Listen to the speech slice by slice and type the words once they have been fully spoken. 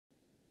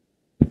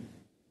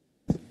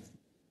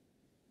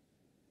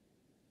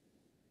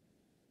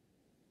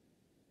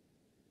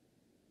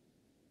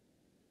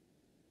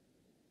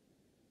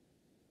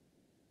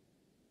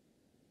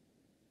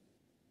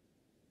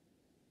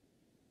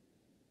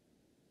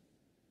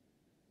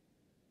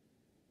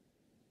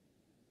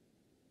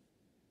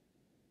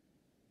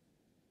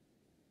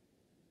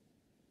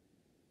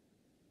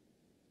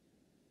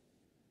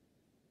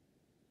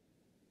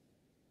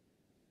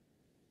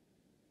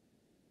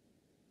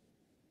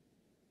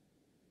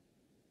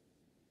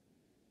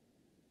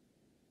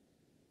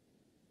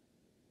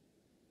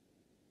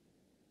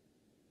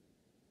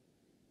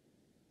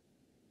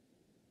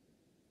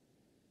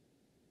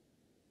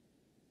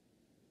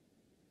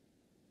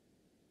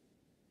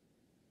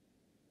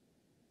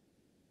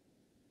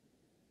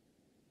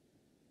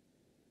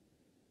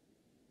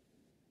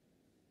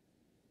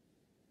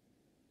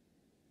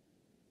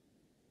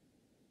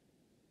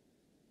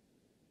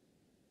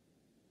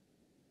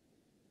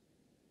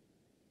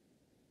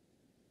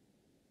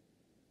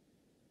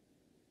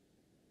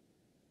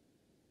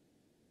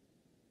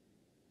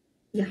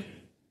Yeah,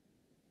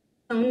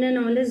 sound and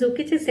all is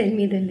okay. Just send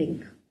me the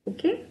link.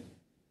 Okay.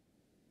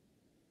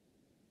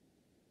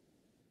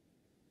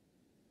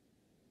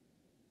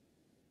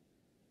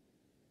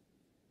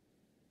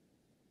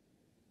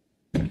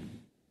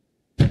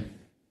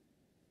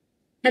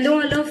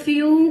 Hello, all of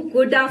you.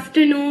 Good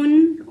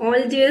afternoon,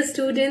 all dear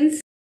students.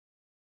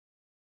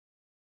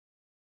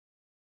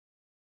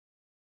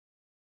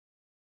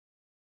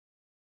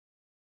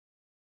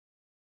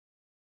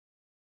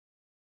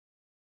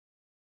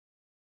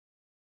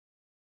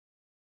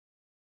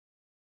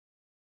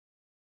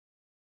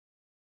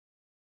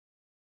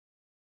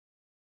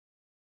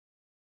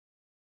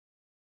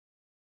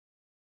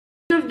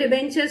 Of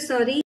debentures,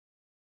 sorry.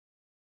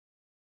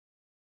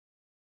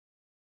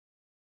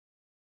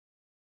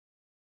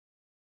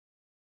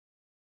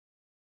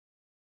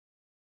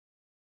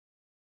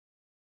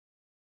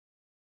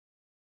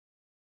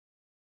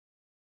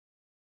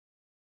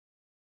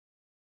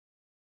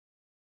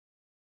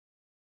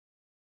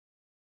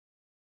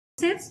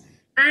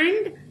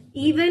 And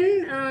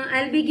even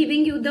I'll be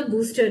giving you the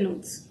booster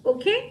notes.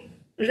 Okay,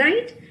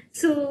 right?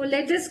 So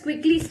let us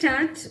quickly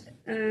start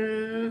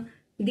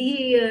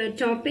the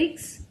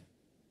topics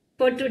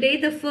for today.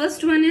 The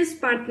first one is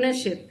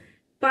partnership.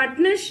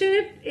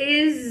 Partnership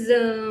is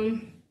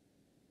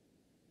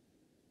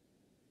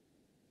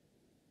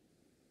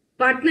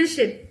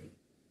partnership.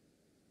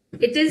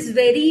 It is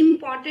very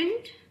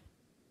important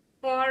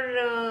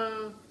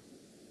for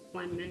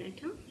 1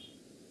 minute. Huh?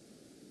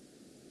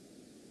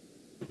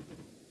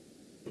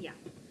 Yeah.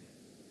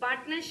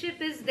 Partnership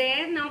is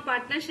there. Now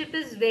partnership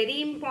is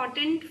very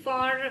important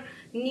for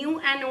new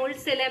and old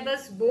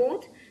syllabus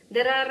both.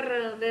 There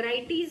are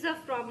varieties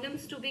of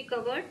problems to be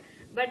covered,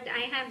 but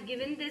I have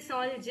given this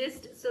all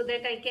just so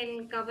that I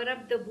can cover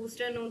up the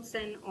booster notes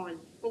and all.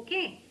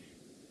 Okay.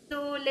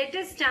 So let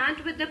us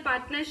start with the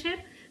partnership.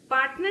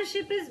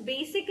 Partnership is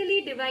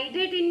basically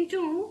divided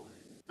into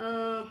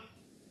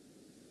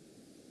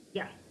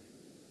yeah,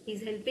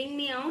 he's helping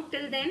me out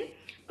till then.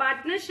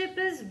 Partnership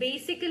is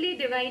basically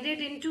divided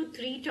into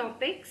three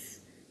topics.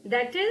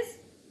 That is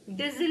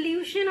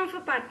dissolution of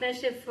a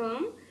partnership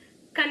firm,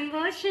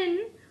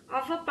 conversion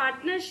of a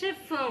partnership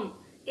firm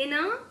in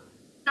a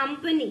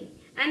company,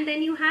 and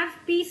then you have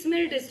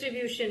piecemeal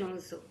distribution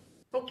also.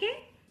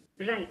 Okay?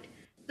 Right.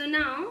 So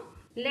now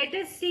let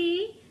us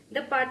see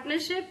the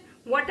partnership.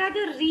 What are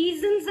the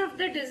reasons of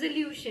the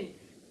dissolution?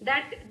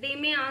 That they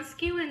may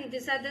ask you, and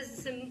these are the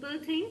simple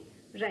thing.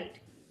 Right.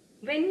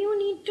 When you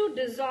need to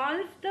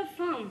dissolve the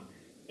firm,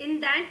 in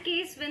that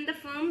case when the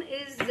firm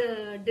is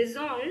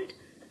dissolved,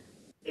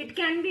 it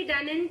can be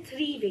done in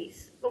three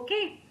ways.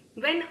 Okay.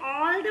 When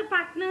all the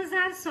partners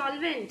are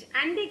solvent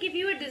and they give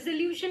you a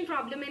dissolution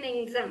problem in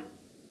exam,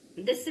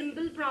 this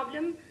simple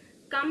problem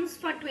comes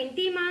for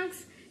 20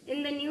 marks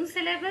in the new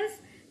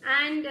syllabus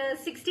and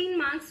 16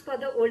 marks for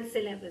the old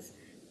syllabus.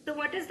 So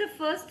what is the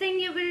first thing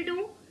you will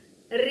do?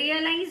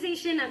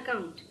 Realization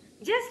account.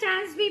 Just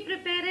as we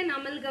prepare an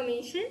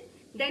amalgamation,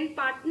 then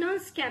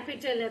partners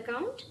capital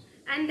account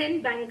and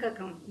then bank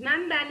account.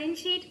 Ma'am, balance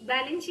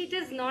sheet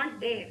is not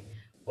there.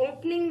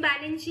 Opening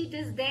balance sheet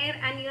is there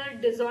and you are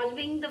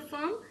dissolving the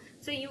firm.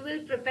 So you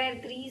will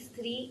prepare these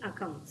three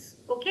accounts.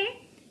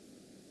 Okay.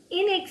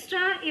 In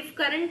extra, if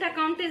current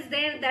account is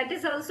there, that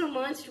is also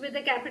merged with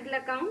the capital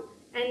account,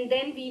 and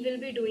then we will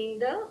be doing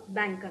the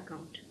bank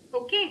account.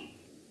 Okay,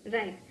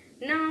 right.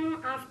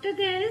 Now after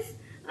this,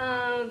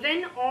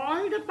 when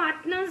all the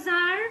partners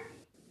are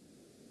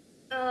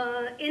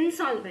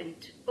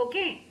insolvent,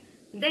 okay,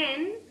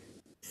 then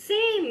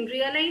same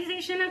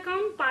realization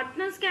account,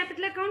 partners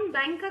capital account,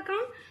 bank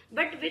account,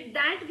 but with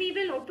that we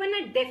will open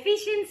a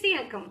deficiency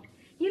account.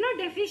 You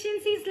know,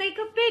 deficiency is like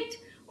a pit.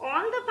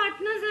 All the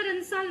partners are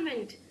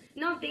insolvent.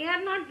 Now they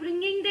are not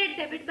bringing their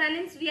debit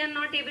balance. We are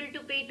not able to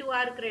pay to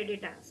our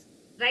creditors.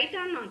 Right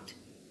or not?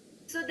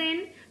 So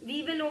then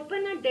we will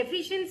open a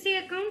deficiency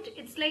account.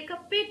 It's like a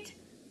pit.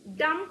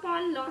 Dump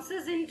all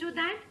losses into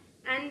that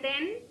and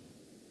then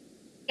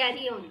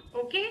carry on.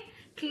 Okay.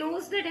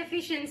 Close the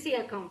deficiency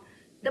account.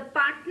 The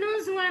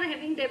partners who are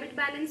having debit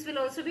balance will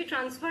also be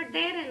transferred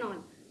there and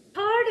all.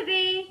 Third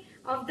way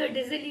of the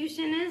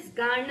dissolution is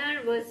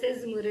Garner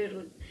versus Murray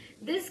rule.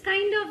 This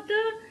kind of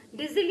the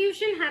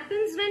dissolution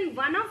happens when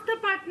one of the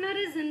partner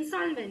is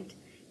insolvent.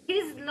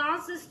 His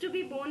loss is to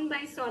be borne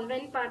by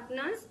solvent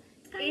partners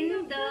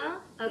in the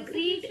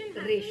agreed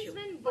ratio.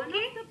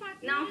 Okay.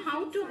 Now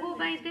how to go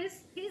by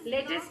this?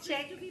 Let us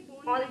check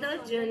all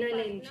the journal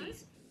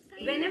entries.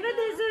 Whenever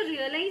there is a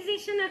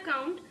realization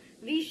account,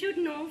 we should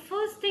know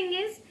first thing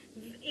is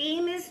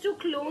aim is to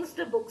close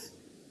the books.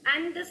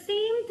 And the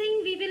same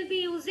thing we will be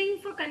using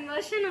for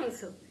conversion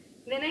also.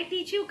 When I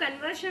teach you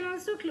conversion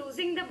also,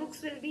 closing the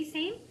books will be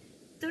same.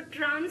 So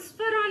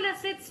transfer all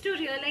assets to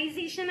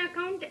realization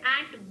account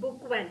at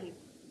book value.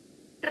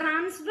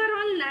 Transfer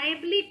all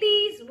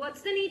liabilities.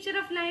 What's the nature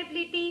of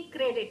liability?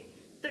 Credit.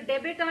 So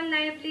debit all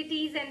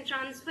liabilities and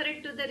transfer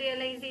it to the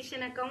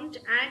realization account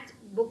at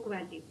book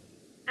value.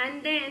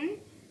 And then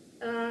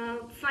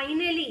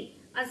finally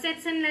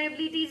assets and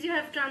liabilities you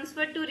have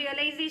transferred to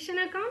realization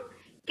account.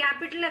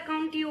 Capital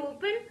account you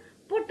open,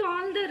 put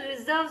all the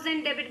reserves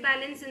and debit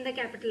balance in the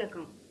capital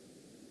account.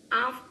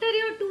 After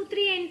your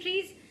 2-3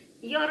 entries,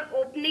 your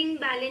opening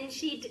balance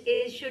sheet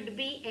should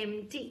be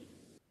empty.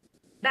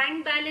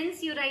 Bank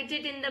balance, you write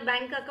it in the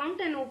bank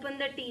account and open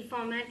the T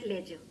format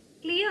ledger.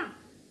 Clear?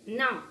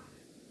 Now,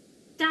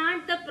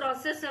 start the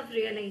process of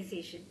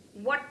realization.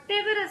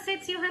 Whatever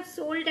assets you have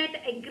sold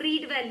at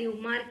agreed value,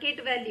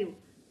 market value,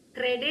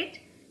 credit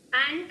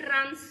and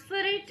transfer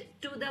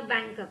it to the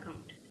bank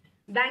account.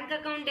 Bank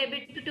account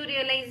debit to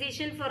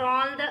realization for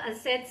all the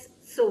assets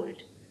sold.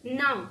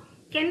 Now,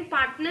 can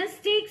partners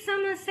take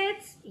some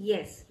assets?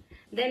 Yes.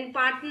 Then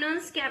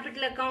partners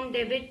capital account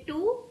debit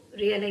to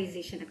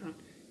realization account.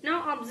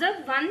 Now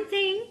observe one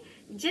thing,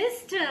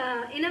 just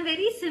in a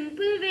very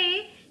simple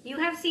way, you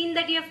have seen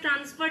that you have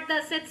transferred the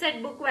assets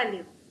at book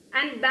value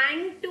and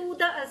bank to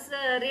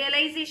the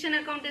realization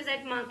account is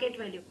at market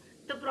value.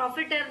 So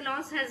profit or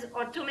loss has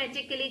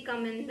automatically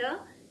come in the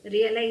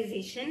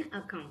realization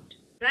account,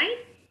 right?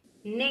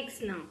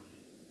 Next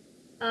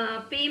now,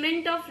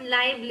 payment of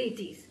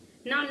liabilities.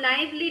 Now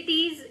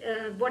liabilities,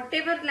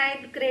 whatever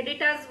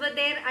creditors were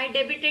there, I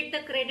debited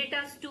the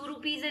creditors 2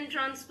 rupees and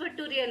transferred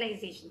to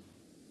realization.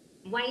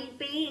 While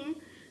paying,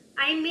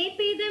 I may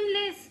pay them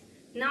less.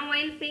 Now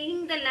while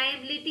paying the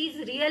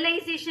liabilities,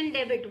 realization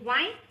debit.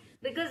 Why?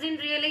 Because in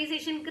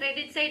realization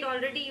credit side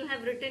already you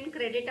have written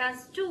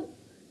creditors 2.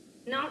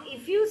 Now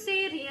if you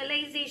say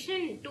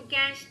realization to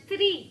cash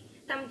 3,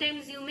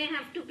 sometimes you may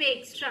have to pay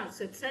extra.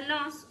 So it's a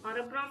loss or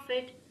a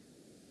profit.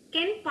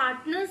 Can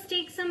partners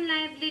take some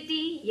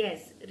liability?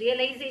 Yes.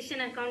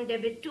 Realization account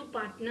debit to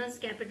partners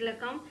capital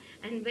account,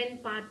 and when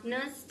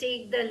partners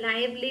take the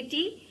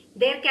liability,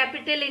 their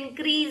capital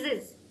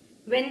increases.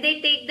 When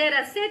they take their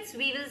assets,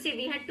 we will say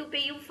we had to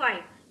pay you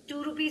 5.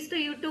 2 rupees so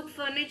you took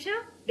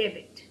furniture,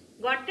 debit.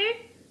 Got it?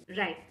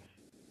 Right.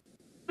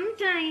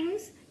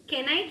 Sometimes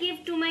can I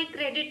give to my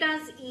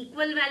creditors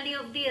equal value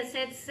of the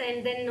assets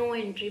and then no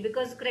entry,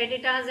 because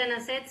creditors and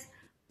assets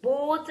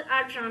both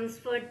are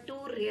transferred to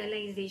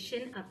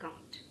realization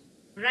account,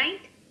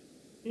 right?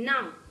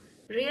 Now,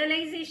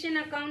 realization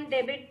account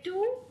debit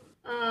to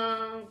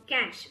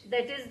cash,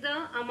 that is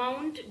the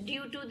amount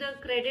due to the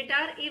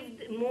creditor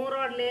if more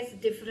or less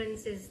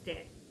difference is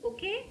there,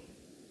 okay?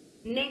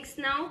 Next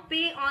now,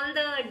 pay all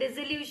the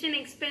dissolution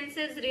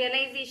expenses,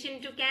 realization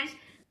to cash.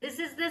 This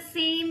is the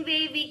same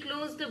way we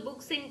close the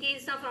books in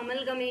case of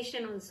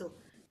amalgamation also.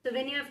 So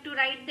when you have to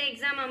write the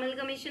exam,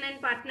 amalgamation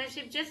and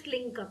partnership, just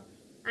link up.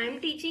 I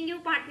am teaching you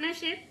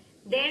partnership,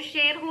 their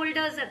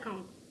shareholders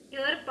account.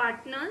 Here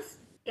partners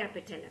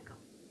capital account.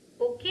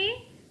 Okay?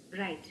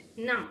 Right.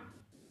 Now,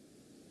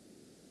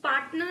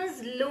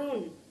 partners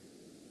loan.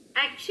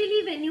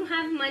 Actually, when you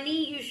have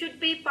money, you should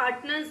pay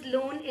partners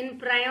loan in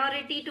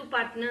priority to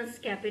partners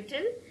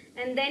capital,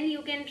 and then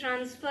you can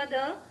transfer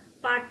the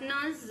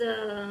partners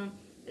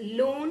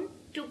loan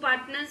to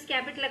partners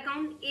capital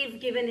account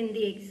if given in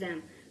the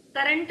exam.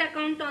 Current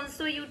account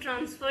also you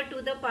transfer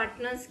to the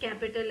partners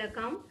capital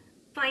account.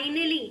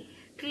 Finally,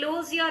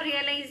 close your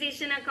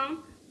realization account,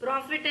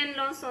 profit and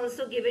loss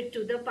also give it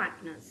to the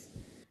partners.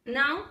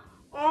 Now,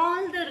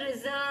 all the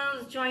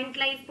reserves, joint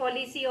life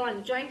policy,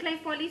 all. Joint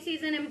life policy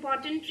is an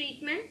important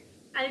treatment.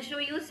 I'll show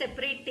you a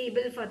separate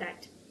table for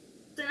that.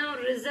 So now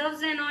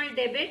reserves and all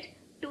debit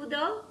to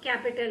the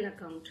capital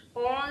account,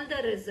 all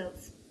the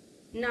reserves.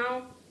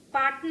 Now,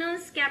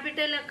 partners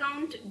capital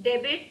account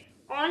debit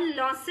all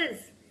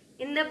losses.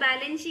 In the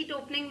balance sheet,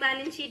 opening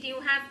balance sheet, you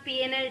have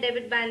P&L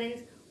debit balance.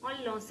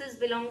 All losses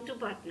belong to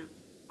partner.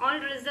 All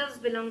reserves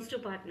belongs to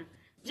partner.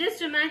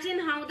 Just imagine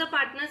how the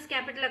partner's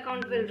capital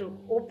account will look.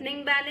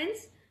 Opening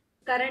balance,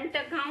 current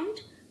account,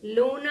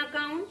 loan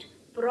account,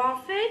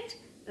 profit,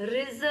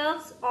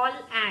 reserves all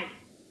add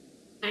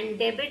and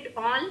debit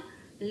all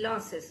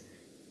losses.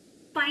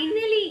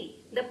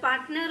 Finally, the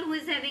partner who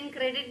is having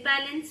credit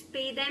balance,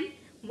 pay them.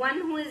 One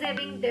who is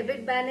having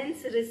debit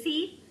balance,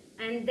 receive,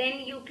 and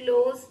then you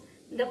close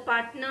the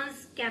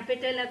partner's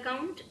capital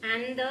account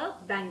and the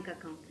bank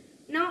account.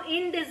 Now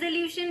in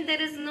dissolution there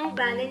is no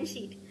balance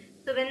sheet.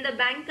 So when the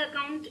bank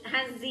account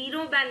has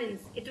zero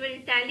balance, it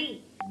will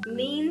tally,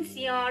 means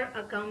your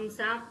accounts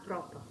are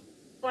proper.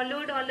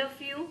 Followed all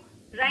of you,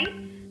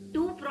 right?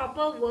 Two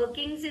proper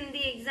workings in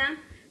the exam.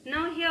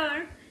 Now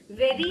here,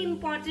 very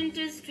important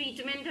is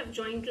treatment of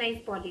joint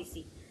life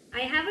policy.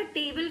 I have a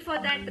table for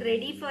that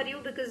ready for you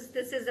because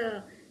this is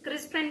a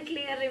crisp and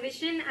clear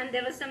revision and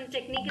there was some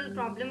technical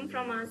problem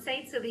from our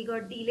side, so we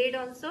got delayed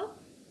also.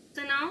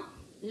 So now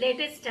let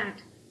us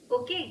start.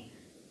 Okay,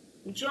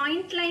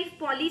 joint life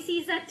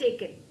policies are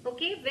taken.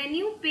 Okay, when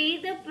you pay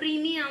the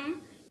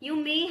premium, you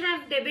may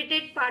have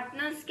debited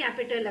partner's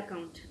capital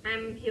account. I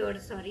am here,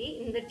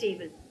 sorry, in the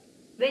table.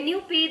 When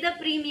you pay the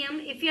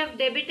premium, if you have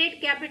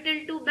debited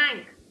capital to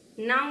bank,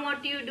 now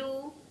what you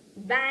do?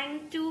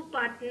 Bank to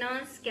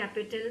partner's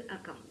capital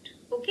account.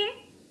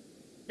 Okay,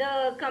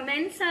 the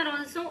comments are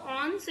also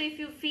on, so if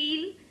you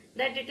feel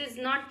that it is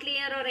not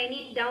clear or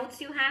any doubts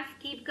you have,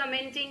 keep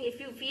commenting. If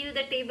you feel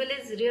the table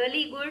is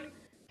really good,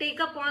 take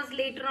a pause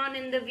later on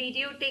in the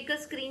video, take a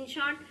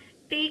screenshot,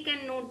 take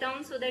and note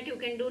down so that you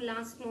can do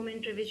last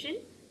moment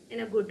revision in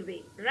a good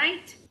way,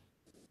 right?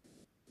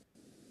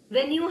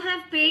 When you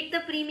have paid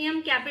the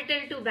premium,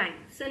 capital to bank.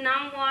 So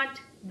now what?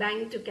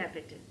 Bank to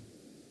capital.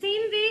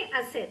 Same way,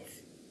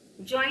 assets.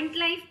 Joint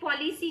life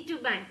policy to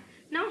bank.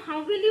 Now how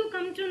will you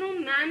come to know,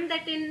 ma'am,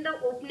 that in the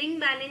opening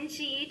balance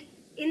sheet,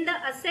 in the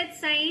asset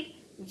side,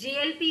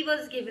 JLP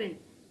was given.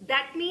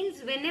 That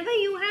means whenever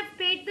you have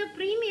paid the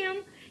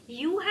premium,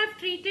 you have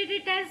treated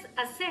it as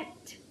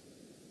asset.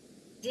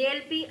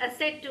 JLP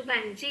asset to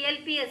bank,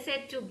 JLP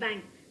asset to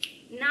bank.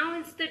 Now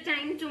it's the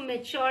time to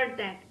mature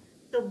that.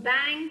 So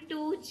bank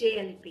to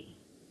JLP.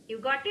 You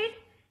got it?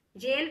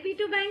 JLP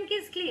to bank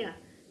is clear.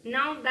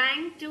 Now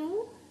bank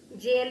to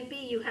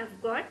JLP you have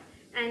got,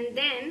 and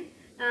then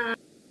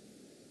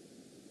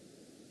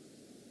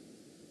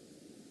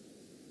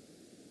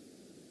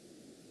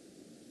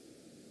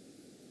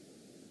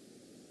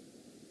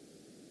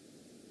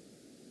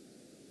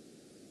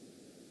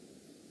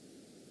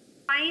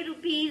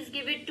 ₹5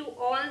 give it to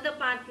all the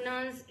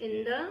partners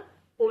in the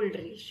old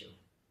ratio.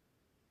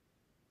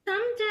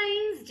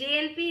 Sometimes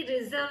JLP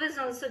reserve is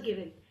also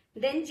given.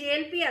 Then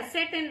JLP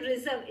asset and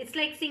reserve, it's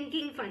like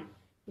sinking fund.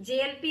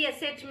 JLP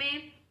asset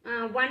में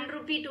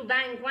 ₹1 to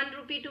bank,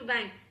 ₹1 to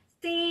bank.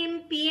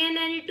 Same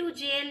PNL to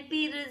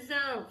JLP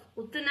reserve.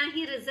 Utna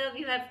hi reserve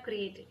you have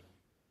created.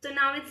 So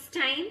now it's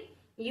time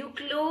you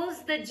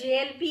close the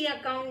JLP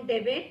account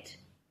debit.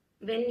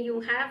 When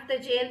you have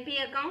the JLP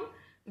account,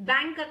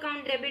 bank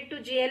account debit to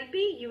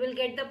JLP, you will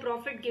get the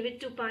profit, give it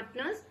to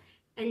partners,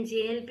 and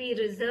JLP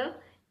reserve,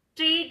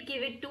 trade,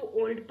 give it to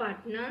old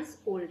partners,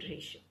 old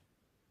ratio.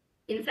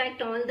 In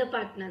fact, all the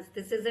partners,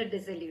 this is a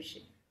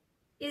dissolution.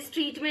 Is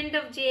treatment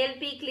of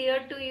JLP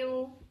clear to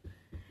you?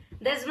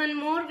 There's one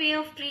more way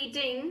of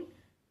treating.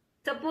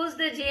 Suppose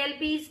the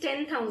JLP is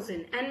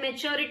 10,000 and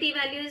maturity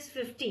value is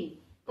 15.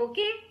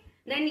 Okay?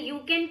 Then you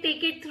can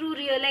take it through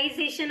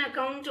realization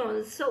account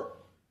also.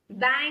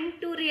 Bank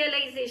to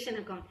realization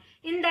account.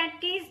 In that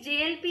case,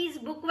 JLP's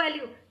book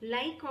value,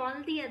 like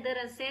all the other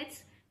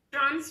assets,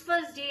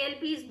 transfers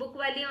JLP's book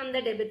value on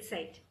the debit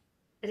side.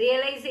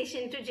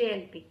 Realization to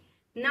JLP.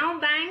 Now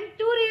bank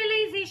to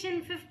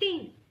realization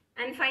 15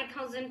 and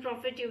 5,000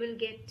 profit you will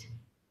get.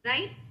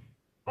 Right?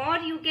 Or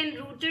you can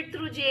route it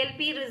through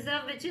JLP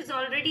reserve, which is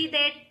already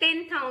there,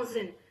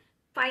 10,000.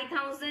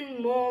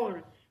 5,000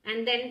 more,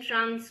 and then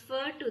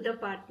transfer to the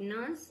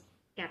partner's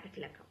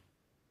capital account.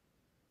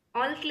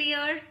 All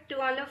clear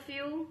to all of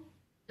you?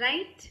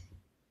 Right?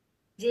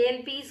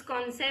 JLP's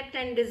concept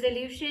and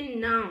dissolution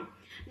now.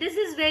 This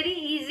is very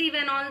easy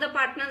when all the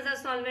partners are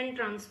solvent.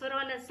 Transfer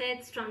all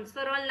assets,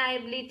 transfer all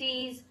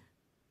liabilities,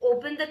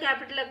 open the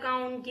capital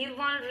account, give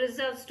all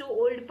reserves to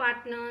old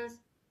partners,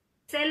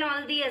 sell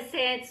all the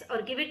assets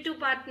or give it to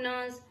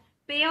partners,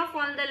 pay off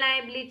all the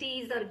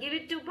liabilities or give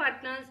it to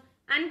partners,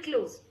 and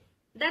close.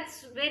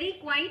 That's very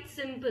quite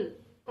simple.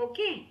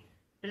 Okay?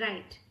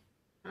 Right.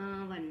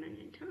 1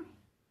 minute. Huh?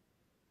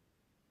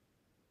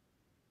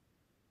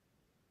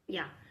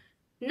 Yeah.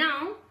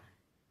 Now,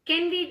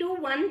 can we do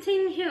one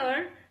thing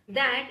here,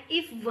 that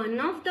if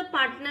one of the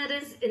partner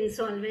is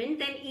insolvent,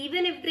 then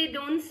even if they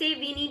don't say,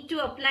 we need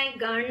to apply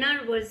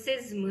Garner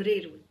versus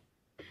Murray rule.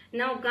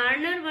 Now,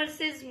 Garner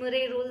versus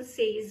Murray rule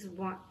says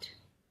what?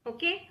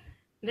 Okay?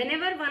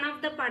 Whenever one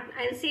of the partner,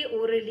 I'll say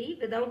orally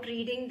without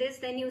reading this,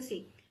 then you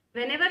see.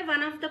 Whenever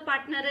one of the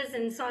partner is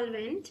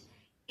insolvent,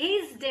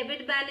 his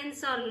debit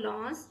balance or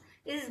loss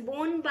is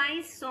borne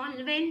by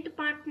solvent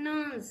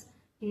partners.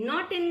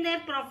 Not in their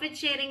profit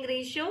sharing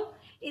ratio,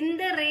 in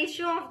the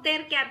ratio of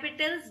their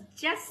capitals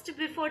just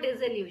before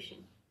dissolution.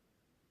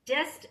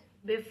 Just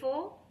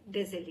before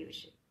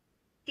dissolution.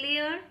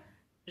 Clear?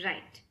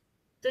 Right.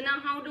 So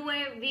now how do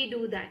we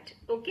do that?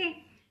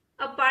 Okay.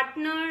 A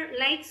partner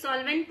like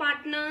solvent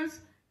partners,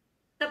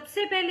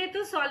 सबसे पहले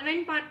तो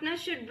solvent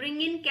partners should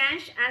bring in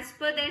cash as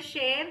per their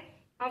share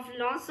of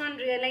loss on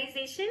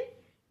realization,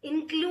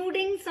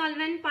 including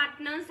solvent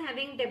partners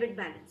having debit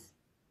balance.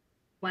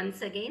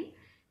 Once again,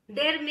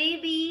 there may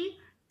be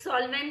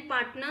solvent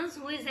partners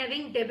who is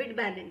having debit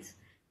balance.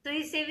 So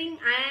he's saying,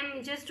 I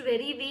am just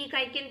very weak,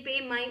 I can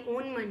pay my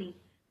own money.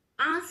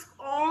 Ask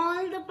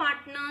all the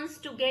partners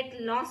to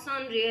get loss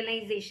on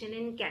realization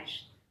in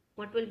cash.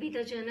 What will be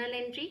the journal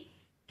entry?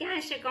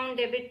 Cash account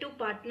debit to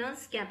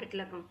partners capital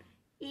account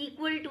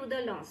equal to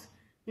the loss.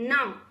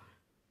 Now,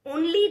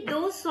 only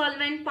those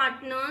solvent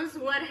partners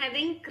who are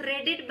having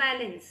credit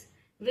balance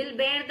will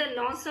bear the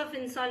loss of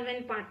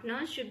insolvent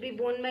partners, should be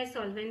borne by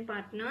solvent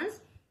partners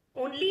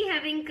only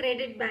having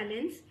credit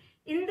balance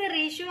in the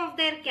ratio of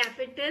their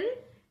capital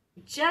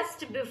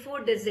just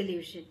before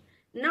dissolution.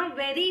 Now,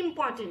 very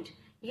important,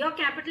 your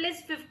capital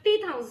is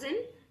 50,000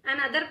 and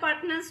other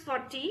partners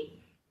 40.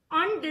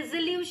 On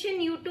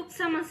dissolution, you took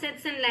some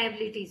assets and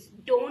liabilities.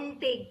 Don't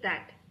take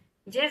that.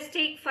 Just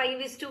take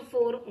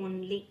 5:4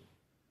 only.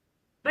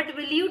 But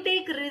will you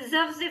take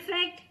reserves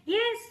effect?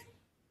 Yes.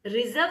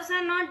 Reserves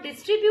are not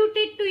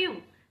distributed to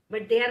you,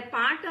 but they are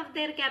part of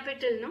their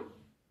capital, no?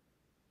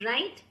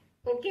 Right?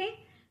 Okay.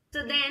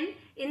 So then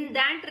in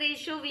that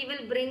ratio we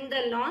will bring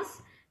the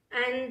loss.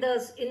 and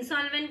the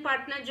insolvent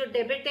partner जो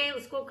debit है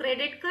उसको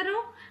credit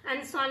करो,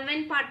 and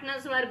solvent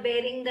partners who are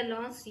bearing the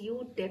loss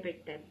you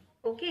debit them.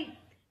 Okay,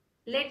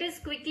 let us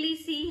quickly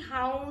see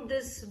how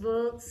this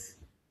works.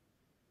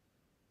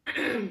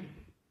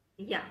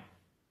 Yeah,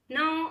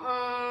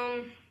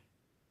 now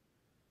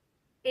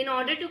in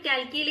order to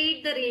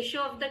calculate the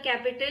ratio of the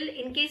capital,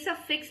 in case of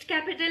fixed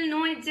capital,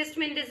 no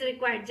adjustment is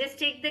required. Just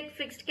take the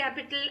fixed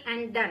capital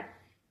and done.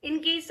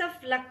 In case of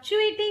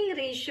fluctuating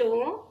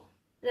ratio,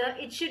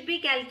 it should be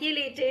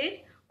calculated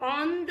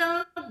on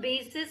the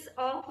basis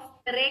of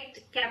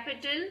correct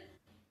capital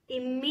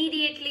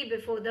immediately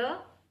before the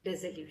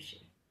dissolution.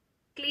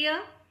 Clear?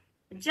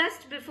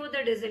 Just before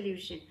the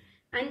dissolution.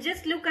 And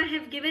just look, I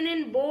have given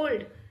in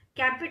bold.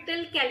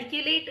 Capital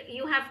calculate,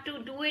 you have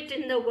to do it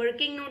in the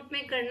working note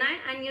mein karna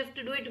hai, and you have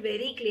to do it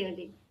very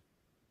clearly.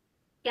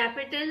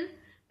 Capital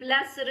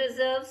plus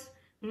reserves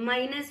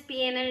minus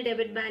P&L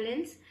debit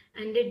balance,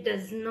 and it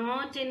does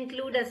not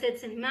include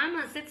assets. And ma'am,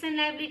 assets and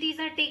liabilities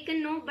are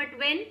taken, no, but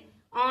when?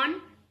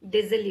 On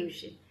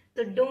dissolution.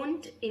 So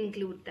don't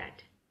include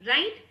that,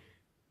 right?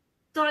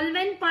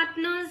 Solvent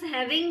partners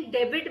having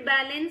debit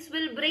balance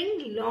will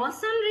bring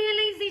loss on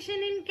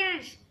realization in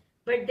cash,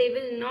 but they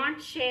will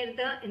not share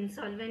the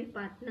insolvent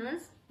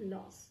partner's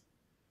loss.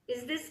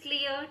 Is this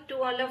clear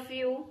to all of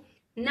you?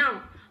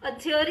 Now, a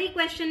theory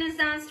question is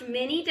asked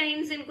many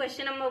times in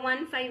question number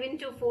 1, 5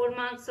 into 4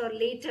 marks or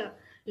later.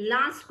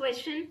 Last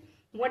question,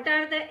 what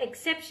are the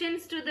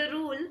exceptions to the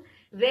rule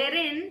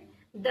wherein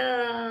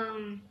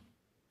the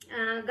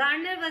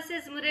Garner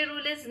versus Murray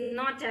rule is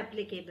not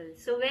applicable?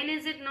 So when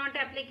is it not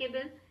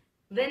applicable?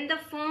 When the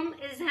firm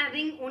is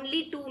having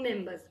only 2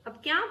 members.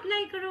 Ab kya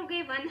apply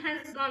karoge? One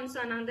has gone, so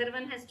another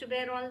one has to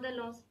bear all the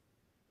loss.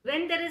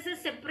 When there is a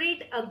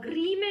separate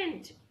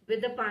agreement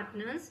with the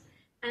partners,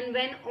 and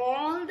when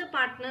all the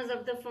partners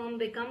of the firm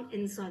become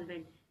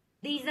insolvent.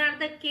 These are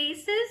the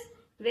cases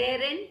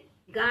wherein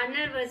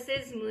Garner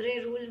versus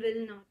Murray rule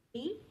will not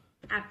be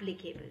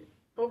applicable.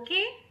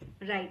 Okay?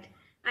 Right.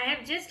 I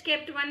have just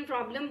kept one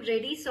problem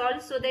ready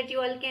solved so that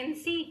you all can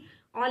see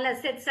all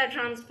assets are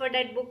transferred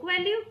at book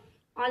value.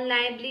 All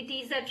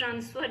liabilities are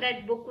transferred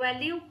at book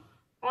value.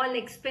 All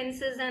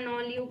expenses and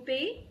all you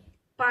pay.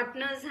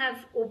 Partners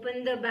have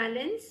opened the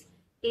balance,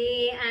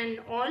 A and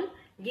all.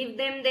 Give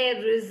them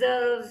their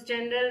reserves,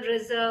 general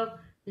reserve,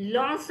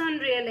 loss on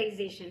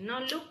realization. Now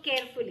look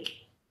carefully.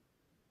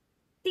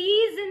 C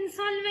is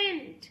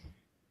insolvent.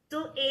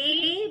 So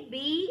A,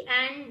 B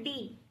and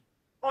D.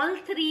 All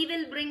 3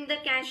 will bring the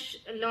cash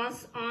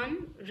loss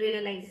on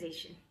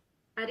realization.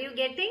 Are you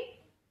getting?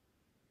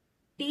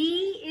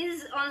 D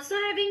is also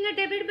having a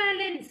debit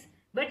balance,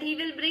 but he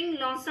will bring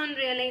loss on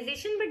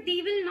realization, but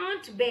D will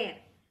not bear.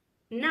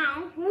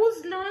 Now,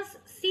 whose loss?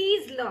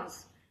 C's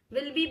loss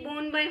will be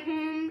borne by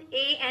whom?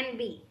 A and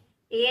B.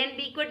 A and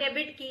B ko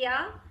debit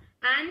kiya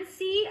and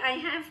C I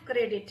have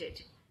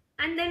credited.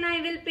 And then I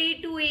will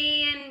pay to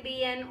A and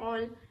B and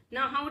all.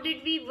 Now, how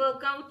did we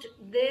work out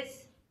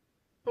this?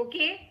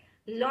 Okay,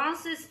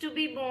 loss is to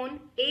be borne.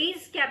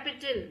 A's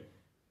capital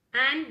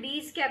and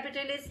B's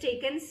capital is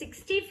taken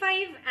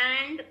 65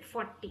 and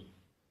 40.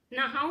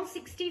 Now how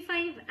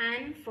 65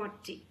 and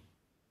 40?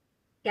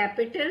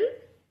 Capital,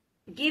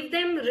 give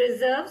them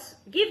reserves,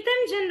 give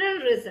them general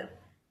reserve.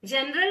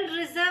 General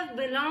reserve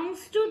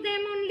belongs to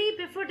them only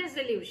before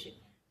dissolution.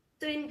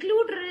 So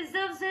include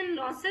reserves and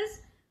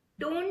losses.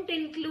 Don't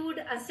include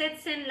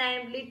assets and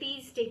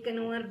liabilities taken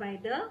over by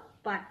the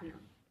partner.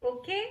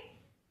 Okay?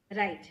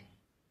 Right.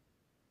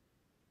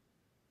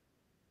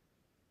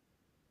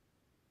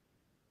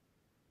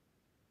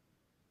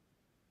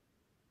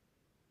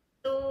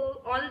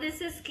 So all this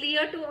is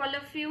clear to all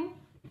of you?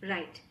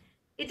 Right.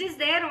 It is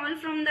there all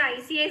from the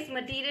ICI's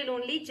material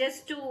only.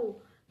 Just to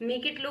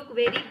make it look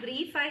very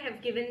brief, I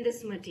have given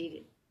this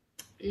material.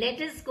 Let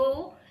us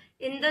go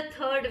in the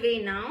third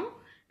way now.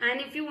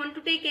 And if you want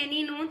to take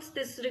any notes,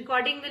 this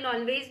recording will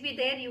always be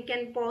there. You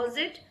can pause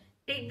it,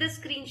 take the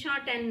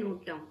screenshot and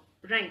note down.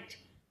 Right.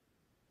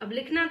 अब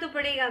लिखना तो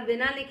पड़ेगा,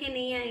 बिना लिखे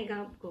नहीं आएगा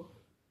आपको.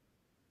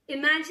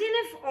 Imagine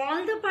if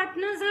all the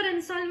partners are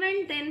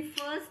insolvent, then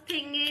first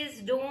thing is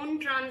don't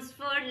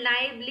transfer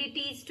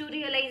liabilities to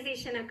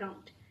realization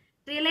account.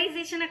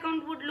 Realization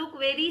account would look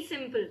very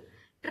simple.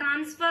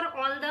 Transfer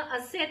all the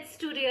assets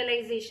to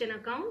realization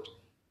account.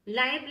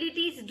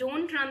 Liabilities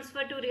don't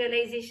transfer to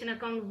realization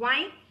account.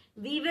 Why?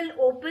 We will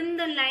open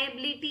the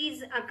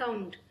liabilities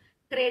account.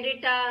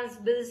 Creditors,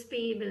 bills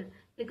payable.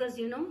 Because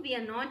you know we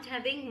are not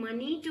having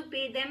money to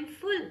pay them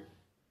full.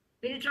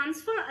 We'll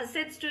transfer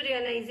assets to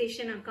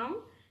realization account.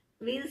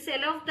 We'll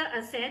sell off the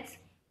assets.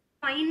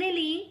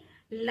 Finally,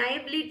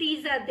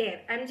 liabilities are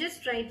there. I'm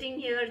just writing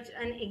here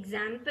an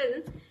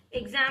example.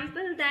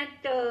 Example that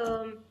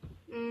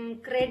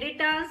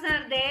creditors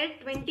are there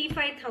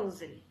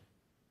 25,000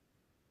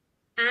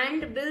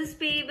 and bills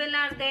payable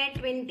are there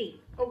 20.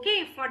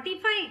 Okay,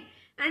 45.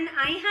 And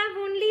I have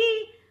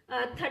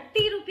only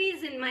 30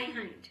 rupees in my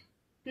hand.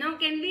 Now,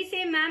 can we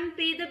say, ma'am,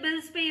 pay the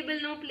bills payable?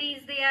 No,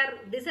 please.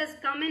 This has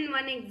come in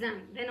one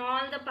exam when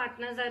all the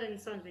partners are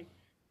insolvent.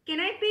 Can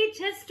I pay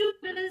just 2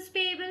 bills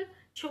payable?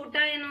 छोटा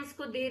है ना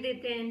उसको दे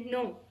देते हैं.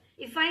 No.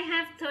 If I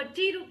have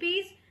 30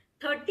 rupees,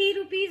 30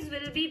 rupees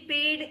will be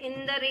paid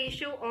in the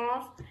ratio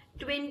of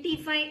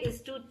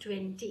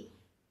 25:20.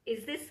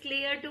 Is this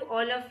clear to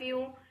all of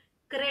you?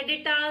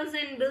 Creditors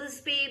and bills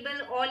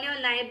payable, all your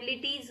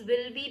liabilities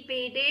will be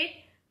paid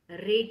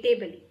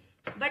ratably.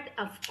 But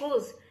of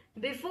course,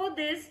 before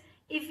this,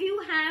 if you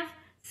have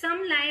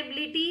some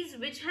liabilities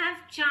which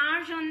have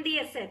charge on the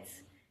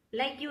assets,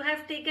 like you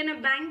have taken a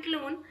bank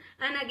loan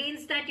and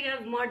against that you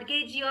have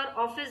mortgaged your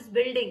office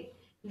building,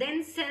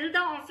 then sell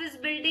the office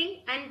building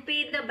and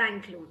pay the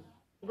bank loan.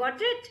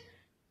 Got it?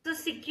 So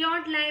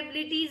secured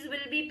liabilities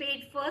will be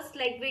paid first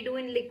like we do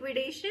in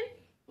liquidation,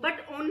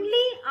 but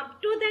only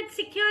up to that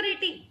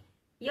security.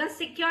 Your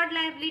secured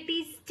liability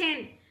is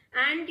 10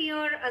 and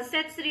your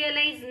assets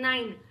realize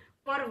 9.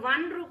 For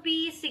 1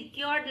 rupee,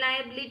 secured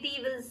liability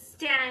will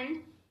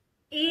stand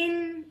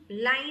in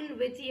line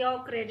with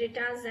your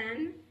creditors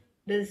and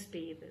bills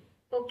payable.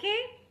 Okay?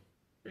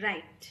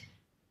 Right.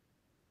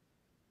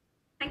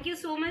 Thank you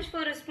so much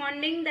for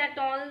responding that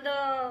all the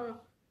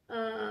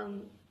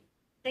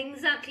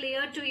things are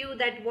clear to you,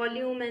 that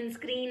volume and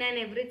screen and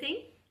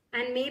everything.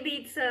 And maybe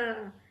it's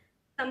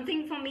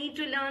something for me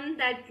to learn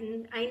that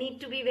I need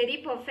to be very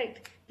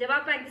perfect. जब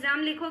आप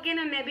exam लिखोगे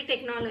ना मैं भी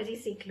technology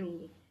सीख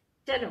लूंगी.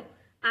 चलो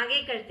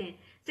आगे करते हैं.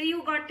 So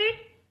you got it?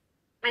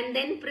 And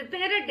then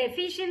prepare a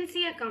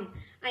deficiency account.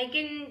 I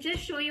can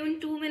just show you in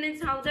 2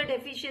 minutes how the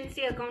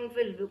deficiency account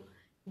will look.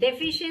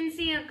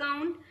 Deficiency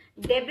account,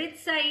 debit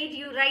side,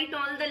 you write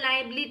all the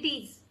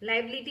liabilities.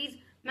 Liabilities,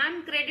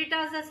 ma'am,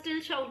 creditors are still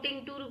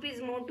shouting 2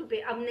 rupees more to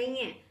pay. Ab nahi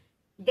hai.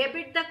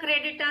 Debit the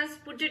creditors,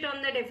 put it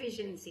on the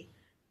deficiency.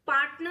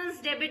 Partners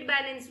debit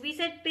balance, we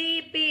said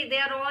pay, they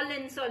are all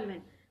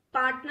insolvent.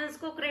 Partners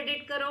ko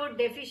credit karo,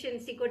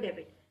 deficiency ko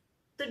debit.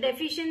 So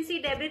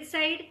deficiency debit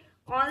side,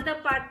 all the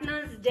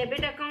partners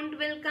debit account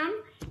will come,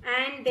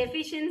 and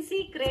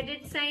deficiency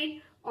credit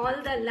side,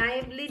 all the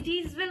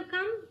liabilities will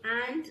come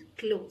and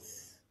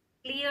close.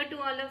 Clear to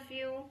all of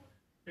you?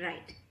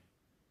 Right.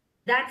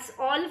 That's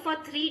all for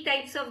 3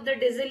 types of the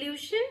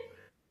dissolution.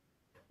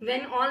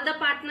 When all the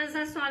partners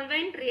are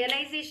solvent,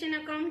 realization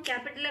account,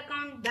 capital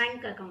account,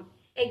 bank account.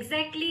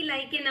 Exactly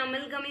like in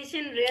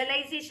amalgamation,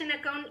 realization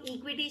account,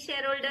 equity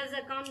shareholders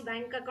account,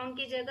 bank account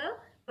ki jagah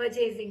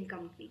purchasing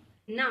company.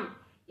 Now,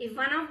 if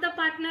one of the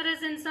partner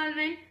is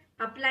insolvent,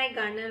 apply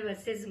Garner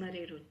versus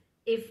Murray rule.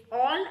 If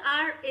all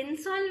are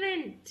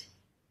insolvent,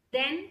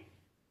 then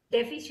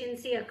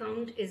deficiency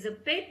account is a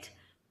pit.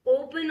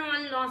 Open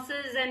all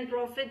losses and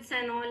profits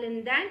and all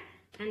in that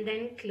and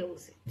then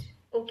close it.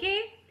 Okay?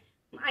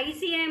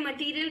 ICI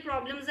material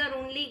problems are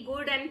only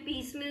good and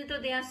piecemeal, so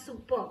they are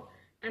superb.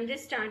 I'm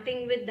just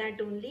starting with that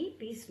only,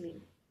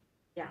 piecemeal.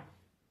 Yeah.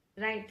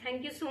 Right.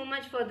 Thank you so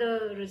much for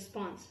the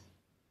response.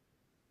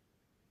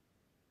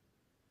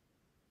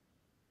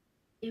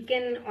 You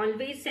can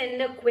always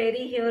send a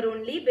query here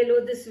only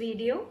below this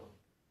video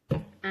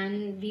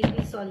and we'll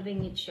be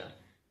solving it sure.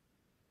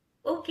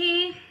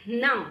 Okay,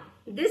 now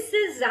this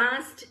is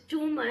asked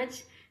too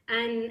much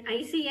and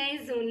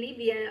ICI is only,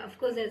 we are, of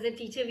course as a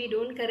teacher we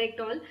don't correct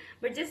all,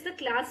 but just the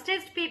class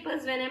test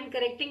papers when I'm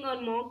correcting or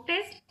mock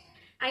test,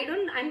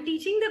 I'm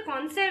teaching the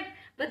concept,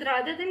 but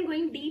rather than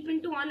going deep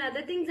into all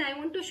other things, I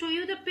want to show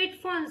you the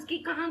pitfalls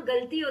ki kahan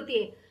galti hoti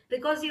hai,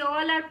 because you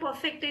all are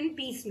perfect in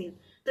piecemeal.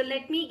 So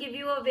let me give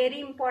you a very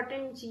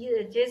important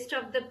gist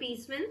of the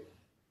piecemeal.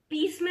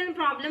 Piecemeal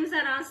problems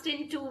are asked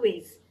in 2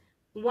 ways.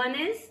 One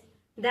is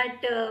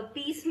that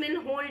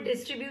piecemeal whole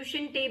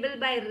distribution table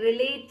by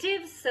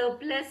relative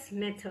surplus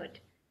method.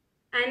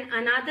 And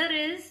another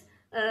is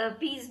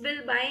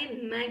piecemeal by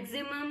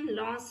maximum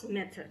loss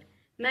method.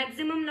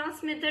 Maximum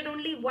loss method,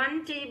 only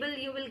one table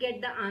you will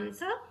get the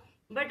answer.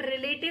 But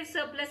relative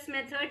surplus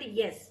method,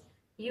 yes,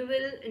 you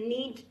will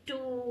need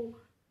to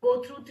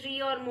go through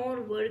 3 or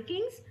more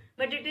workings.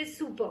 But it is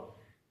super.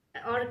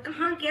 और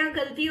कहाँ क्या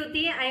गलती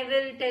होती है, I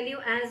will tell you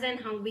as and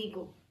how we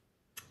go.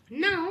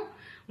 Now,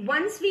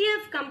 once we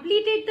have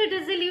completed the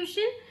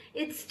dissolution,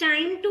 it's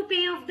time to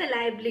pay off the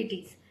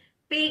liabilities.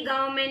 Pay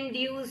government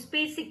dues,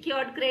 pay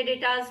secured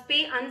creditors,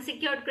 pay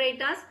unsecured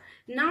creditors.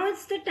 Now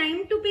it's the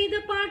time to pay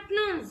the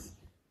partners.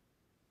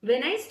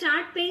 When I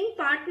start paying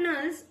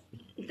partners,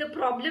 the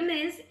problem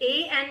is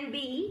A and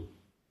B,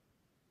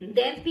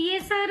 their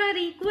PSR are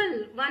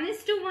equal,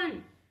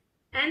 1:1.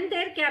 And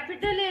their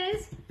capital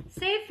is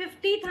say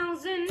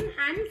 50,000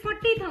 and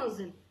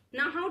 40,000.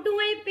 Now how do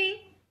I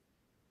pay?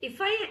 If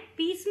I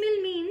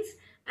piecemeal means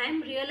I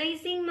am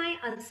realizing my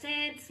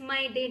assets,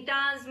 my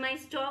datas, my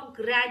stock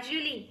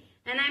gradually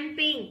and I am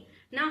paying.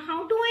 Now how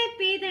do I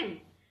pay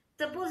them?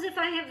 Suppose if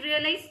I have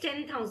realized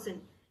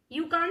 10,000.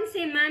 You can't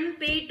say ma'am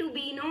pay to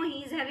B, no,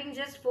 he is having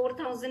just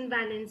 4,000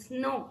 balance.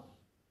 No,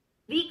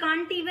 we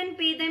can't even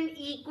pay them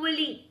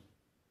equally.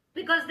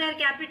 Because their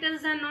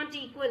capitals are not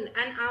equal,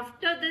 and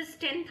after this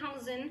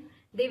 10,000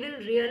 they will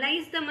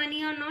realize the money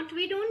or not,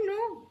 we don't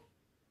know,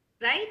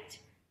 right?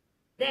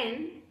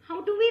 Then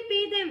how do we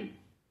pay them?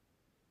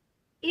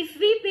 If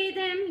we pay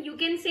them, you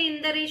can say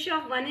in the ratio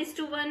of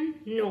 1:1,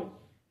 no.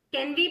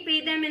 Can we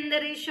pay them in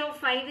the ratio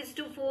of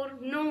 5:4?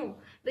 No,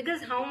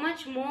 because how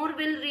much more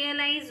will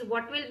realize,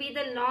 what will be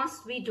the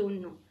loss, we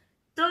don't know.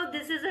 So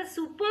this is a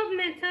superb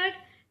method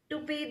to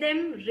pay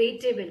them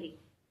ratably.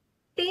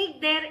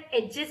 Take their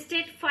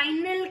adjusted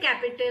final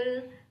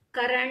capital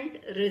current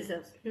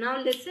reserves.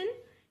 Now listen,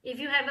 if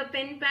you have a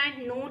pen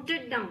pad, note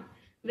it down.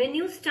 When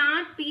you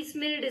start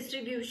piecemeal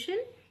distribution,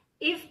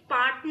 if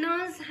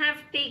partners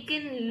have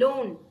taken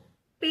loan,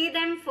 pay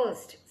them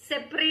first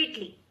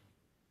separately,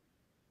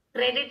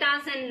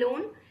 creditors and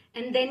loan,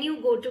 and then you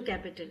go to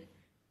capital.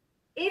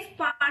 If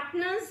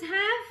partners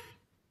have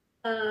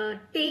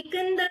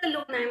taken the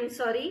loan,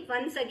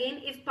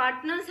 if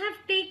partners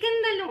have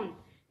taken the loan,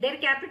 their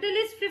capital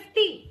is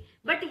 50,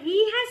 but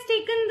he has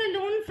taken the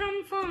loan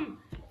from firm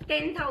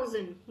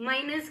 10,000,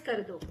 minus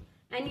kar do,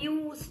 and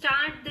you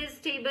start this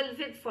table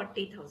with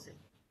 40,000.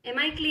 Am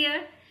I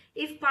clear?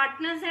 If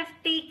partners have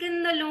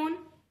taken the loan,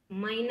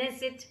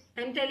 minus it.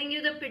 I am telling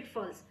you the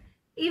pitfalls.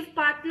 If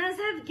partners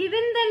have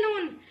given the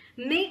loan,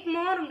 make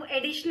more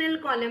additional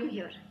column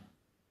here.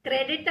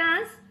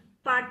 Creditors,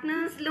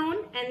 partners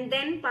loan, and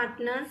then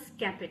partners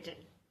capital.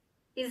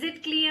 Is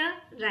it clear?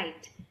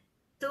 Right.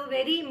 So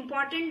very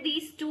important,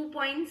 these 2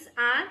 points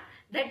are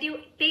that you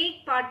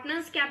take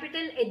partners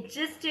capital,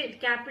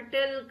 adjusted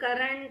capital,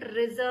 current,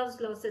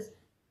 reserves, losses.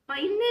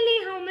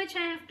 Finally, how much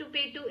I have to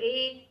pay to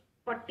A?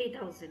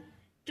 40,000.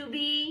 To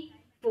B?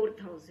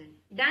 4,000.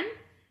 Done?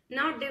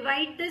 Now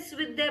divide this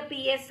with the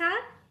PSR,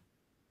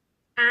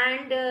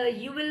 and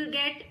you will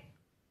get,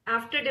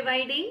 after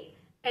dividing,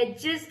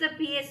 adjust the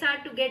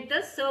PSR to get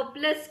the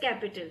surplus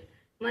capital.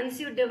 Once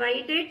you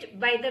divide it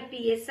by the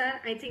PSR,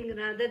 I think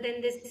rather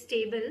than this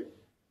table,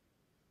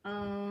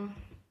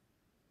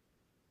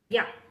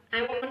 yeah,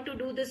 I want to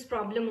do this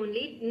problem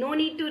only. No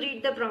need to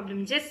read the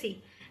problem. Just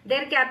see.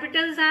 Their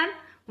capitals are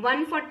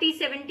 140,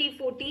 70,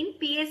 14.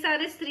 PSR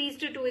is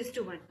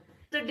 3:2:1.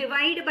 So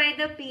divide by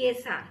the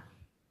PSR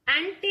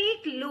and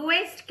take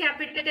lowest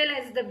capital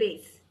as the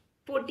base.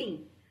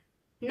 14.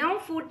 Now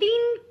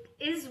 14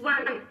 is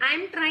 1. I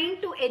am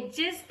trying to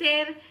adjust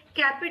their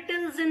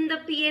capitals in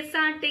the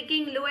PSR,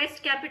 taking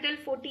lowest capital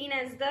 14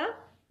 as the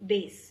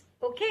base.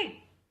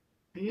 Okay.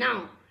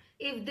 Now,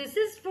 if this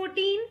is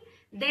 14,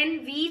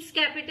 then V's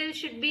capital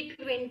should be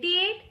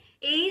 28,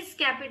 A's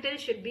capital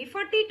should be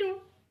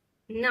 42.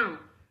 Now,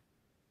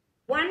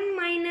 1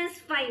 minus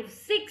 5,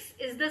 6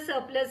 is the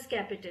surplus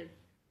capital.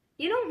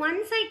 You know,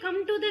 once I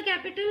come to the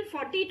capital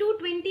 42,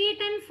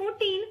 28 and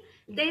 14,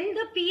 then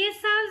the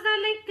PSRs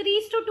are like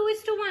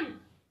 3:2:1.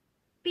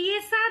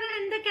 PSR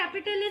and the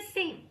capital is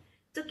same.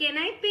 So can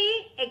I pay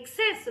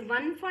excess?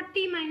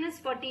 140 minus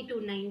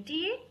 42,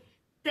 98.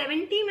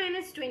 70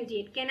 minus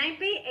 28. Can I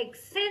pay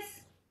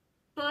excess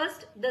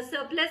first, the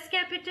surplus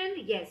capital?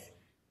 Yes.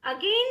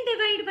 Again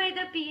divide by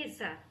the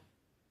PSR.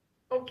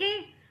 Okay.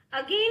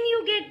 Again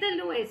you get the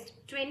lowest,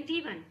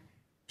 21.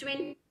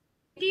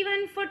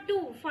 21 for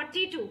 2,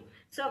 42.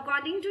 So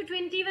according to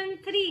 21,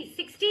 3,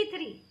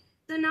 63.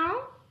 So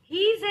now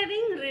he is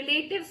having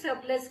relative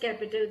surplus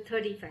capital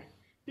 35.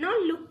 Now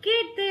look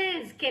at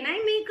this. Can I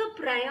make a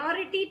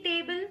priority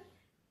table?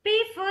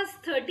 Pay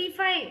first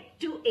 35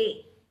 to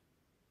A.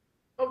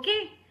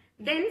 Okay.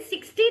 Then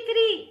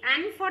 63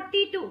 and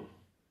 42.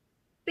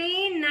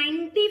 Pay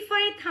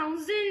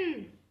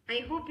 95,000. I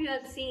hope you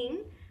are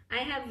seeing.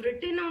 I have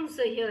written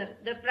also here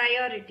the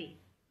priority.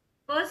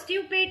 First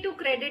you pay to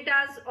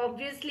creditors,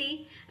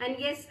 obviously, and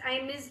yes,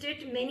 I missed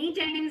it many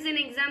times in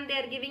exam. They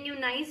are giving you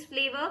nice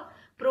flavor.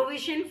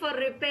 Provision for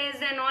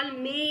repairs and all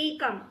may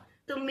come.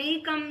 So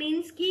may come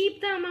means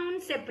keep the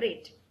amount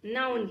separate.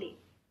 Now only.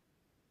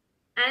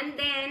 And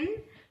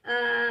then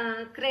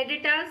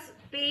creditors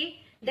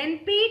pay. Then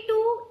pay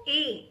to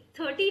A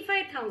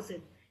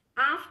 35,000.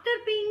 After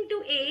paying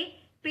to A,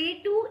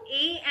 pay to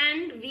A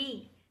and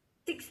V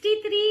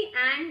 63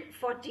 and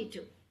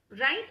 42.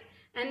 Right?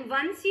 And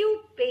once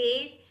you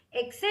pay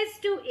excess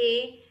to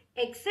A,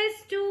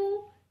 excess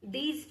to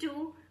these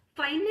two,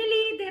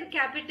 finally their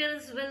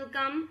capitals will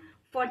come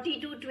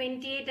 42,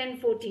 28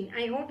 and 14.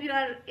 I hope you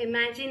are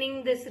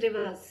imagining this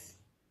reverse.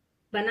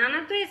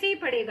 Banana to aise hi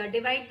padega.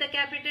 Divide the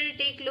capital,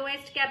 take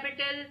lowest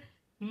capital,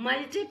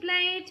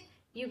 multiply it,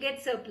 you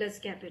get surplus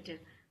capital.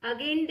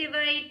 Again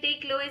divide,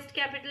 take lowest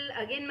capital,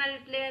 again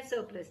multiply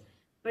surplus.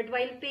 But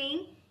while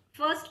paying,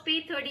 first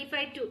pay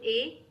 35 to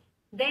A,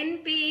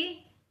 then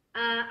pay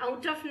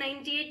out of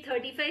 98,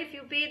 35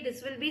 you pay,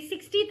 this will be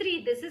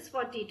 63, this is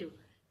 42.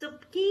 So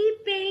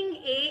keep paying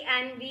A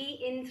and B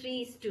in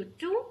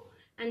 3:2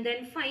 and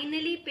then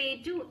finally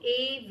pay to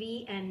A,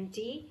 V and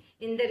T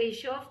in the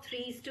ratio of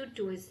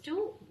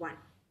 3:2:1.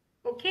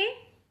 Okay?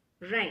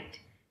 Right.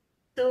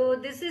 So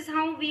this is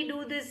how we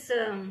do this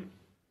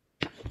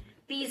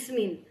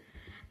piecemeal.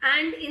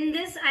 And in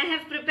this I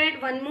have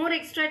prepared one more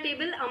extra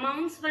table.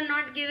 Amounts were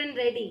not given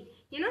ready.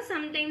 You know,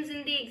 sometimes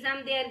in the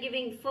exam they are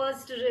giving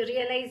first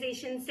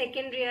realization,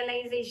 second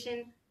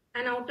realization,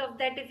 and out of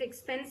that if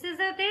expenses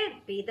are there,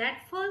 pay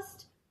that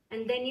first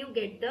and then you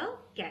get the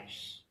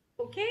cash.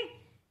 Okay?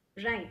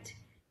 Right.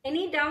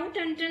 Any doubt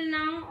until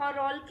now or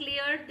all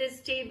clear this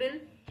table?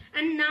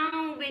 And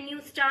now when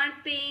you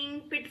start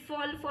paying,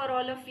 pitfall for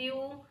all of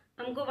you,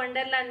 हमको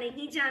वंडरला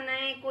नहीं जाना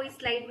है, कोई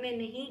slide में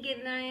नहीं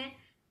गिरना है,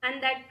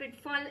 and that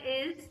pitfall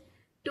is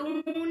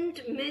don't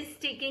miss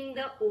taking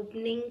the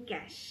opening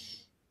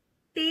cash.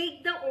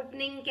 Take the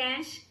opening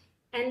cash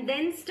and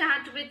then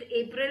start with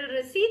April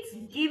receipts.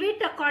 Give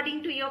it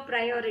according to your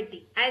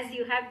priority as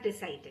you have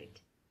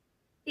decided.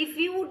 If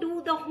you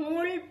do the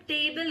whole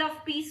table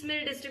of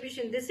piecemeal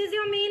distribution, this is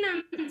your main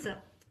answer.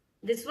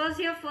 This was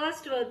your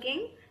first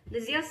working,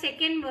 this is your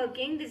second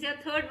working, this is your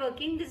third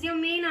working, this is your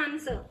main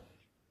answer.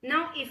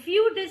 Now, if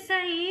you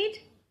decide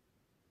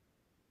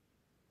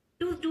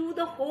to do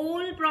the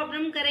whole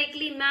problem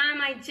correctly,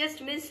 ma'am, I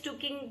just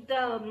mistook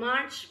the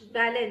March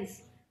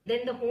balance,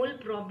 then the whole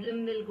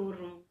problem will go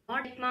wrong.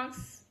 What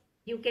marks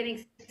you can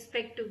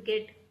expect to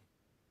get?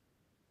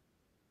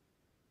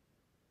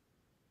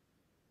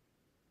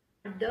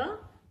 The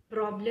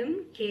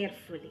problem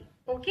carefully.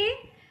 Okay?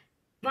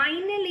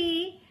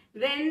 Finally,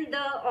 when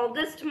the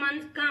August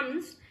month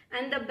comes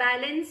and the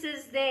balance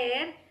is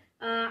there,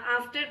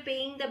 after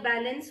paying the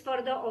balance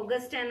for the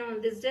August and all,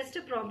 this is just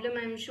a problem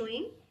I am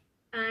showing,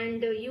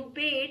 and you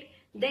paid,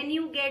 then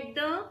you get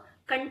the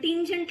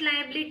contingent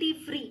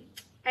liability free.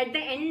 At the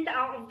end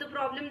of the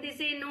problem, they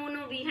say,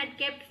 no, we had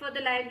kept for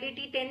the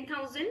liability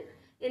 10,000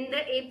 in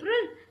the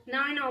April.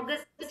 Now in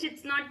August,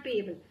 it's not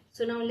payable.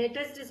 So now let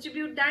us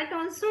distribute that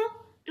also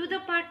to the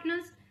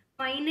partners.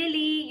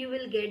 Finally, you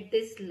will get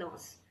this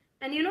loss.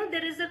 And you know,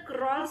 there is a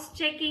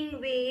cross-checking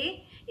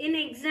way in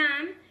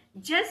exam.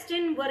 Just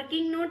in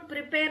working note,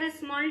 prepare a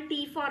small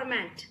T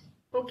format.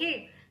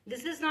 Okay,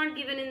 this is not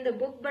given in the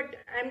book, but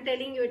I am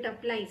telling you it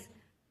applies.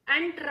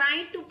 And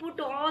try to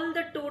put all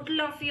the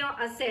total of your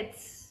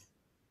assets.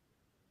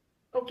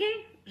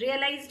 Okay,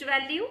 realized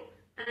value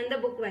and the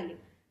book value.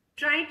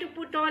 Try to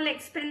put all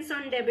expense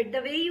on debit.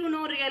 The way you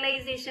know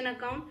realization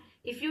account,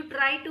 if you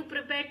try to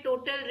prepare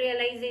total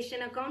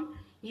realization account,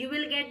 you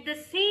will get the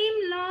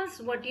same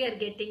loss what you are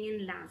getting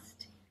in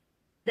last.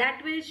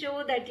 That will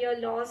show that your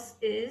loss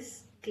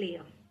is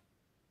clear.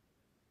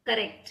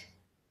 Correct.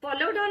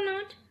 Followed or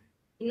not?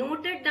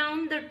 Noted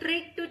down. The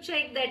trick to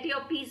check that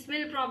your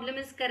piecemeal problem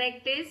is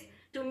correct is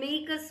to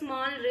make a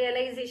small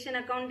realization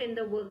account in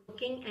the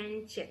working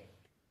and check.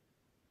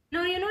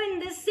 Now, you know, in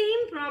this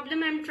same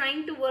problem, I am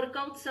trying to work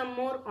out some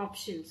more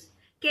options.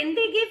 Can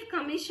they give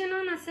commission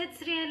on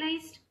assets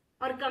realized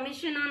or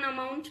commission on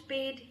amount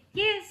paid?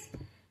 Yes.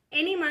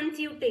 Any month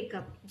you take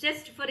up.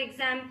 Just for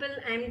example,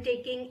 I am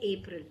taking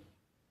April.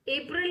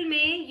 April,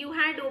 May, you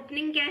had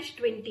opening cash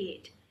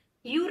 28.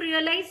 You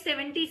realized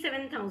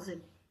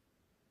 77,000.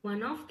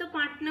 One of the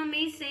partner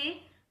may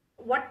say,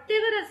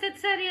 whatever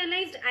assets are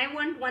realized, I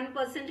want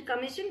 1%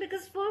 commission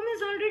because firm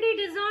is already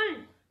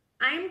dissolved.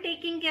 I am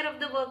taking care of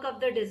the work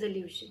of the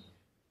dissolution.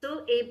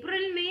 So,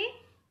 April, May,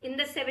 in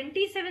the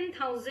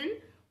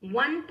 77,000,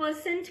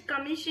 1%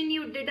 commission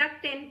you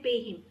deduct and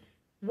pay him.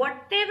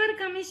 Whatever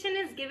commission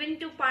is given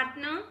to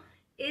partner,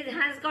 it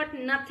has got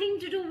nothing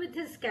to do with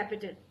his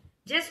capital.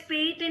 Just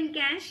pay it in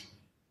cash,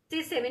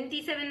 say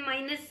 77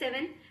 minus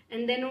 7,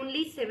 and then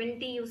only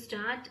 70 you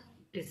start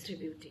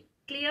distributing.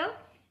 Clear?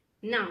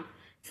 Now,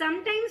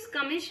 sometimes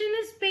commission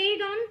is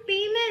paid on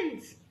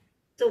payments.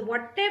 So,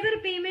 whatever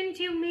payment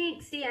you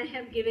make, see I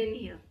have given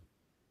here.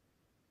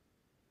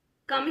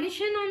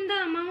 Commission on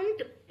the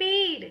amount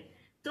paid.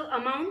 So,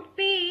 amount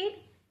paid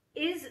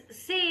is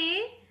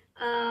say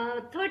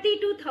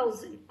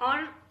 32,000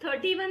 or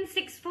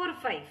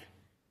 31,645.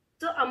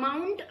 So,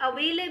 amount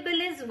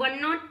available is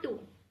 102.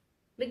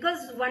 Because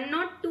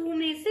 102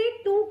 may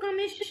say 2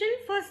 commission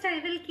first I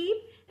will keep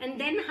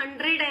and then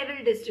 100 I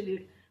will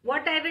distribute.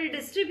 What I will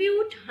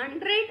distribute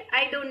 100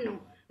 I don't know.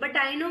 But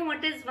I know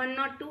what is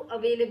 102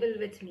 available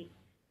with me.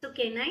 So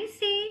can I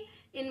say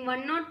in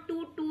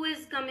 102 2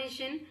 is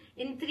commission,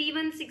 in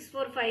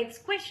 31645 it's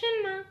question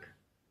mark.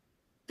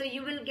 So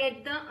you will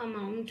get the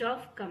amount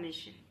of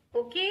commission.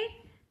 Okay?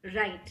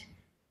 Right.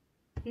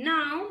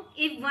 Now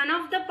if one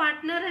of the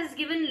partner has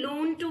given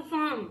loan to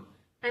firm,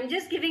 I'm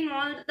just giving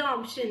all the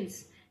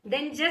options.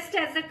 Then just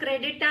as a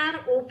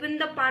creditor, open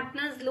the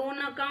partner's loan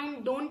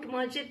account. Don't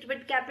merge it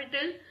with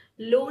capital.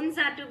 Loans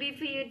are to be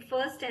paid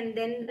first and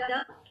then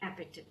the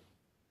capital.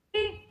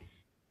 Okay.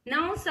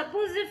 Now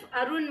suppose if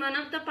Arun, one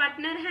of the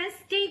partner, has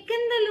taken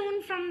the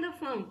loan from the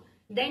firm,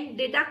 then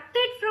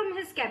deducted from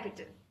his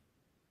capital.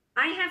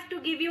 I have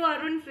to give you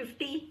Arun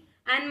 50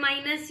 and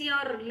minus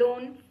your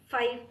loan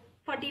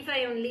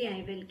 45 only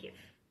I will give.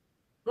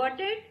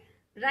 Got it?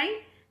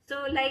 Right?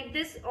 So like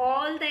this,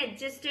 all the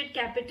adjusted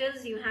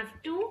capitals you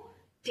have to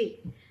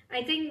take.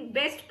 I think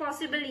best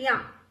possible,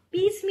 yeah.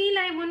 Piecemeal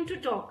I want to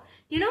talk.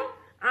 You know,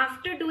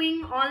 after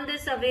doing all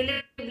this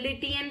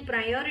availability and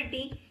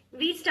priority,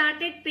 we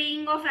started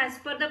paying off as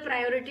per the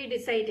priority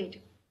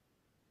decided.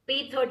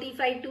 Pay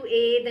 35 to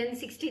A, then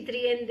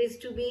 63 and this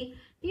to B.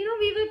 You know,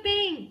 we were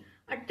paying.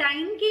 A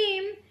time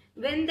came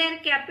when their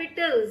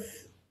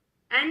capitals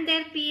and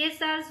their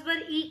PSRs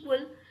were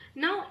equal.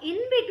 Now in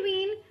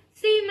between,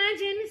 see,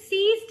 imagine C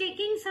is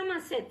taking some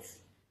assets.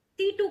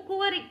 C took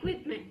over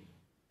equipment.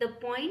 The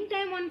point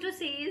I want to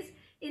say is,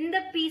 in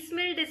the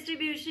piecemeal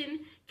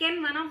distribution,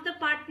 can one of the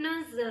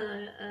partners,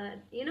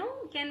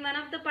 can one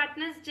of the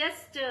partners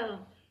just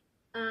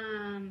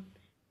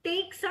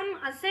take some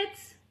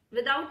assets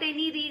without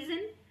any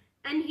reason,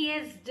 and he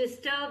has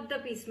disturbed the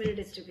piecemeal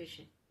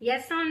distribution?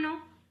 Yes or no?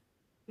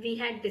 We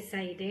had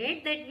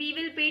decided that we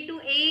will pay to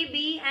A,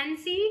 B and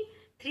C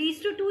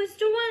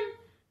 3:2:1.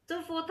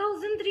 So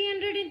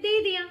 4,300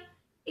 de diya.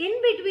 In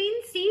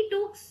between, C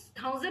took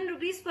 1,000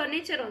 rupees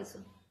furniture also.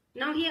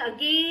 Now he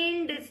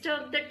again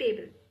disturbed the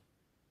table.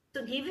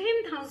 So give him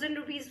 1,000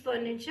 rupees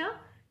furniture,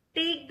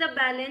 take the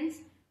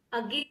balance.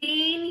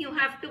 Again you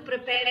have to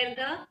prepare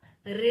the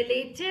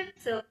relative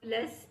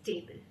surplus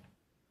table.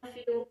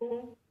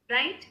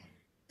 Right?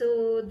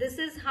 So this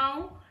is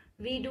how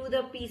we do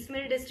the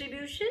piecemeal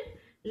distribution.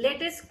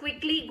 Let us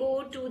quickly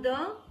go to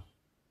the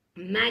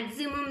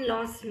maximum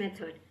loss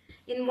method.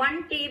 In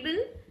one table,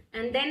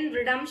 and then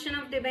redemption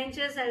of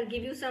debentures, I'll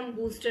give you some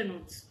booster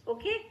notes.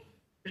 Okay?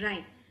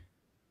 Right.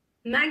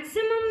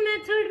 Maximum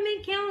method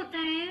में क्या होता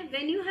है?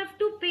 When you have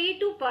to pay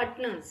to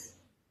partners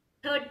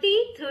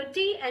 30,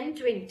 30 and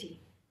 20,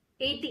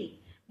 80.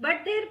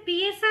 But their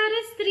PSR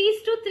is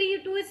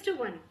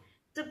 3:2:1.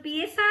 So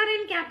PSR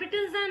and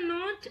capitals are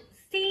not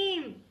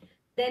same.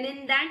 Then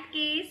in that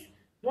case,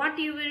 what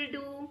you will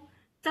do?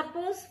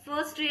 Suppose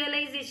first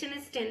realization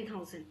is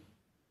 10,000.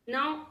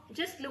 Now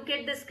just look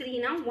at the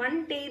screen. Now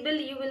one table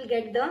you will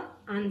get the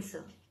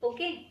answer.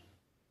 Okay.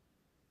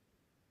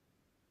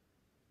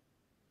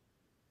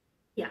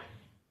 Yeah.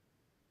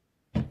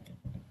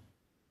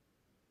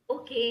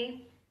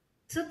 Okay.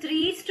 So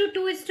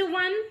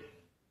 3:2:1.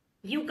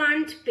 You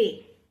can't pay.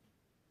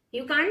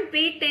 You can't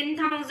pay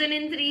 10,000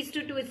 in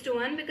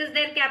 3:2:1 because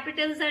their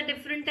capitals are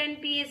different and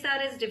PSR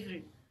is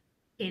different.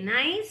 Can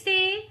I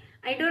say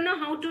I don't know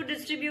how to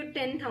distribute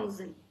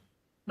 10,000?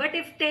 But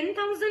if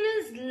 10,000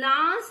 is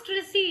last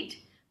receipt,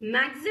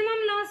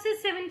 maximum loss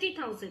is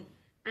 70,000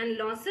 and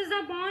losses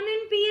are borne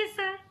in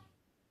PSR.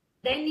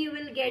 Then you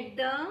will get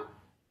the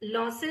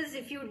losses.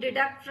 If you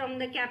deduct from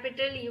the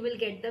capital, you will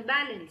get the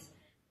balance.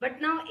 But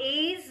now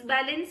A's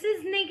balance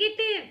is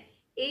negative.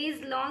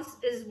 A's loss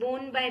is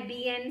borne by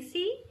B and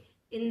C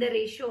in the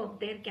ratio of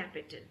their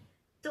capital.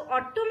 So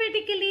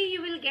automatically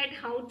you will get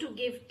how to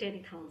give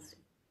 10,000.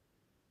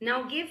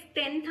 Now give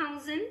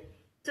 10,000.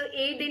 So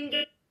A didn't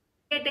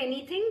get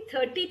anything,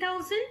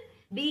 30,000.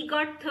 B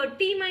got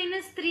 30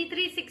 minus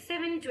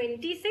 3,367,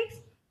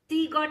 26.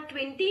 C got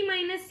 20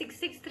 minus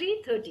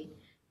 663, 30.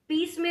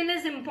 Piecemeal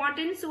is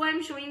important, so I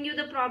am showing you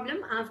the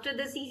problem. After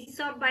the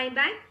seesaw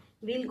buyback,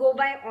 we'll go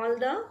by all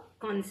the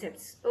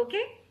concepts.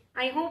 Okay?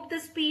 I hope the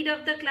speed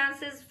of the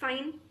class is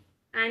fine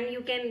and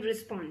you can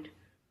respond.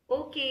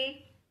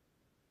 Okay.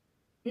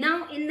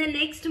 Now in the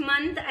next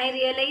month, I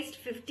realized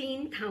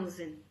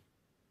 15,000.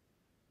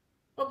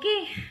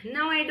 Okay,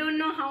 now I don't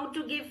know how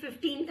to give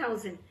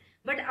 15,000.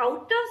 But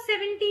out of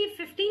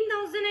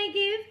 15,000 I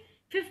gave,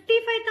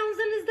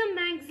 55,000 is the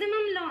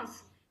maximum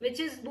loss which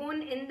is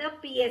borne in the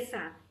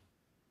PSR.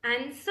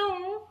 And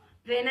so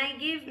when I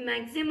give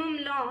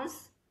maximum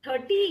loss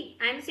 30,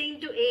 I am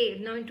saying to A,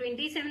 now in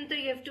 27th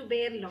you have to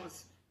bear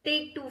loss.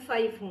 Take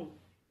 25 home.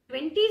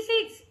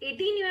 26,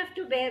 18 you have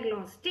to bear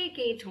loss. Take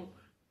 8 home.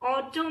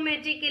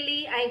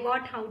 Automatically I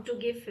got how to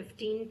give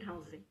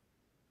 15,000.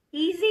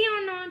 Easy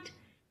or not?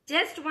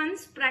 Just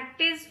once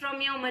practice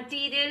from your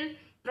material,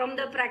 from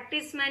the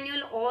practice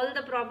manual, all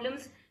the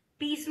problems,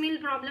 piecemeal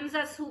problems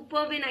are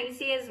superb in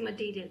ICS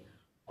material.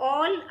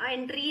 All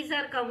entries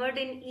are covered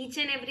in each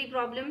and every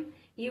problem.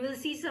 You will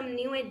see some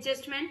new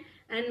adjustment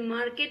and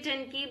mark it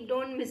and keep.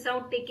 Don't miss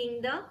out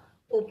taking the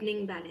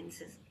opening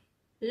balances.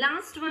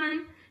 Last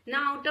one.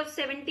 Now out of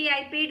 70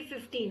 I paid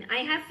 15.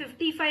 I have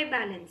 55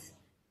 balance.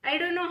 I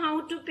don't know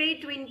how to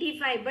pay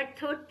 25, but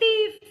 30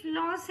 if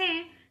loss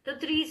hai, so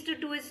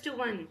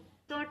 3:2:1.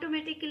 So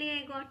automatically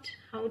I got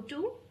how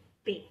to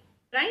pay,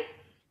 right?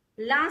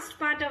 Last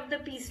part of the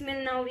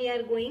piecemeal now we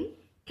are going.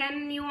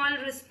 Can you all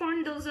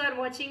respond, those who are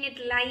watching it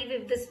live,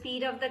 if the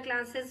speed of the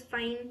class is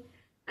fine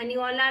and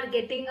you all are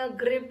getting a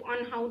grip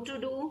on how to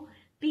do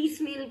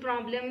piecemeal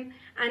problem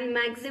and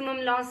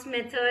maximum loss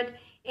method?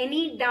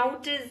 Any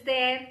doubt is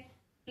there?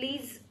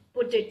 Please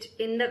put it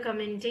in the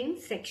commenting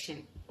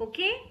section.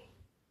 Okay?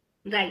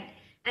 Right.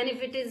 And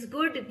if it is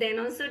good, then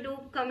also do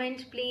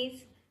comment,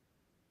 please.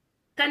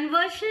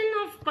 Conversion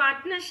of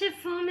partnership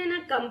firm in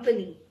a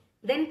company.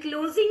 Then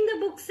closing the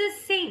books is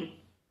same.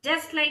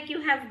 Just like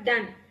you have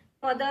done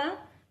for the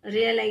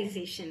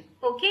realization.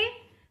 Okay?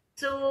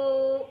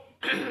 So,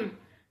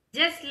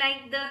 just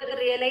like the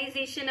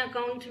realization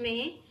account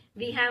may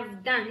we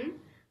have done.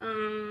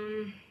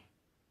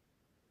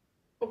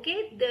 Okay?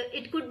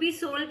 It could be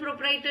sole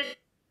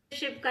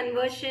proprietorship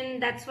conversion.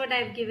 That's what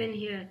I've given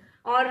here.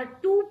 Or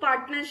two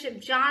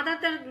partnership.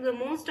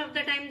 Most of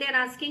the time they are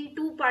asking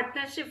two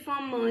partnership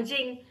firm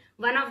merging.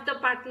 One of the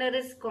partner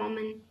is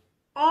common.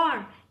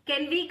 Or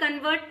can we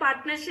convert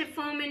partnership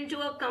firm into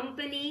a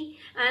company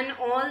and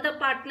all the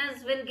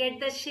partners will get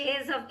the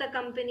shares of the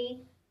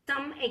company?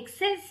 Some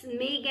excess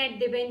may get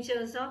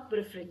debentures or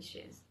preference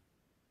shares.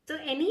 So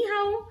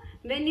anyhow,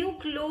 when you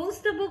close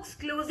the books,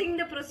 closing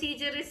the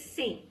procedure is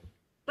same.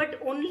 But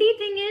only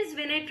thing is,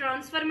 when I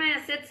transfer my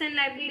assets and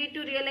liability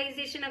to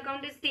realization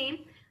account is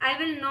same. I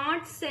will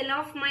not sell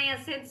off my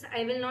assets.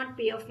 I will not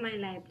pay off my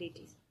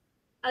liabilities.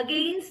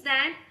 Against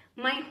that,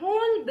 my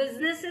whole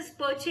business is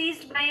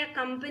purchased by a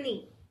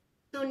company.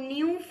 So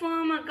new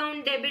firm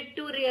account debit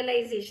to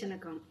realization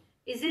account.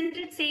 Isn't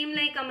it same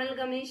like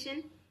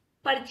amalgamation?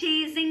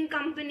 Purchasing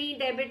company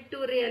debit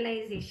to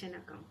realization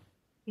account.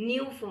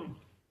 New firm.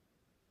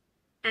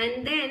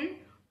 And then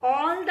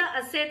all the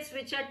assets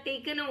which are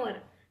taken over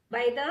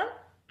by the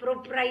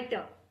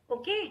proprietor.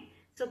 Okay.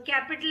 So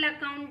capital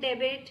account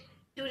debit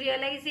to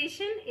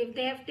realization if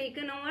they have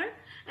taken over.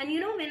 And you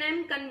know, when I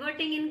am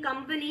converting in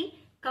company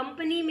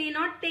may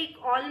not take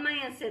all my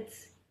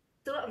assets.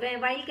 So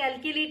while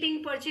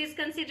calculating purchase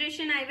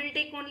consideration, I will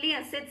take only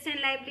assets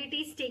and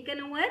liabilities taken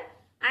over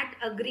at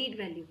agreed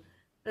value.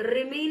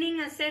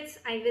 Remaining assets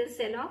I will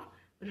sell off.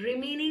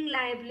 Remaining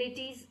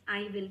liabilities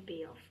I will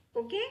pay off.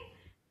 Okay.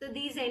 So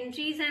these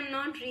entries I am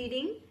not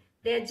reading.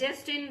 They are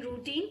just in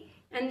routine.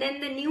 And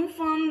then the new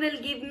firm will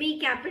give me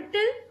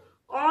capital,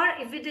 or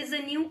if it is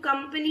a new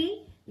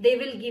company, they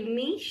will give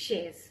me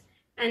shares.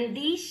 And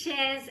these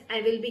shares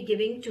I will be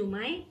giving to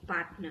my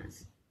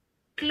partners.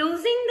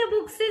 Closing the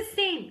books is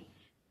same.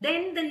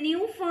 Then the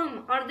new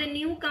firm or the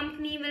new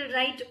company will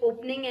write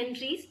opening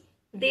entries.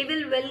 They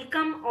will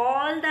welcome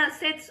all the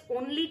assets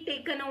only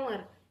taken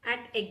over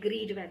at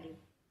agreed value.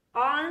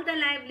 All the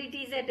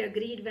liabilities at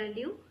agreed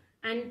value,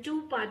 and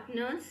two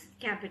partners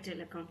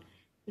capital account.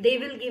 They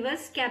will give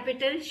us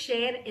capital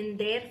share in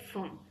their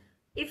firm.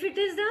 If it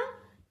is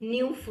a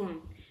new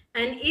firm.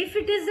 And if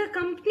it is a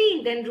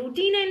company, then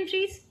routine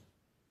entries.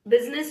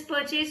 Business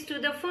purchase to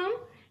the firm.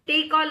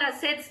 Take all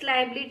assets,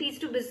 liabilities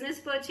to business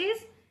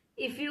purchase.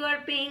 If you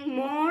are paying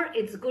more,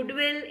 it's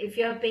goodwill. If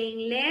you are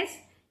paying less,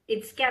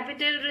 it's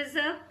capital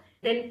reserve.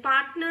 Then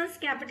partners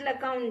capital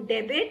account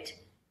debit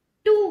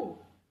to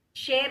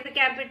share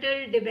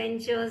capital,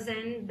 debentures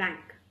and bank.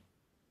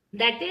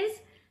 That is,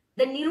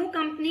 the new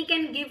company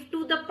can give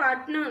to the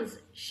partners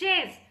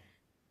shares.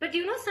 But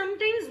you know,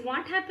 sometimes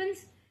what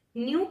happens?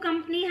 New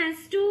company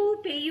has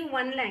to pay you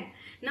 1 lakh.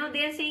 Now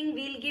they are saying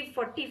we'll give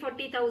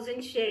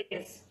 40,000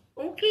 shares.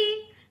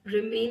 Okay,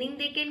 remaining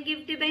they can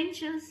give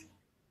debentures.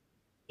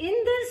 In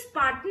this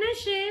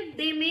partnership,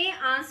 they may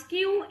ask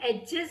you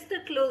adjust the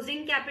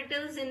closing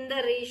capitals in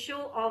the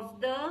ratio of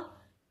the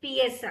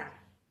PSR.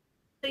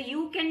 So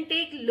you can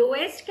take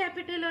lowest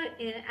capital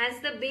as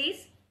the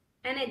base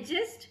and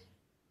adjust,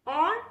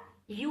 or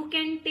you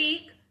can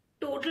take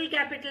total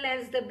capital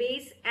as the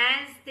base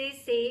as they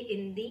say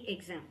in the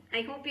exam.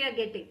 I hope you are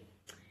getting.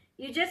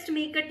 You just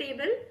make a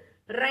table,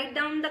 write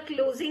down the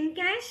closing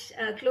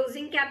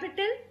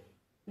capital,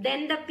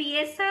 then the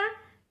PSR,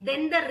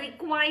 then the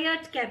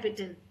required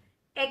capital.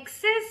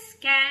 Excess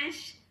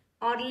cash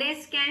or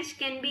less cash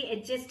can be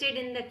adjusted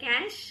in the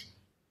cash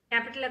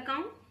capital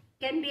account,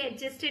 can be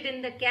adjusted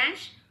in the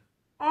cash,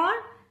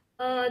 or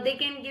they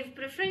can give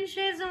preference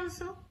shares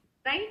also,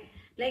 right?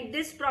 Like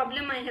this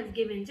problem I have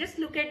given. Just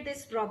look at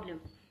this problem.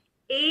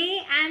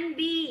 A and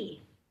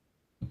B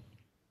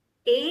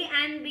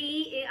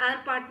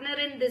are partner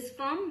in this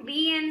firm,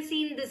 B and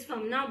C in this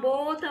firm. Now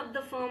both of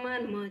the firm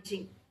are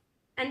merging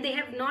and they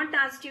have not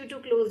asked you to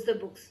close the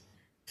books.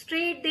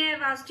 Straight they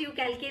have asked you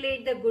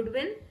calculate the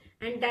goodwill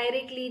and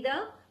directly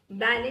the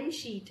balance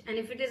sheet. And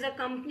if it is a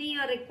company, you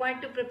are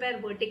required to prepare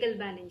vertical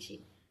balance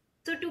sheet.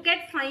 So to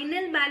get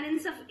final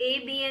balance of A,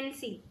 B and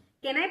C,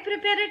 can I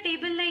prepare a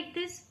table like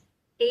this?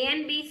 A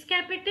and B's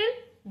capital,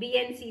 B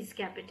and C's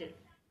capital.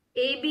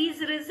 A,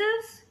 B's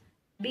reserves,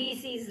 B,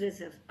 C's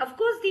reserves. Of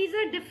course, these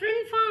are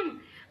different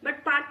firm,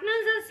 but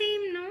partners are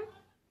same, no?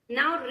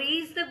 Now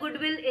raise the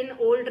goodwill in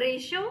old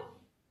ratio.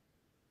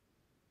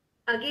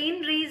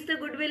 Again raise the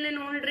goodwill in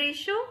old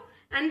ratio.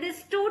 And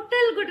this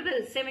total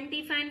goodwill,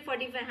 75 and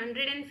 45,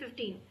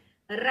 115.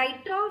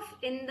 Write off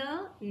in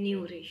the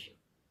new ratio.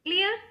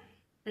 Clear?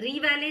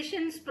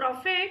 Revaluations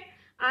profit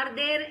are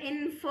there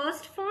in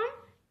first firm.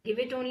 Give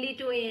it only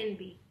to A and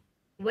B.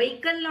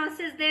 Vehicle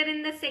losses there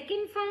in the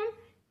second firm.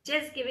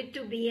 Just give it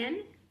to B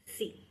and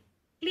C.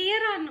 Clear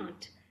or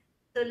not?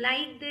 So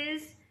like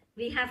this,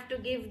 we have to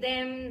give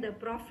them the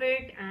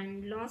profit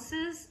and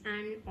losses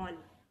and all.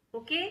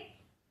 Okay.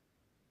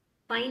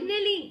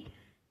 Finally,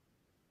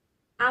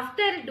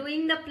 after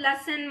doing the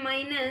plus and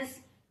minus,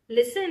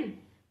 listen,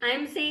 I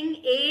am saying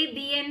A,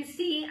 B and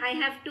C, I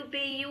have to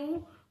pay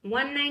you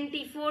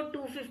 194,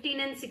 215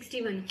 and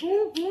 61.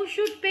 Who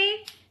should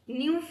pay?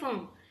 New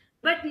firm.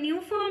 But new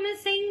firm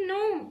is saying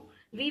no.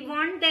 We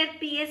want their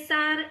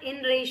PSR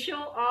in ratio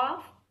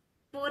of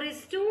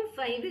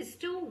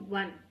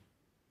 4:5:1.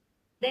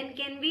 Then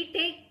can we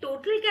take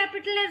total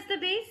capital as the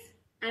base?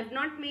 I have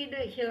not made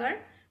it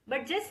here.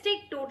 But just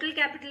take total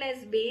capital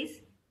as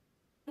base.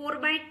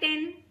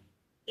 4/10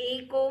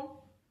 A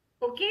co.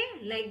 Okay,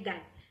 like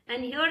that.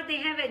 And here they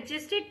have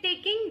adjusted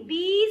taking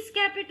B's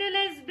capital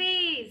as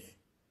base.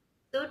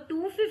 So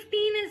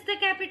 215 is the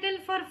capital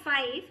for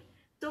 5.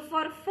 So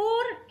for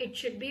 4 it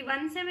should be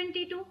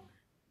 172.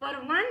 For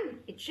 1,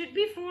 it should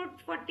be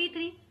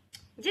 443.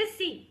 Just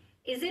see,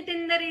 is it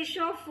in the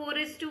ratio of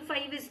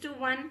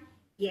 4:5:1?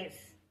 Yes.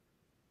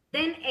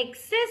 Then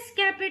excess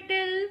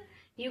capital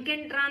you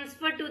can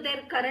transfer to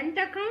their current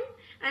account,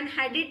 and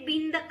had it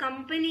been the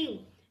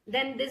company,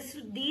 then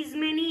these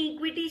many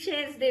equity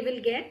shares they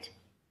will get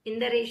in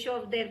the ratio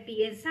of their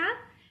PSR,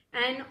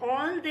 and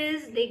all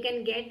this they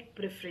can get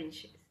preference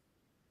shares.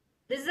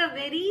 This is a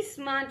very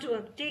smart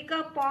work. Take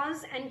a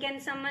pause, and can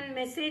someone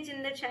message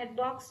in the chat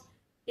box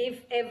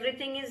if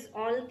everything is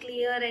all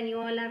clear and you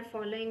all are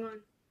following on.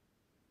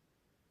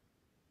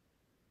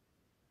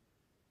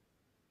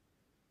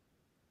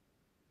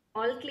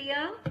 All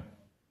clear?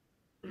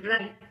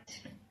 Right.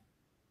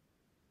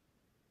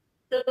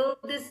 So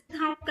this is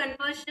how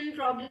conversion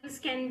problems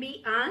can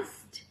be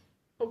asked.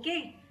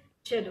 Okay.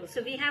 Chalo.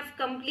 So we have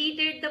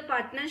completed the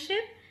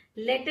partnership.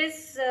 Let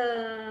us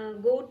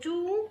go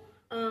to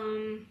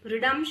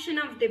redemption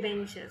of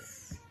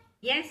debentures.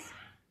 Yes.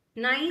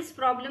 Nice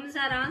problems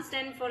are asked,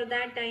 and for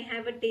that I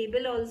have a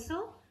table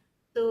also.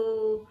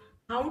 So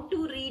how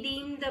to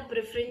redeem the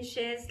preference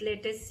shares,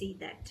 let us see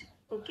that.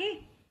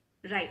 Okay.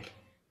 Right.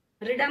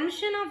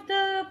 Redemption of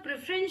the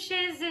preference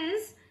shares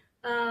is,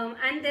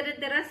 and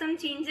there are some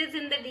changes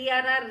in the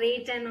DRR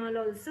rate and all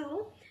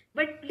also.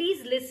 But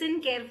please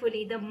listen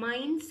carefully. The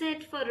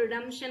mindset for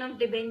redemption of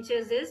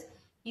debentures is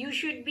you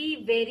should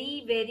be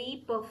very,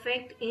 very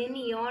perfect in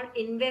your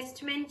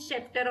investment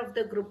chapter of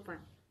the group 1.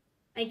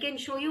 I can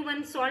show you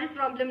one solved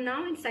problem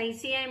now. It's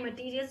ICI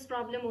materials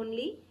problem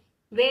only,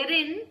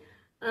 wherein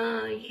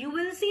you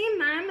will see,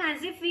 ma'am,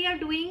 as if we are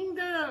doing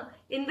the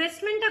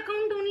investment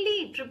account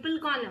only, triple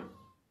column.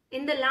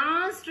 In the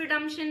last,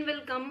 redemption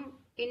will come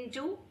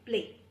into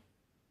play.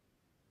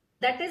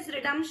 That is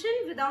redemption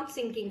without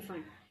sinking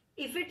fund.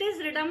 If it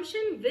is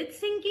redemption with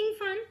sinking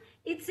fund,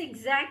 it's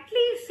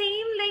exactly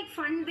same like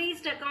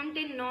fund-based account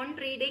in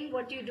non-trading,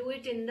 what you do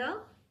it in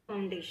the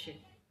foundation.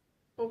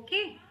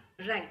 Okay,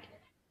 right.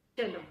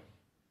 Chalo.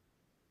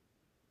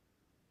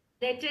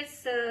 Let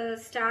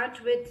us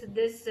start with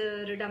this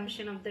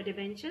redemption of the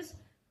debentures.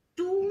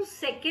 2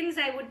 seconds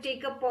I would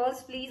take a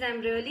pause, please.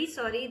 I'm really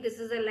sorry. This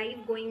is a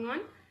live going on.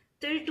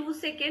 Till 2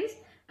 seconds,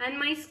 and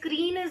my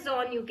screen is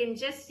on. You can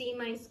just see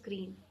my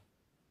screen.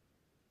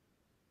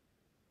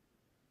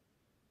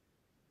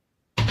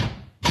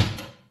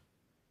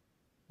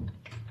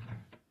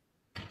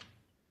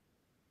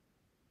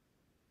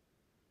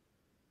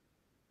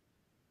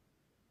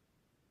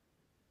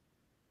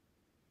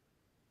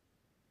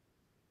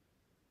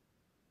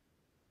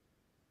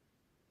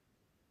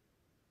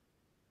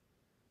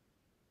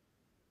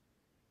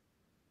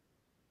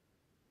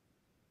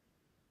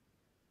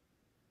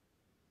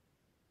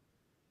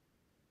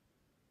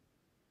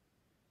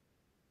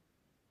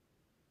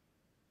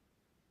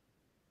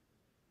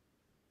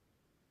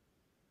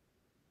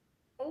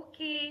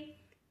 Okay.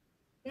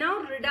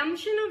 Now,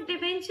 redemption of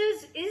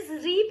debentures is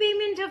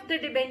repayment of the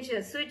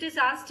debentures. So, it is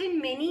asked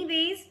in many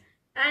ways,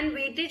 and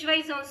weightage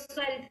wise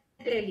also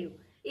I'll tell you.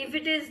 If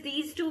it is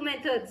these two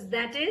methods,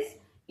 that is,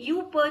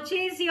 you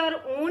purchase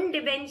your own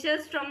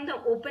debentures from the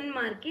open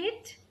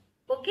market,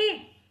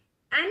 okay,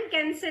 and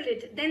cancel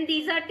it. Then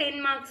these are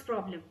 10 marks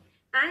problem.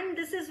 And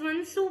this is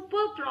one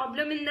super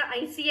problem in the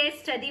ICI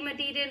study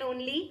material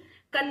only,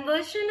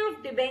 conversion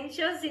of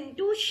debentures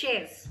into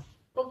shares,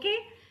 okay.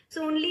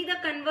 So only the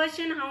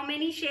conversion, how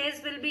many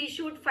shares will be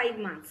issued, 5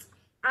 marks.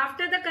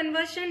 After the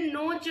conversion,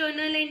 no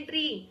journal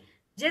entry.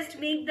 Just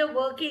make the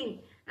working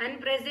and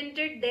present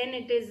it, then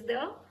it is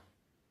the,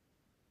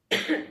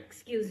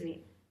 excuse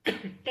me,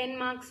 10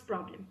 marks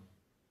problem.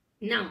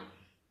 Now,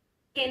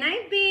 can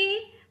I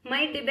pay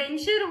my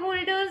debenture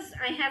holders?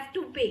 I have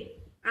to pay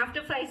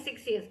after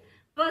 5-6 years.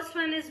 First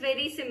one is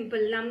very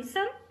simple, lump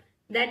sum.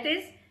 That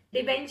is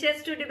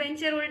debentures to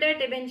debenture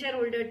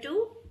holder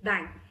to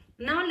bank.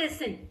 Now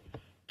listen.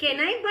 Can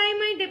I buy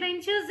my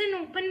debentures in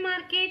open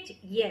market?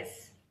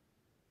 Yes.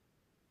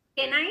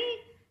 Can I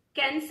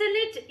cancel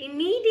it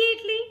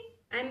immediately?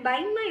 I am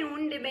buying my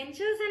own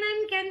debentures and I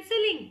am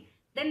cancelling.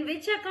 Then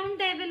which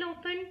account I will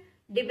open?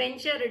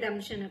 Debenture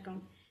redemption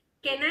account.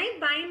 Can I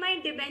buy my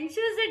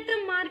debentures at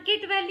the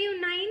market value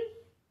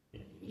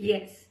 9?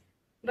 Yes.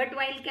 But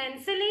while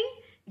cancelling,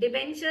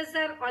 debentures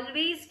are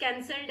always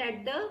cancelled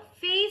at the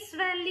face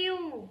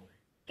value.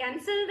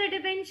 Cancel the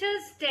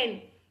debentures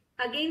 10.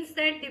 Against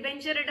that,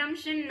 debenture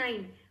redemption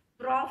 9.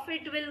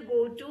 Profit will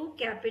go to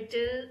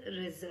capital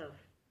reserve.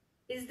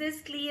 Is this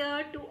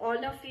clear to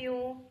all of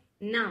you?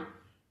 Now,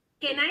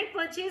 can I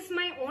purchase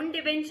my own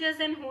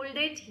debentures and hold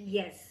it?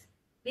 Yes.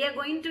 We are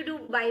going to do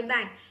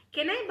buyback.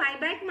 Can I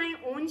buy back my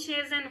own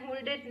shares and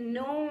hold it?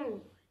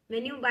 No.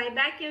 When you buy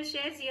back your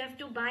shares, you have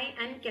to buy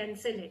and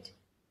cancel it.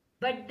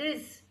 But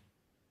this,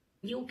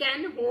 you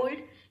can hold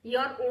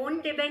your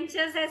own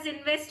debentures as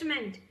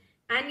investment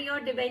and your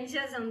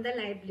debentures on the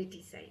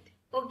liability side.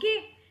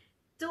 Okay.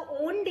 So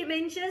own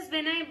debentures,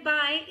 when I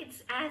buy,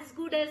 it's as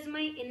good as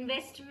my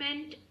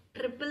investment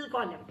triple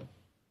column.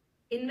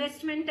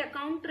 Investment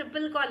account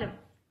triple column.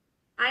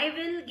 I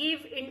will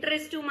give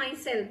interest to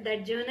myself.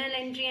 That journal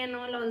entry and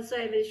all also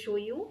I will show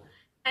you.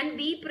 And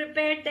be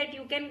prepared that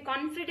you can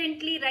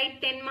confidently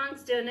write 10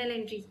 marks journal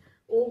entries.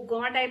 Oh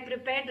God, I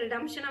prepared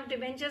redemption of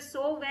debentures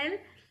so well,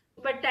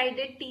 but I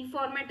did T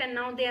format and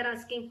now they are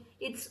asking.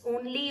 It's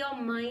only your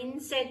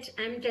mindset,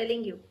 I'm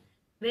telling you.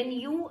 When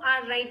you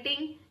are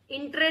writing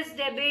interest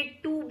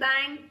debit to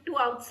bank, to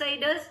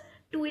outsiders,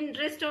 to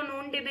interest on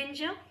own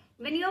debenture,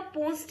 when you are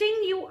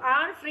posting, you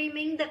are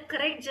framing the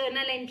correct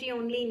journal entry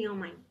only in your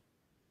mind.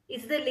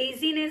 It's the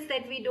laziness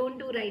that we don't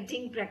do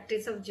writing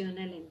practice of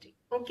journal entry.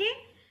 Okay?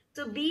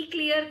 So be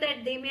clear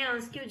that they may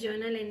ask you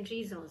journal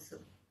entries also.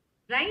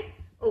 Right?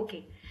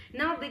 Okay.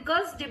 Now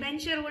because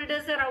debenture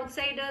holders are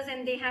outsiders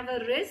and they have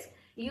a risk,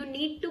 you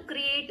need to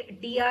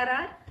create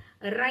DRR.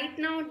 Right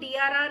now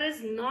DRR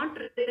is not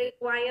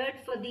required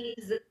for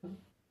these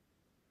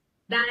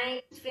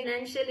banks,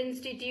 financial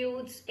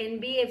institutes,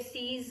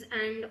 NBFCs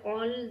and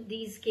all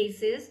these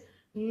cases.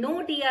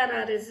 No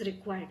DRR is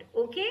required.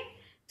 Okay?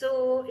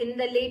 So in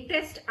the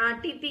latest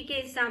RTP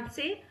के हिसाब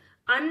से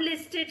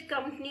unlisted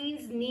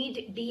companies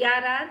need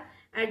DRR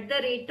at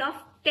the rate of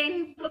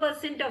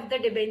 10% of the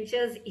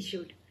debentures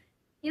issued.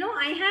 You know,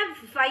 I have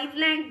 5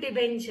 lakh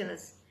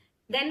debentures.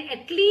 Then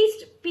at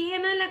least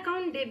P&L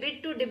account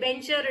debit to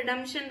debenture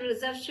redemption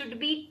reserve should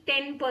be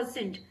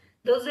 10%.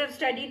 Those who have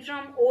studied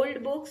from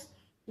old books,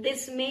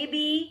 this may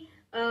be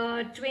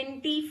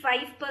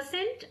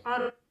 25%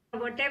 or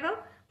whatever,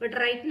 but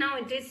right now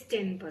it is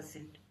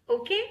 10%.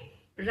 Okay?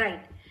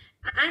 Right.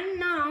 And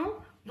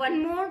now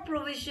one more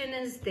provision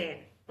is there.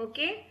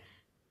 Okay?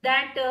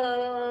 That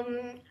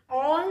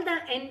all the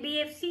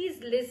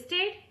NBFCs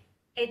listed,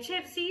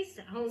 HFCs,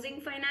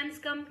 housing finance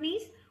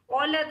companies,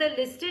 all other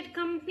listed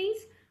companies,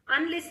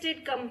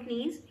 unlisted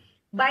companies,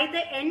 by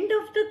the end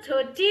of the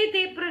 30th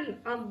April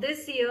of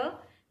this year,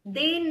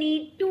 they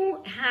need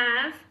to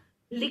have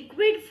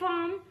liquid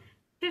form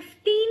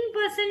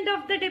 15%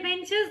 of the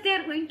debentures they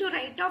are going to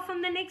write off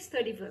on the next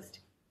 31st.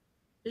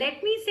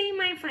 Let me say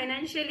my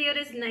financial year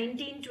is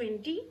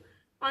 1920.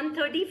 On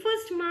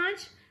 31st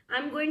March,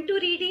 I'm going to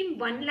redeem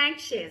 1 lakh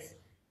shares.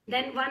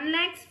 Then 1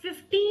 lakh's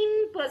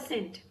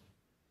 15%.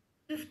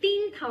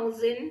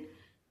 15,000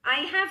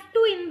 I have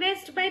to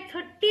invest by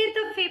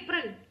 30th of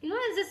April. You know,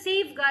 as a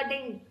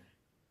safeguarding.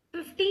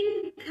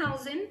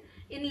 15,000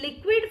 in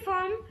liquid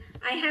form.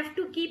 I have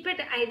to keep it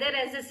either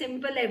as a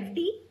simple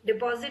FD,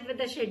 deposit with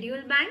the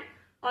scheduled bank,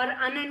 or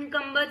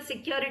unencumbered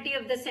security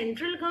of the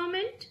central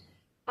government,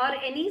 or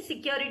any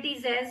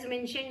securities as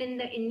mentioned in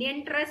the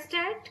Indian Trust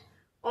Act,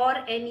 or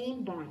any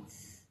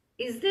bonds.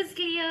 Is this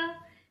clear?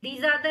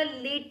 These are the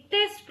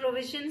latest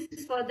provisions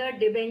for the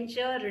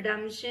debenture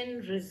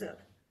redemption reserve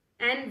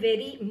and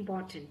very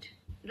important,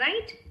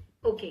 right?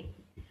 Okay.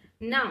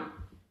 Now,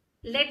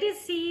 let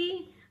us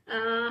see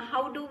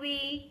how do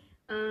we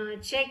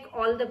check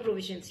all the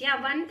provisions.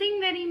 Yeah, one thing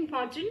very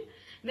important,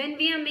 when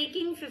we are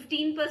making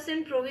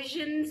 15%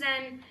 provisions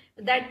and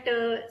that,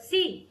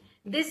 see,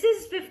 this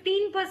is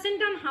 15%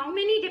 on how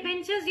many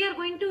debentures you are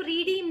going to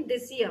redeem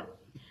this year.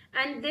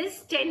 And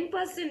this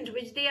 10%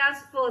 which they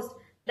asked first,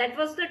 that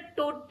was the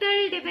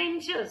total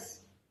debentures.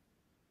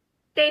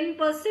 10%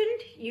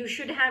 you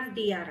should have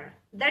DRR.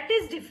 That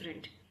is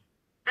different.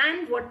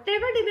 And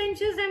whatever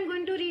debentures I am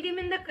going to redeem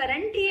in the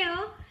current year,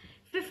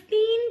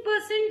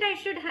 15% I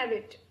should have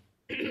it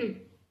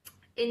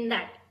in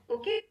that.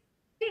 Okay.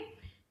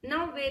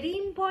 Now very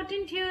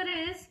important here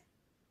is,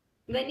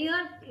 when you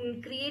are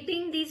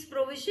creating these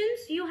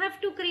provisions, you have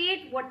to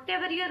create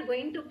whatever you are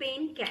going to pay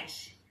in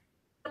cash.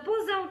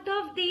 Suppose out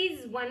of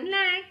these 1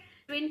 lakh,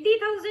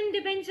 20,000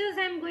 debentures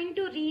I am going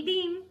to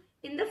redeem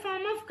in the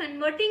form of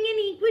converting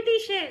in equity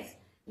shares.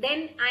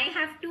 Then I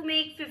have to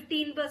make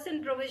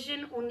 15%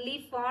 provision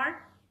only for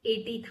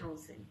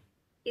 80,000.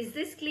 Is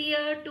this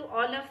clear to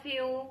all of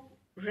you?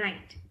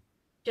 Right.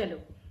 Chalo.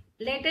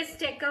 Let us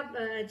check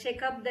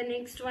up the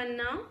next one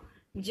now.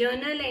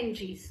 Journal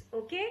entries.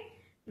 Okay.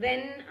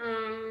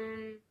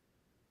 When,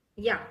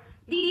 yeah,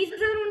 these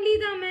are only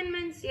the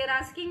amendments. You're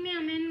asking me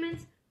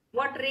amendments.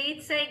 What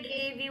rates I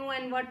gave you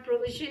and what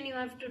provision you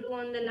have to do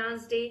on the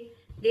last day.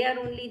 They are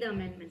only the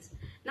amendments.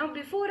 Now,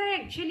 before I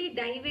actually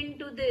dive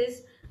into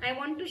this, I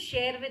want to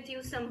share with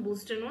you some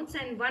booster notes,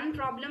 and one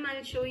problem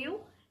I'll show you.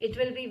 It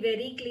will be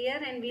very clear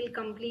and we'll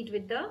complete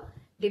with the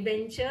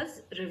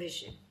debentures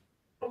revision.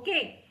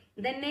 Okay.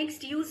 Then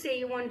next you say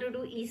you want to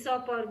do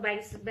ESOP or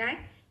buyback.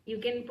 You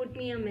can put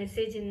me a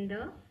message in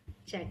the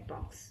chat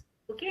box.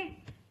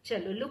 Okay.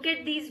 Chalo, look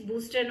at these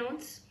booster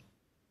notes.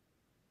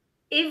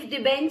 If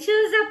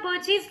debentures are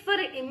purchased for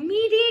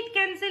immediate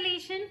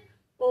cancellation,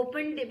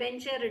 open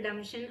debenture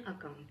redemption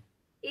account.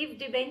 If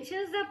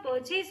debentures are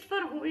purchased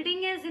for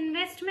holding as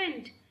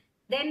investment,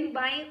 then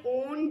buy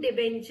own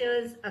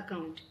debentures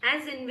account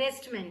as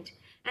investment,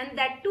 and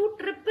that too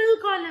triple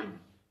column,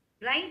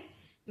 right?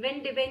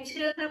 When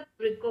debentures are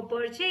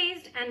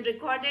purchased and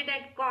recorded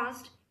at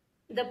cost,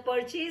 the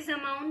purchase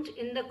amount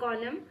in the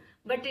column,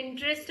 but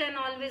interest and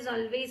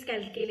always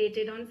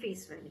calculated on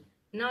face value.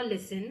 Now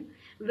listen,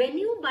 when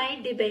you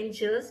buy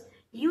debentures,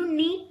 you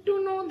need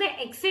to know the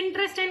ex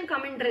interest and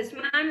cum interest.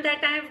 Ma'am,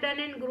 that I have done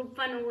in group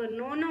 1 over.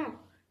 No.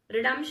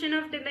 Redemption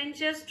of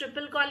debentures,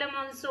 triple column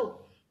also.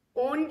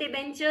 Own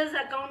debentures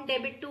account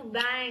debit to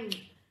bank.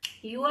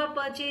 You are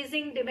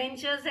purchasing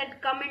debentures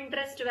at cum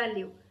interest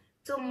value.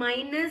 So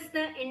minus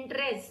the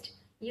interest,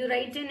 you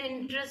write in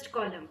interest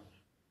column.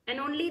 And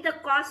only the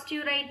cost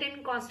you write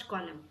in cost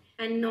column.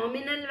 And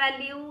nominal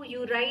value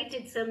you write,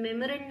 it's a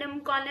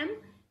memorandum column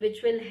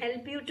which will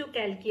help you to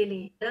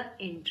calculate the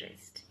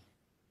interest.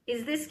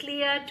 Is this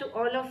clear to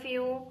all of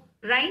you?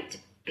 Right?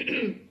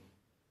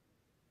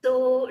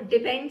 So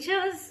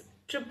debentures,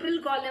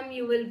 triple column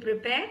you will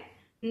prepare,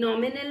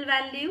 nominal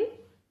value,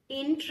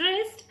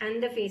 interest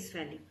and the face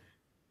value.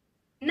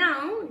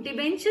 Now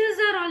debentures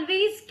are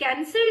always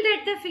cancelled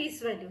at the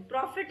face value.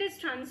 Profit is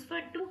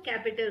transferred to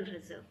capital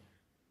reserve.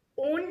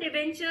 Own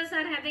debentures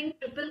are having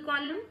triple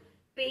column,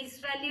 face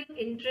value,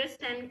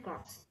 interest and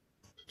cost.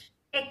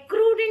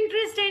 Accrued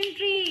interest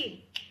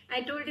entry.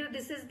 I told you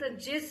this is the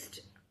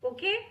gist.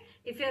 Okay.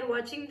 If you are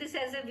watching this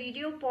as a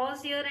video,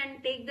 pause here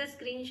and take the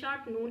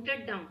screenshot, note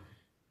it down.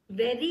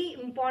 Very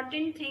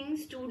important thing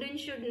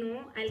students should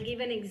know. I'll give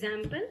an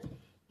example.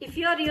 If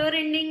your year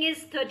ending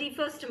is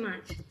 31st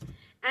March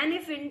and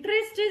if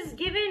interest is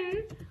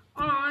given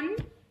on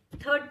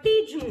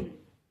 30 June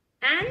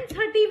and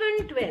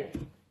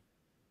 31/12,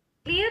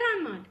 clear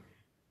or not?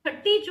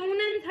 30 June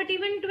and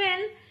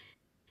 31/12,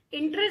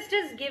 interest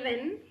is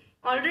given.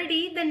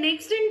 Already the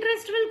next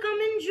interest will come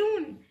in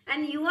June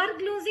and you are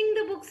closing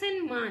the books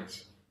in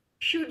March.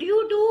 Should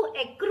you do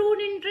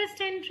accrued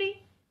interest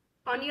entry?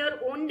 On your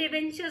own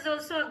debentures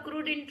also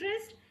accrued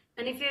interest,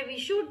 and if you have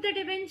issued the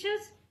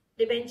debentures,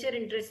 debenture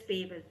interest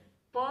payable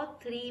for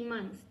 3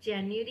 months,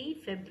 January,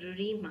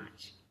 February,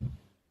 March.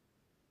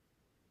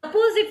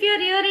 Suppose if your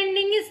year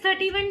ending is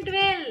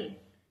 31/12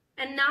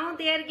 and now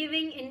they are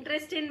giving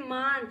interest in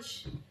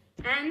March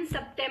and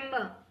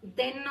September,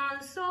 then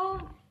also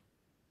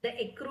the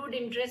accrued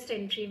interest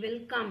entry will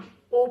come,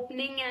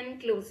 opening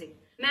and closing.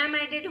 Ma'am,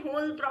 I did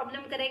whole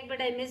problem correct,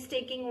 but I missed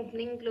taking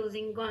opening,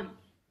 closing, gone.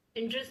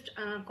 Interest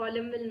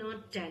column will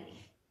not tally.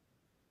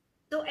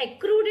 So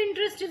accrued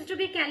interest is to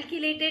be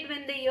calculated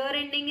when the year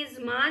ending is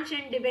March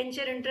and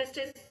debenture interest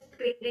is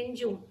paid in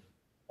June.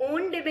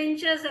 Own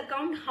debentures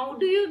account, how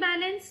do you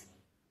balance?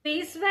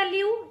 Face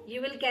value,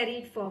 you will carry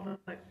it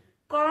forward.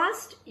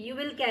 Cost, you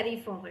will carry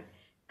forward.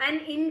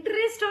 And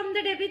interest on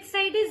the debit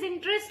side is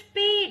interest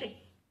paid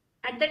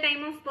at the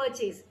time of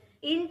purchase.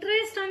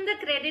 Interest on the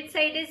credit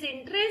side is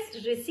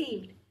interest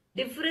received.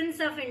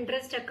 Difference of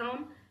interest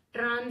account,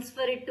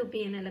 transfer it to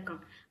P&L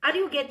account. Are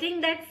you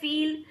getting that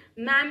feel?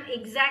 Ma'am,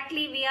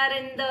 exactly we are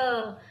in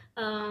the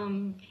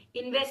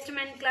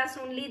investment class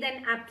only,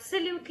 then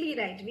absolutely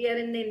right. We are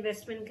in the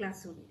investment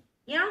class only.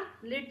 Yeah,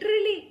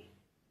 literally.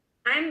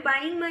 I am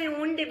buying my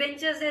own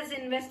debentures as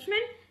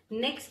investment.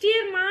 Next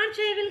year March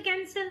I will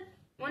cancel.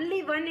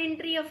 Only one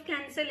entry of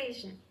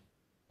cancellation.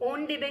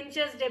 Own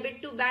debentures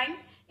debit to bank,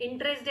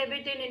 interest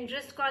debit in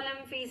interest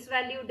column, face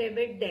value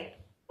debit there.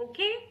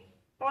 Okay?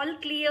 All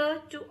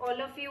clear to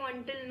all of you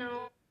until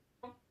now?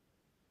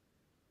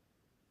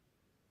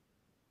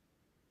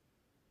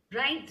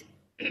 Right?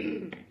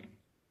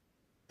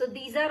 So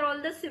these are all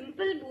the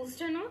simple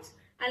booster notes.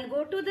 I'll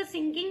go to the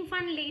sinking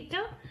fund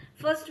later.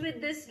 First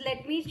with this,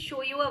 let me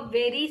show you a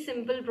very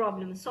simple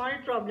problem,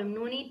 solved problem.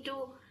 No need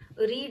to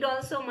read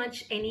also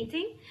much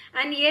anything.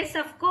 And yes,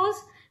 of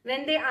course,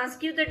 when they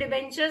ask you the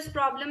debentures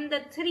problem,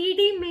 the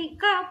 3D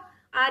makeup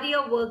are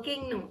your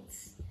working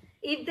notes.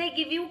 If they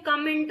give you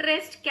cum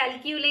interest,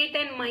 calculate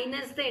and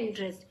minus the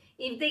interest.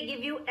 If they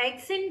give you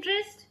X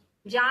interest,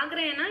 jaag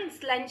rahe na,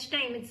 it's lunch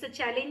time. It's a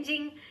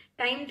challenging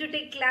time to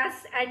take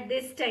class at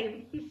this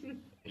time.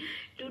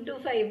 2 to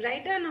 5,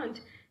 right or not?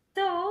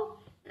 So,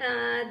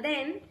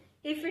 then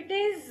if it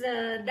is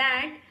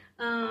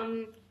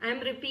I'm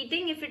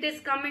repeating, if it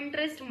is cum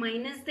interest,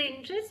 minus the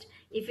interest.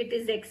 If it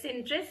is X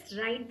interest,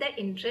 write the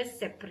interest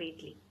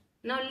separately.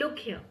 Now look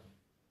here.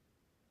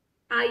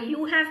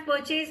 You have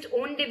purchased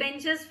own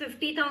debentures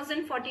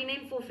 50,000,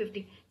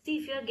 49,450. See,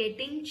 if you are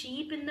getting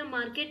cheap in the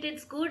market,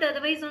 it's good.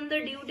 Otherwise, on the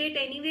due date,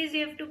 anyways,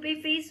 you have to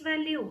pay face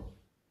value.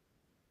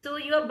 So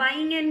you are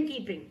buying and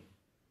keeping.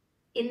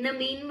 In the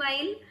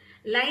meanwhile,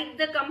 like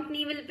the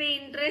company will pay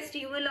interest,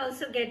 you will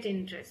also get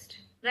interest.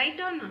 Right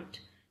or not?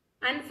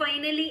 And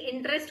finally,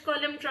 interest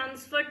column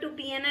transferred to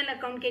P&L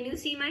account. Can you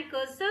see my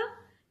cursor?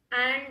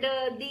 And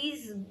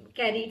these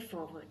carried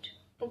forward.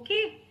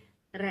 Okay?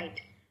 Right.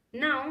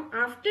 Now,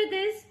 after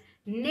this,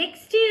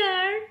 next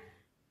year,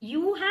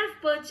 you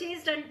have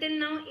purchased until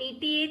now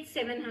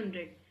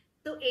 88,700.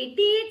 So,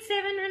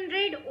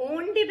 88,700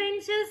 own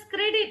debentures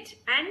credit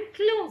and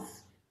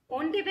close.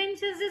 Own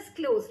debentures is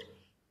closed.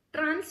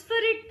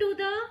 Transfer it to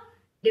the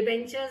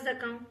debentures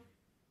account.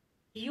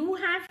 You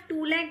have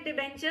 2 lakh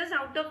debentures.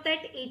 Out of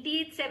that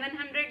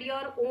 88,700,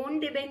 your own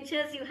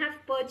debentures you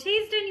have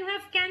purchased and you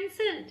have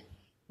cancelled.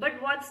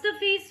 But what's the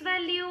face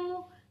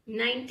value?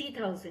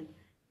 90,000.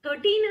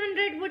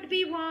 1,300 would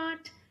be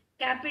what?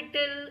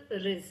 Capital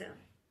reserve.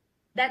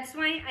 That's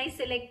why I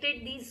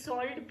selected these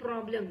solved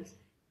problems.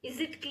 Is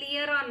it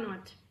clear or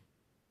not?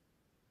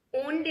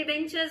 Own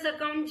debentures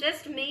account,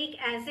 just make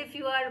as if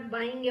you are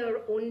buying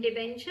your own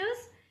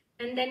debentures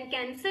and then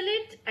cancel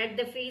it at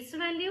the face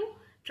value,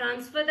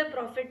 transfer the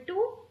profit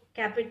to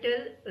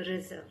capital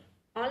reserve.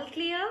 All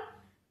clear?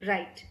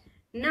 Right.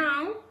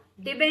 Now,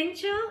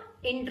 debenture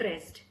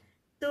interest.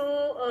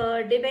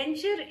 So,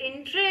 debenture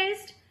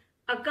interest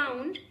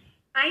account,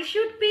 I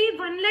should pay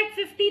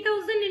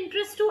 1,50,000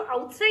 interest to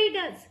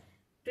outsiders.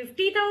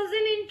 50,000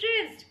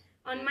 interest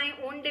on my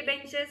own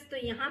debentures. So,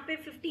 यहाँ पे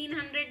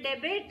 1,500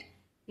 debit.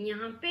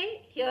 यहाँ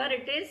पे, here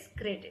it is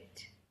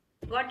credit.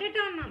 Got it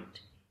or not?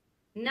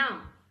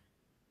 Now,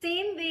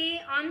 same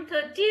way on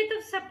 30th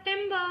of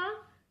September,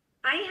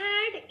 I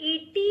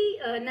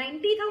had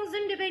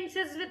 90,000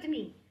 debentures with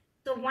me.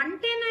 So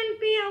 110 I'll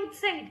pay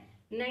outside,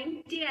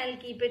 90 I'll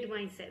keep it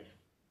myself.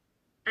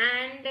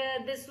 And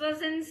this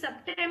was in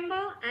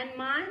September and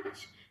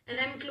March, and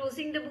I'm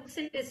closing the books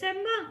in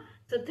December.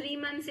 So 3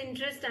 months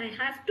interest I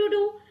have to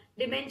do,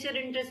 debenture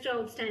interest to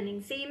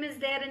outstanding. Same is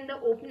there in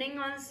the opening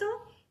also,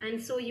 and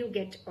so you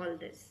get all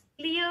this.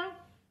 Clear?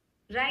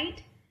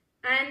 Right?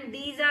 And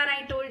these are,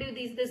 I told you,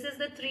 this is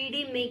the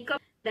 3D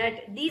makeup,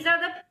 that these are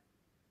the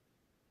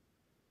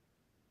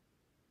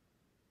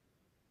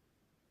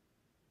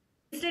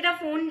instead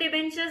of own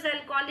debentures,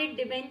 I'll call it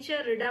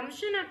debenture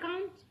redemption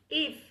account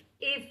if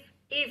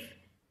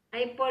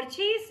I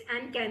purchase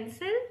and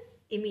cancel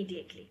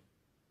immediately.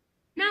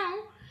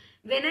 Now,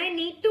 when I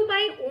need to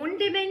buy own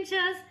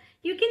debentures,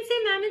 you can say,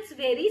 ma'am, it's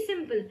very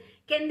simple.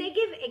 Can they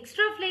give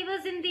extra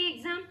flavors in the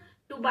exam?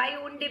 To buy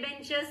own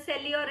debentures,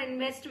 sell your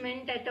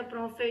investment at a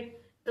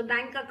profit. So,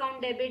 bank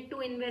account debit to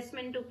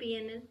investment to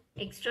P&L.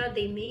 Extra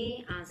they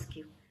may ask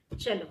you.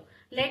 Chalo.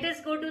 Let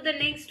us go to the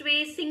next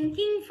way,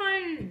 sinking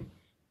fund.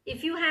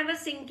 If you have a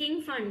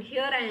sinking fund,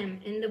 here I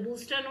am in the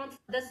booster notes,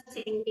 the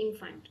sinking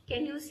fund.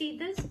 Can you see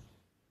this?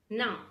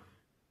 Now,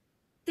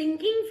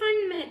 sinking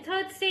fund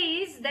method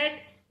says that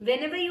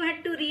whenever you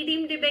had to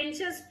redeem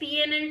debentures,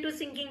 P&L to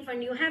sinking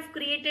fund, you have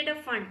created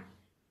a fund.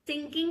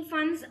 Sinking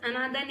funds,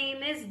 another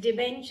name is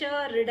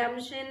debenture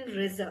redemption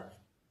reserve.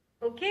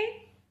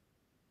 Okay?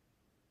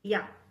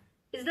 Yeah.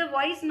 Is the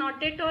voice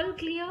not at all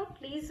clear?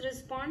 Please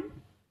respond.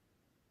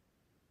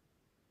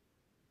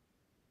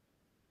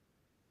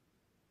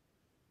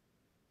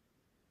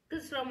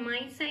 Because from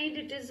my side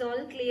it is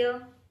all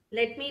clear.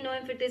 Let me know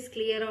if it is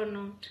clear or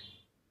not.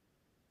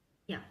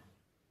 Yeah.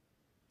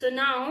 So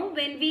now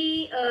when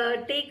we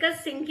take a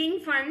sinking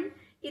fund,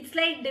 it's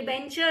like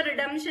debenture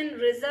redemption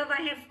reserve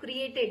I have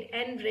created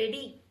and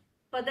ready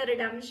for the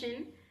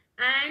redemption.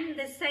 And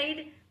this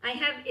side I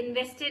have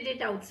invested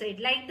it outside,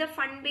 like the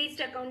fund based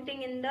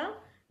accounting in the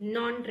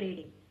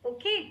non-trading.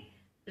 Okay.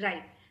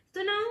 Right.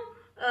 So now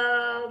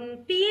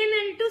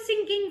P&L to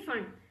sinking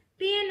fund.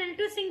 P&L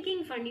to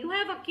sinking fund, you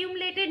have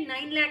accumulated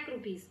 9 lakh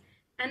rupees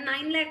and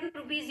 9 lakh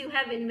rupees you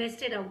have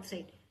invested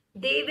outside.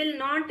 They will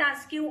not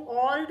ask you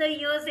all the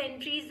year's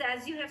entries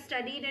as you have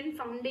studied in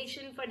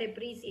foundation for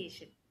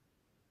depreciation.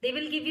 They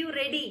will give you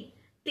ready.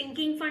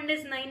 Sinking fund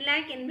is 9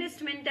 lakh,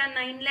 investment are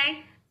 9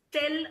 lakh,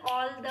 sell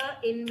all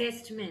the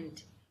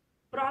investment.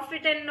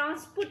 Profit and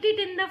loss, put it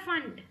in the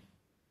fund.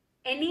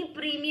 Any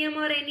premium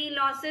or any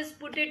losses,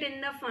 put it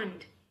in the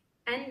fund.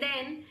 And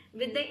then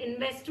with the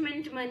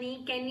investment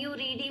money, can you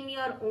redeem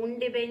your own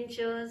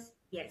debentures?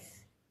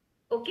 Yes.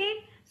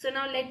 Okay. So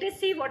now let us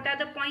see what are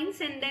the points,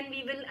 and then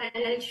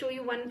I'll show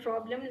you one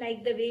problem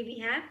like the way we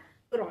have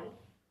crawled.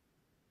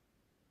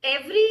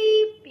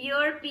 Every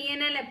year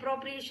P&L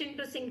appropriation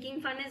to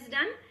sinking fund is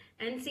done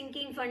and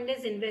sinking fund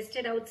is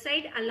invested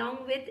outside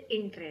along with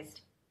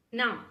interest.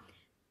 Now,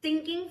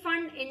 sinking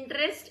fund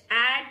interest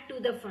add to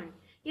the fund.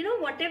 You know,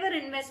 whatever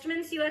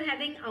investments you are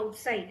having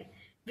outside,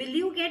 will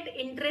you get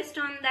interest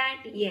on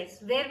that?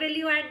 Yes. Where will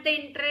you add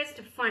the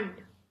interest? Fund.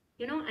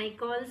 You know, I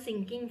call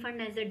sinking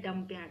fund as a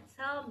dump yard.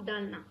 Sab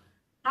dalna.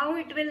 How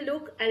it will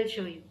look, I'll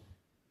show you.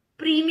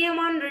 Premium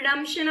on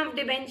redemption of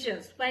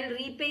debentures. While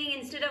repaying,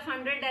 instead of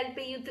 100, I'll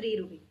pay you 3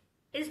 rupees.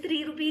 Is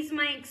 3 rupees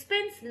my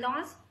expense?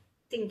 Loss?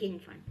 Sinking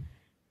fund.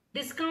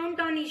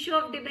 Discount on issue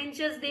of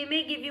debentures. They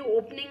may give you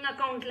opening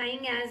account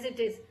lying as it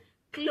is.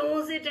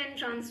 Close it and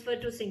transfer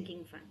to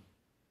sinking fund.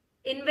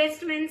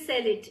 Investment,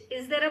 sell it.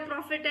 Is there a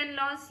profit and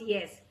loss?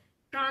 Yes.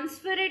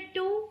 Transfer it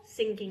to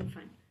sinking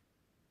fund.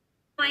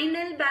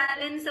 Final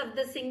balance of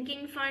the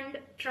sinking fund,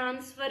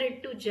 transfer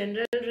it to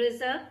general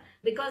reserve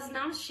because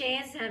now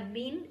shares have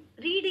been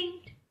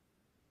redeemed.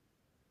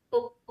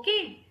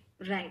 Okay,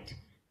 right.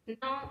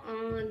 Now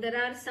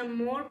there are some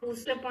more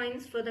booster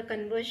points for the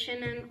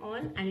conversion and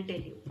all. I'll tell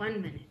you.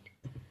 1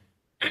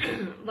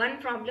 minute. One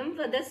problem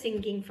for the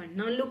sinking fund.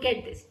 Now look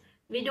at this.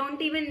 We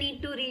don't even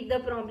need to read the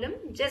problem.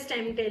 Just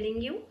I'm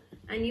telling you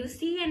and you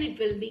see and it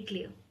will be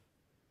clear.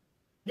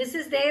 This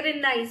is there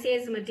in the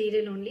ICS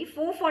material only.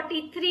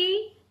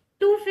 443,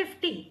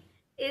 250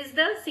 is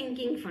the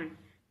sinking fund.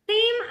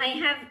 Same I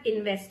have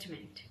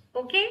investment.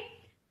 Okay.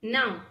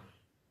 Now,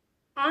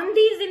 on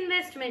these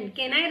investment,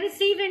 can I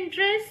receive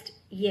interest?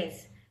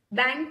 Yes.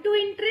 Bank to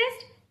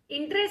interest,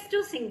 interest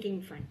to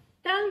sinking fund.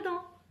 Dal do.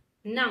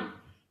 Now,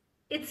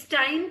 it's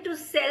time to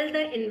sell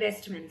the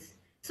investments.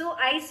 So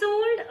I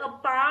sold a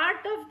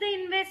part of the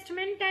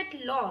investment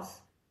at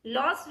loss.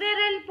 Loss where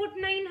I'll put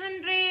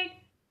 900,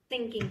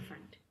 sinking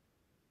fund.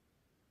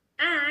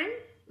 And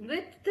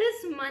with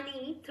this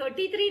money,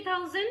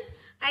 33,000,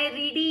 I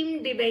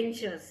redeemed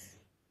debentures.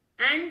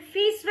 And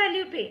face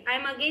value pay.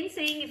 I'm again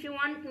saying, if you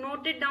want,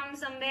 note it down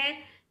somewhere.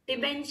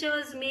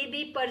 Debentures may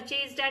be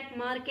purchased at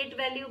market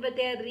value, but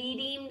they are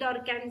redeemed or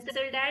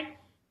cancelled at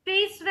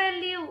face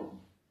value.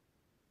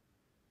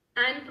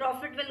 And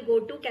profit will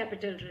go to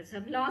capital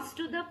reserve. Loss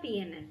to the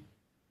P&L.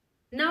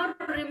 Now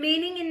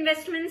remaining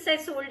investments, I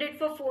sold it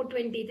for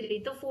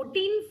 423. So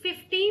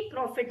 1450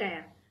 profit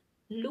aaya.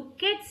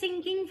 Look at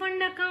sinking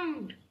fund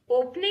account.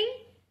 Opening,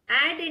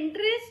 add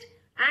interest,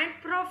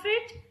 add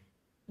profit,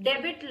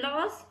 debit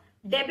loss,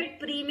 debit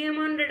premium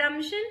on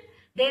redemption.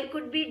 There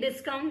could be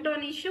discount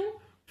on issue.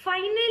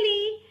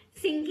 Finally,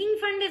 sinking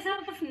fund is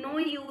of no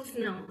use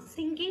now.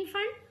 Sinking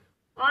fund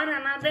or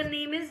another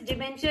name is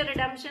debenture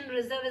redemption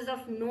reserve is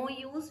of no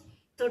use.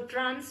 So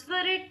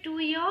transfer it to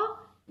your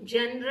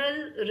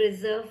general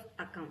reserve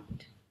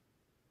account.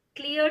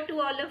 Clear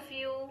to all of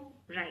you?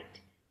 Right.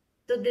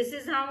 So this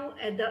is how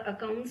the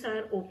accounts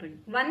are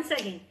opened. Once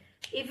again,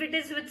 if it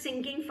is with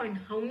sinking fund,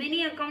 how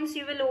many accounts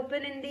you will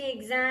open in the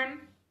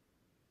exam?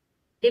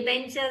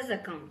 Debentures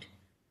account,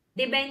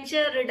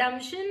 debenture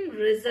redemption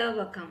reserve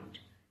account,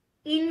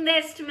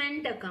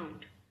 investment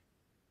account,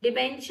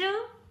 debenture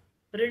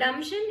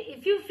redemption,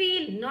 if you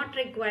feel not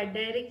required,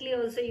 directly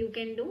also you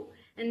can do,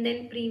 and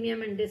then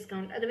premium and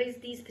discount. Otherwise,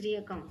 these three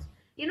accounts.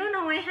 You know,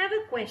 now I have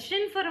a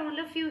question for all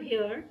of you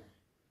here.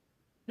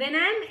 When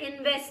I am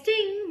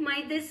investing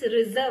this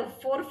reserve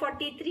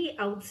 443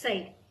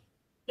 outside,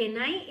 can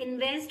I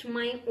invest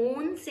my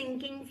own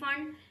sinking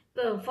fund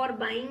for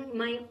buying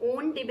my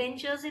own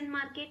debentures in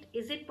market?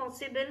 Is it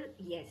possible?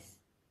 Yes.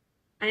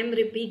 I am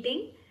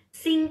repeating,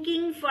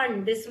 sinking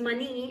fund, this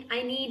money,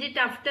 I need it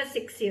after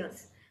 6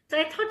 years. So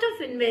I thought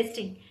of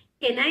investing.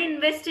 Can I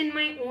invest in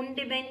my own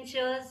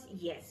debentures?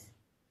 Yes.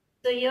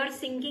 So your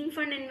sinking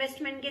fund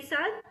investment ke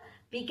saath,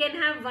 we can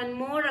have one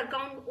more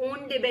account,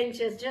 own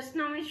debentures. Just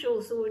now I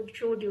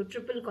showed you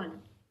triple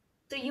column.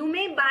 So you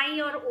may buy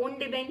your own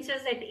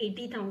debentures at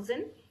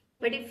 80,000,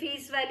 but if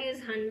face value is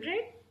 100,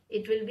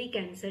 it will be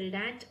cancelled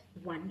at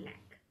 1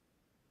 lakh.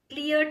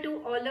 Clear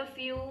to all of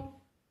you?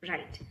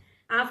 Right.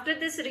 After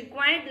this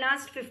required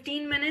last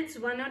 15 minutes,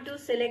 1 or 2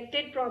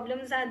 selected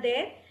problems are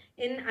there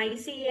in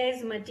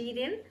ICAS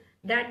material.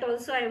 That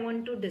also I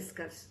want to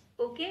discuss.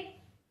 Okay.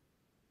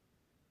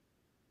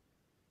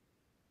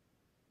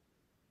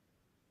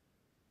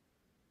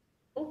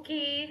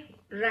 Okay,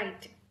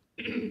 right.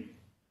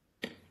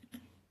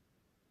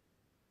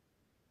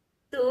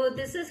 So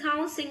this is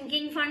how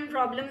sinking fund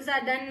problems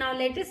are done. Now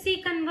let us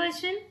see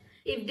conversion.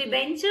 If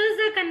debentures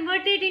are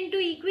converted into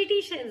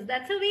equity shares,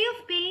 that's a way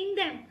of paying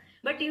them.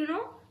 But you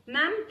know,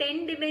 ma'am,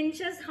 10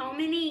 debentures, how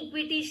many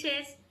equity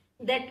shares?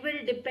 That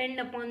will depend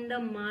upon the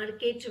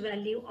market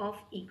value of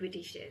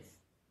equity shares.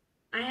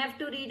 I have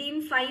to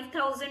redeem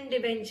 5,000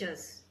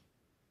 debentures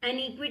and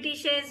equity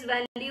shares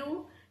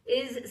value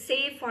is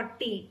say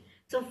 40.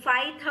 So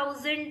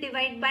 5,000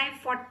 divided by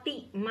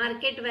 40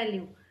 market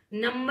value.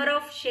 Number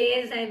of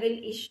shares I will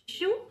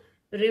issue,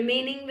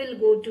 remaining will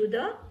go to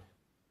the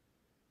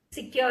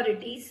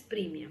securities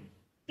premium.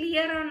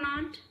 Clear or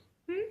not?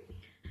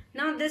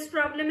 Now this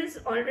problem is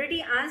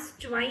already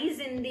asked twice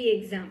in the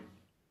exam.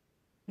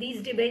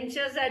 These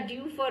debentures are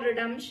due for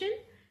redemption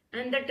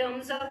and the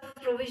terms of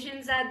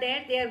provisions are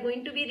there. They are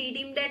going to be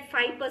redeemed at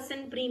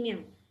 5%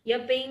 premium. You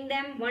are paying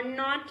them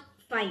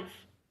 105.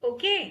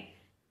 Okay?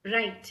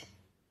 Right.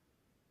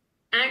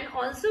 And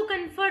also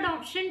conferred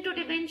option to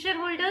debenture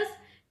holders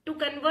to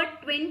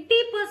convert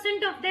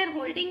 20% of their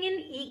holding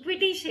in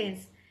equity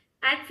shares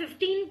at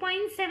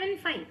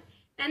 15.75,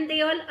 and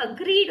they all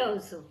agreed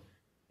also.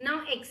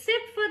 Now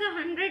except for the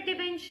 100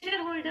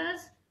 debenture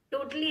holders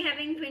totally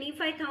having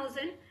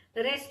 25,000,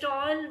 the rest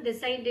all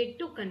decided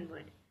to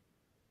convert.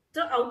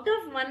 So out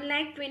of 1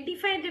 lakh,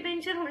 25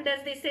 debenture holders,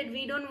 they said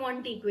we don't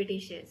want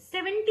equity shares.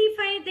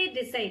 75 they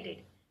decided,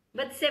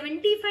 but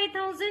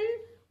 75,000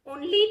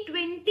 only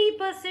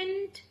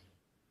 20%,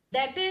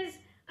 that is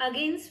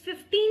against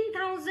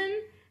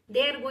 15,000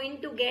 they are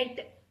going to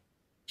get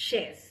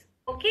shares.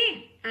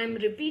 Okay, I am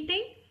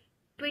repeating,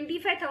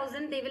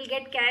 25,000 they will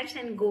get cash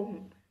and go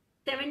home.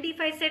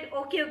 75 said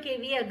okay,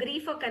 we agree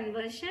for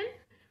conversion,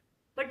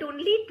 but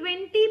only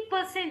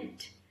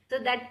 20%. So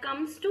that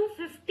comes to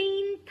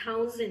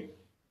 15,000.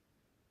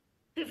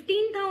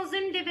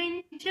 15,000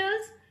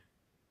 debentures.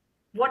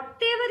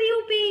 Whatever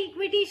you pay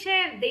equity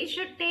share, they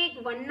should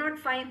take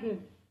 105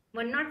 home.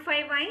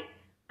 105 why?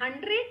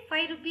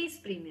 105 rupees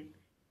premium.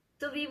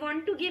 So we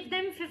want to give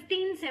them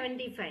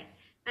 1575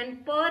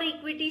 and per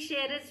equity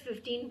share is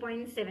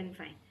 15.75.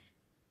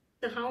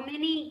 So how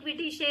many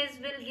equity shares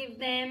will give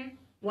them?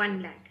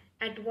 1 lakh.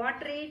 At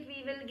what rate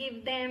we will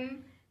give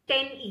them?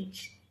 10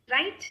 each.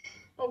 Right?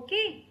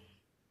 Okay.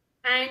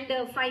 And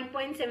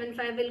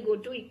 5.75 will go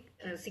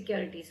to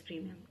securities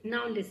premium.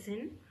 Now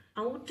listen.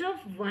 Out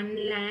of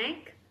 1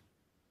 lakh,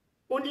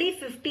 only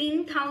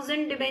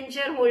 15,000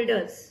 debenture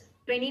holders,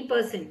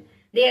 20%.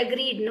 They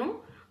agreed,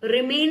 no?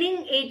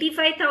 Remaining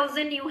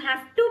 85,000 you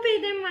have to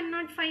pay them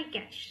 105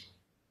 cash.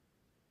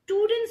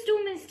 Students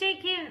do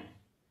mistake here.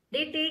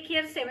 They take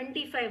here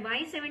 75.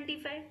 Why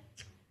 75?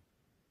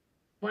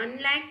 1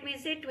 lakh may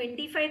say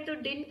 25 so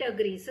didn't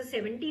agree. So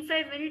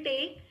 75 will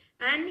take,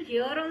 and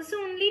here also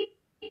only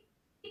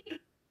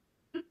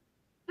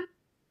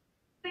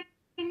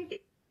 20%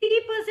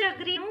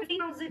 agree. No,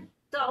 15,000.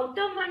 So out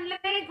of 1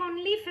 lakh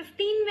only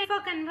 15 went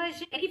for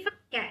conversion. 85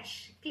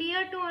 cash.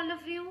 Clear to all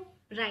of you?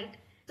 Right.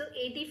 So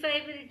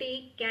 85 will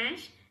take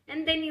cash,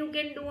 and then you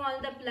can do all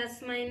the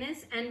plus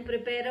minus and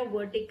prepare a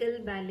vertical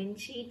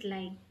balance sheet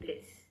like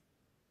this.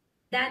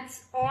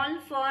 That's all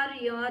for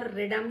your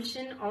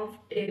redemption of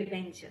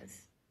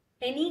debentures.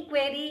 Any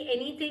query,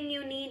 anything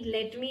you need,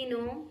 let me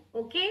know.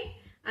 Okay?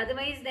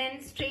 Otherwise,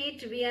 then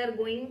straight we are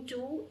going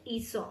to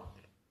ESOP.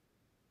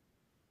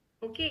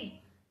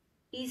 Okay?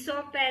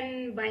 ESOP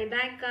and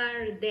buyback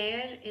are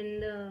there in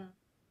the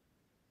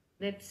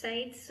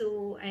website,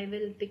 so I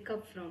will pick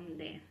up from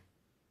there.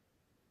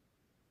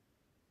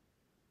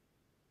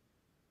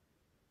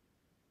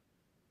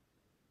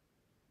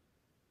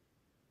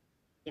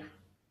 Yeah.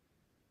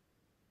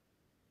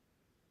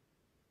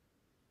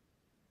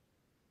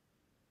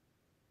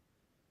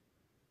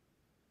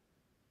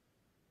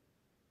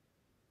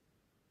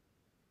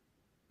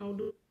 How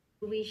do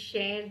we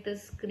share the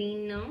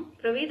screen now?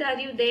 Pravid, are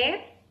you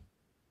there?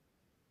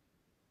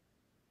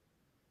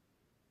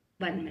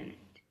 1 minute.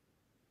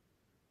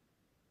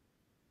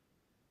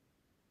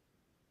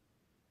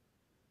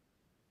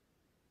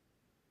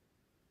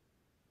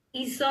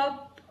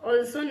 ESOP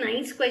also,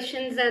 nice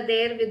questions are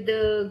there with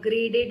the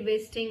graded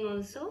vesting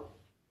also.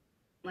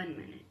 1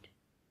 minute.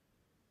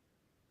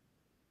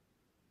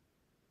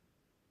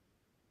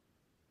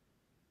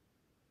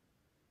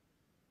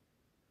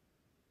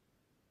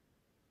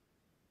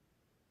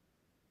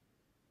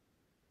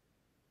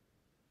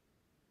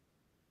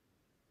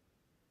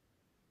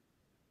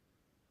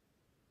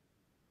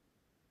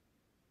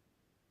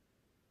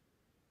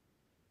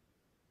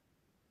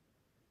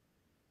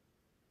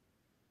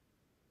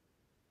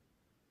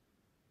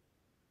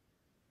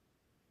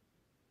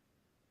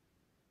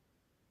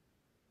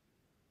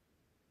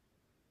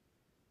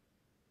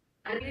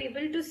 Are you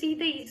able to see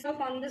the ESOP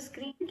on the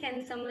screen?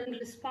 Can someone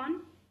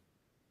respond?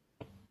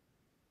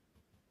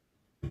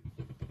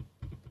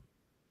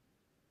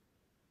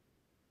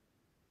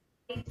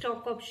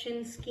 Stock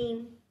option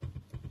scheme.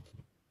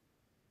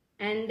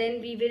 And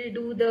then we will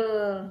do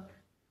the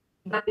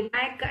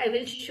buyback. I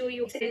will show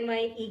you in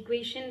my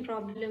equation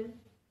problem.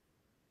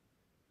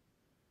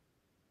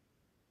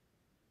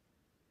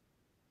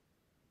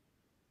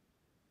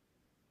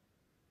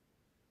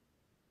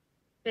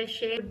 The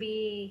share would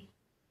be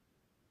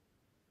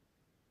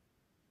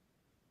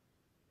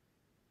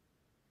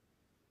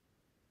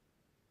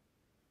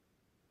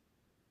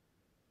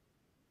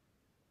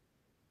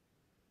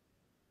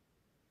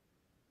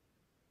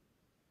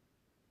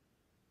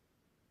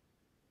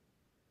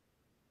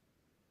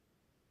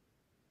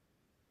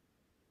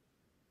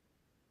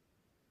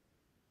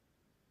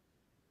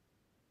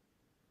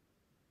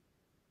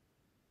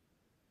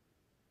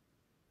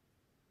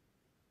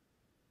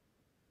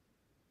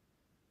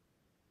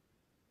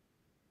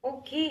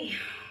okay.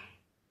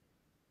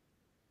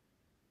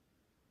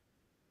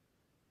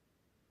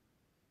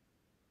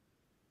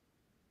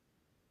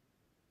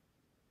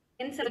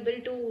 Is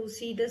able to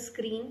see the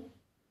screen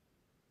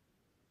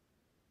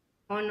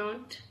or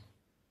not?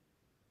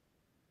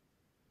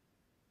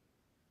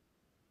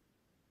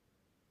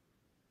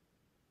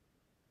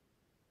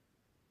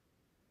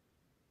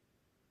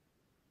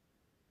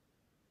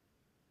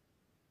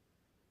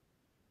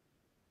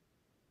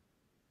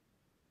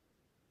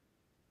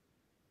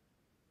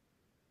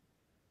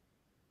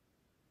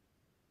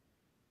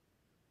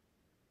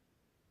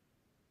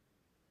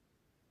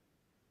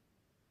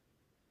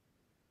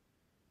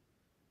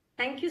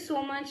 Thank you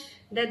so much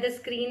that the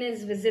screen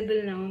is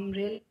visible now. I'm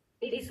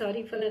really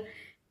sorry for the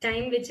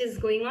time which is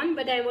going on,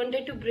 but I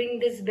wanted to bring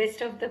this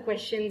best of the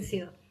questions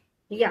here.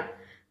 Yeah.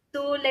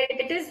 So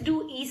let us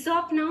do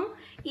ESOP now.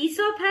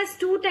 ESOP has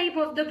two type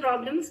of the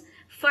problems.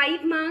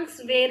 5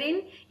 marks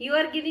wherein you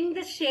are giving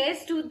the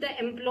shares to the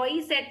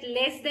employees at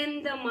less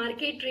than the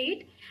market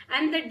rate,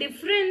 and the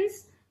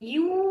difference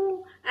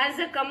you as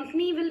a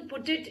company will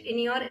put it in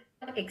your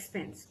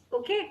expense.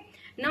 Okay.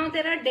 Now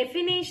there are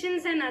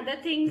definitions and other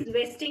things,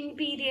 vesting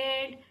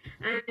period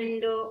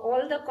and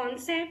all the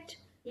concept.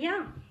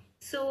 Yeah.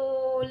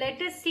 So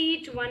let us see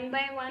it one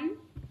by one.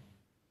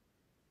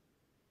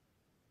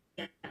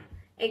 Yeah.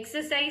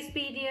 Exercise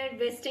period,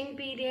 vesting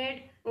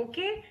period.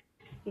 Okay.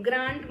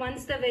 Grant,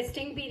 once the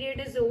vesting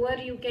period is over,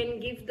 you can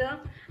give the,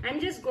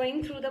 I'm just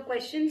going through the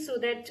questions so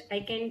that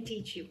I can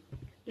teach you.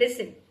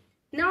 Listen.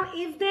 Now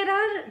if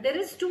there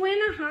is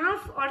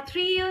 2.5 or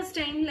 3 years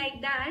time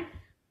like that,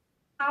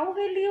 how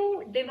will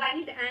you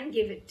divide and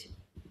give it?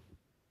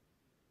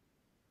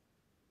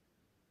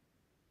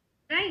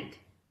 Right?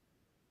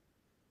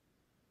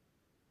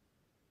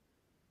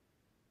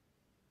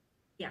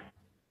 Yeah.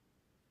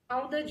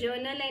 How the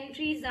journal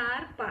entries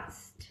are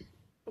passed.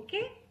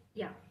 Okay?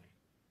 Yeah.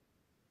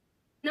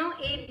 Now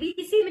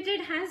ABC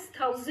Limited has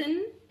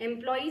 1000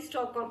 employee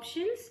stock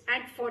options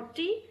at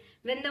 40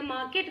 when the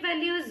market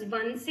value is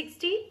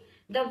 160.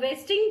 The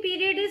vesting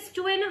period is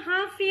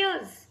 2.5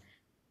 years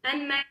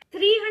and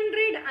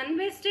 300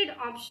 unvested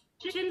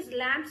options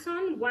lapse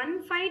on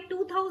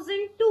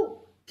 1/5/2002.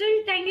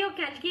 Till time your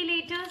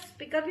calculators,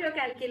 pick up your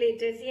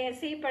calculators. ये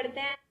ऐसे ही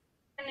पढ़ते हैं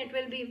and it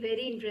will be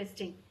very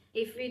interesting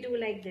if we do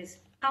like this.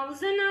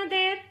 1000 are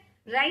there,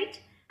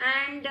 right?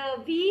 And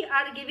we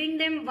are giving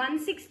them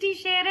 160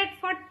 share at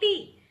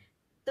 40.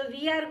 So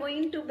we are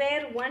going to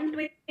bear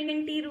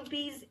 120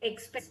 rupees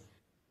expense.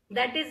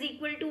 That is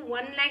equal to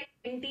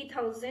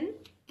 1,20,000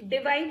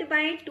 divided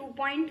by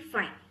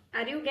 2.5.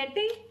 Are you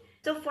getting?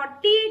 So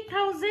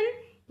 48,000,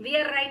 we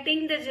are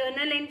writing the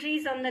journal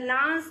entries on the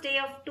last day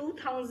of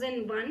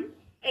 2001.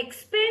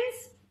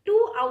 Expense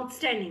to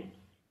outstanding.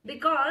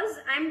 Because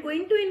I am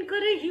going to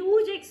incur a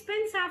huge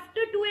expense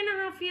after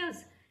 2.5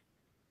 years.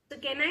 So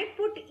can I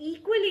put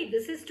equally,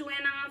 this is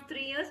 2.5,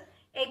 3 years,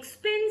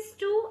 expense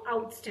to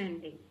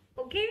outstanding.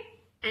 Okay?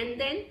 And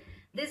then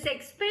this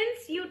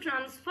expense you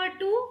transfer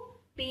to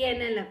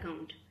P&L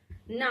account.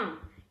 Now,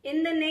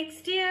 in the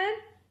next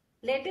year,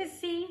 let us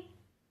see,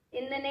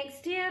 in the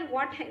next year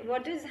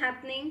what is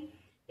happening.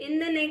 In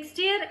the next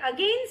year,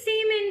 again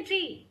same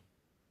entry.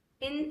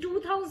 In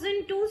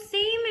 2002,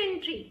 same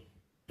entry.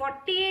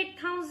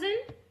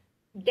 48,000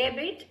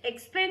 debit,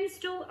 expense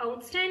to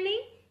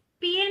outstanding,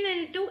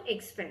 P&L to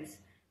expense.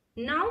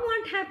 Now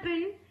what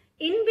happened?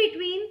 In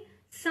between,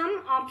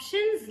 some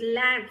options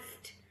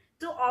lapsed.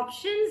 So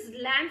options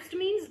lapsed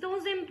means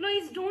those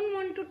employees don't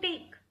want to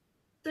take.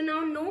 So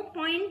now no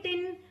point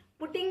in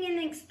putting in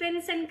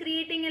expense and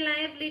creating a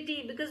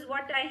liability, because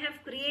what I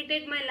have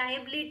created my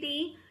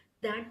liability,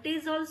 that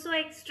is also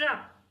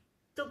extra.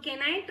 So can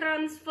I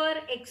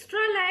transfer extra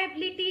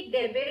liability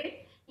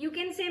debit? You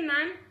can say,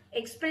 ma'am,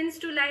 expense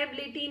to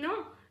liability,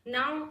 no?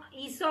 Now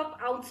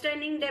ESOP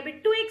outstanding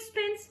debit to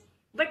expense.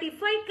 But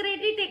if I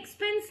credit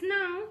expense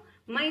now,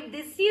 my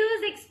this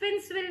year's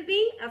expense will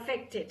be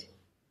affected.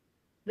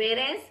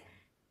 Whereas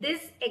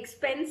this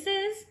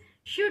expenses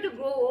should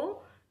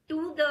go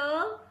to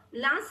the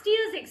last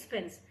year's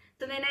expense.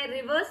 So when I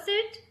reverse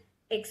it,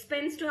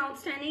 expense to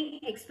outstanding,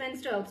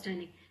 expense to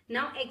outstanding.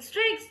 Now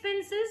extra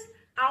expenses,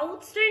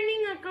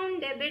 outstanding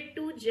account debit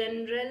to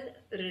general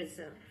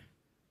reserve.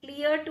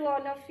 Clear to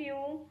all of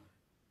you?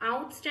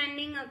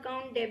 Outstanding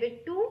account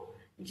debit to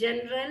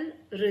general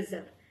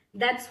reserve.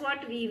 That's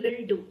what we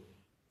will do.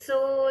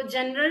 So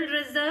general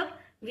reserve,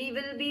 we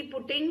will be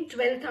putting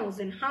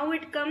 12,000. How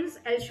it comes,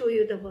 I'll show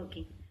you the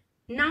working.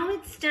 Now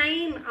it's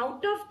time.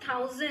 Out of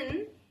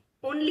 1,000,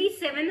 only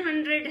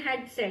 700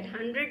 had said.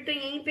 100 to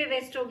yahin pe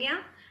waste ho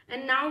gaya,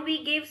 and now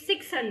we gave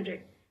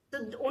 600.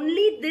 So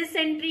only this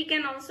entry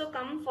can also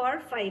come for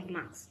 5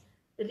 marks.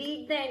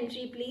 Read the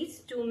entry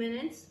please. 2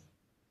 minutes.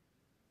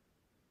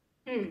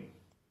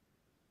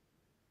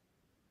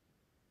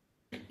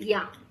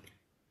 Yeah.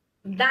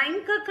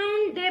 Bank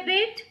account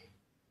debit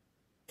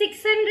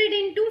 600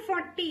 into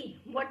 40.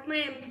 What my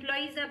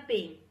employees are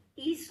paying.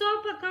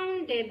 ESOP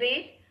account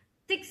debit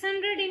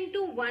 600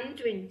 into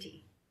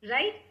 120.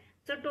 Right?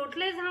 So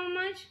total is how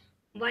much?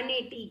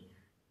 180.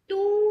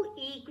 To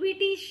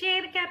equity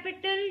share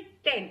capital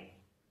 10.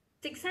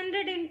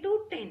 600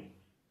 into 10.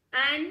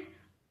 And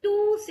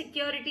to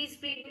securities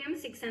premium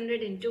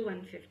 600 into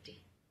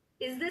 150.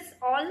 Is this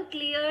all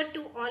clear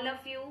to all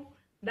of you?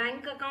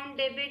 Bank account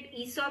debit,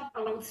 ESOP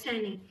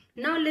outstanding.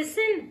 Now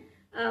listen,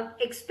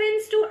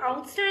 expense to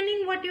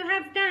outstanding what you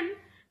have done,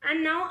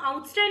 and now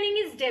outstanding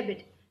is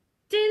debit.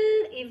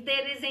 Till if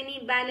there is any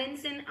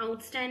balance in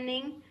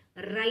outstanding,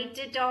 write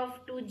it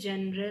off to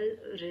general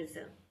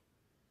reserve.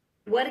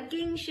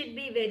 Working should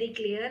be very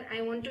clear.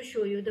 I want to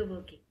show you the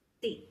working.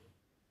 See.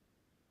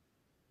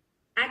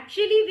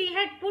 Actually, we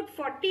had put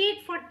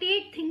 48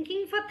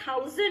 thinking for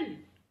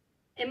 1,000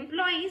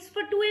 employees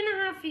for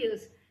 2.5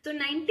 years. So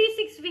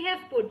 96 we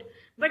have put.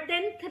 But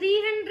then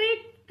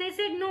 300, they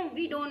said no,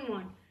 we don't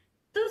want.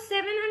 So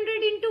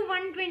 700 into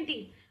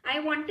 120. I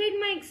wanted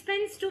my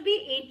expense to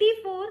be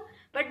 84,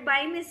 but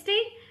by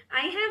mistake,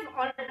 I have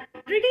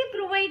already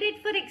provided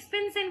for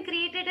expense and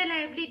created a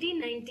liability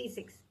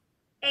 96.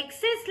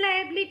 Excess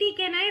liability,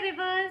 can I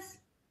reverse?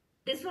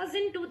 This was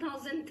in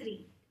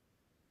 2003.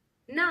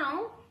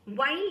 Now,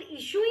 while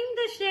issuing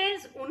the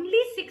shares,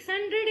 only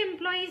 600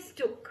 employees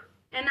took.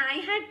 And I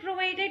had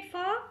provided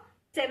for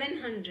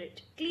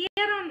 700. Clear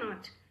or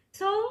not?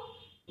 So,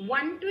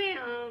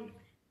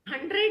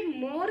 100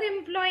 more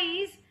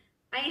employees,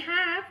 I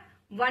have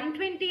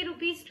 120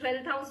 rupees,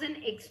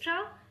 12,000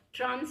 extra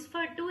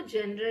transferred to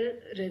general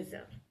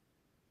reserve.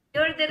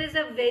 Here there is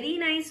a very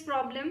nice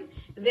problem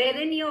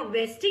wherein your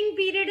vesting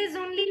period is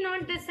only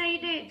not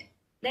decided.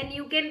 Then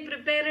you can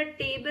prepare a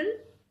table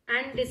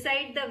and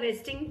decide the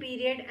vesting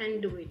period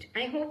and do it.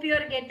 I hope you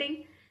are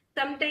getting.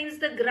 Sometimes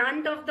the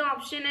grant of the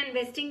option and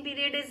vesting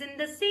period is in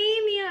the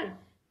same year.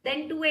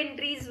 Then 2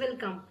 entries will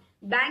come.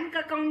 Bank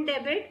account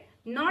debit,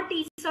 not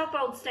ESOP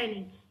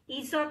outstanding.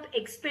 ESOP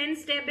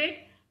expense debit,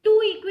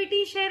 to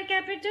equity share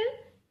capital,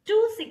 to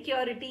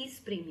securities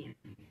premium.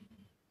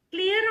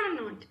 Clear or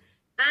not?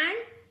 And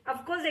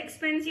of course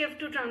expense you have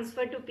to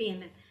transfer to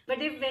P&L.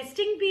 But if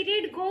vesting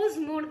period goes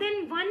more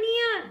than 1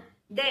 year,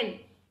 then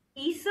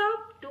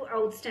ESOP to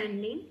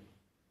outstanding,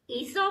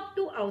 ESOP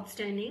to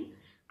outstanding,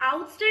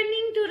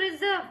 outstanding to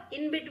reserve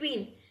in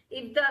between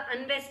if the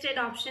unvested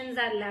options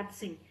are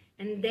lapsing,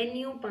 and then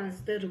you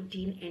pass the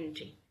routine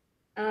entry.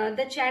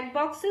 The chat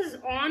box is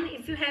on.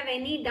 If you have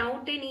any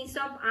doubt in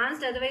ESOP,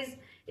 asked. Otherwise,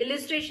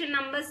 illustration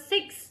number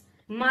 6.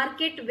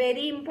 Mark it,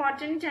 very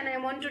important, and I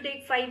want to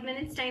take 5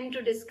 minutes time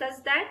to discuss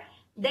that.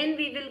 Then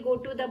we will go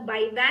to the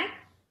buyback,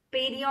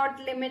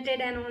 period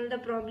limited and all the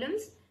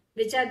problems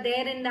which are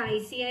there in the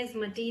ICI's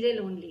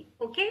material only.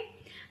 Okay.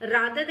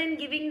 Rather than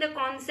giving the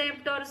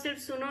concept or sirf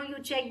suno, you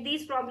check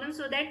these problems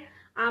so that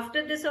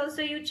after this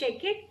also you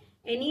check it.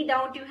 Any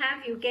doubt you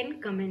have, you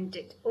can comment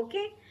it.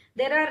 Okay.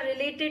 There are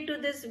related to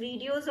this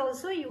videos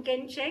also, you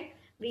can check.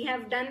 We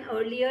have done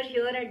earlier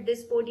here at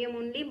this podium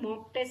only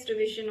mock test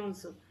revision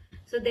also.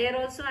 So there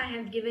also I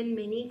have given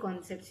many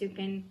concepts. You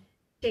can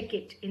check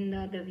it in the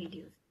other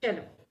videos.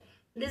 Chalo.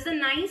 This is a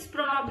nice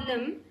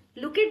problem.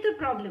 Look at the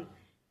problem.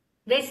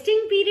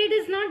 Vesting period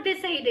is not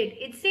decided.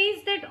 It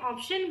says that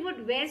option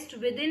would vest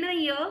within a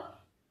year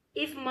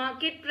if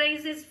market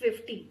price is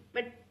 50.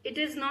 But it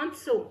is not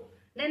so.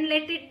 Then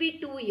let it be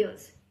 2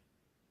 years.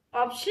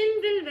 Option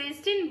will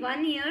vest in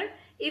 1 year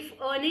if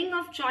earning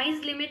of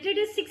choice limited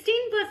is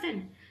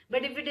 16%.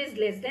 But if it is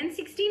less than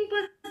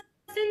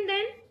 16%,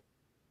 then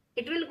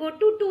it will go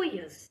to 2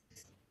 years.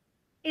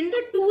 In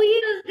the 2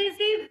 years, they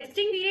say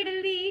vesting period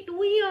will be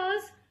 2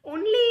 years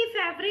only if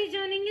average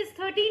earning is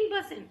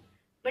 13%.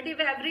 But if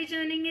average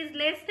earning is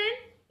less than,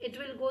 it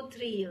will go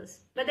 3 years.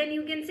 But then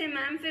you can say,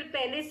 ma'am, fir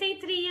pehle se hi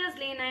 3 years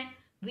lena hai.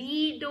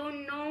 We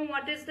don't know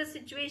what is the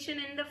situation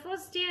in the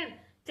first year,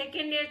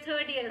 second year,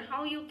 third year.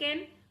 How you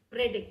can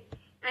predict?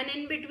 And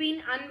in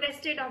between,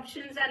 unvested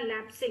options are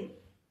lapsing.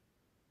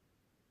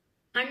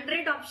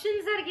 100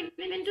 options are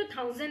given to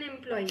 1,000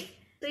 employees.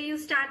 So you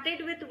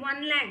started with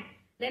 1 lakh,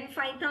 then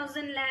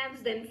 5,000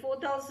 lapsed, then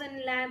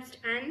 4,000 lapsed,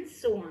 and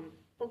so on.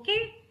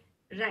 Okay?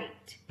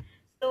 Right.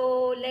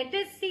 So let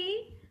us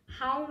see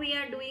how we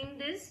are doing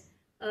this.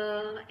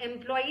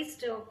 Employee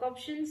stock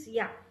options.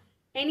 Yeah.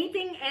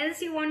 Anything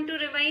else you want to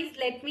revise?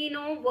 Let me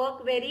know.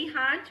 Work very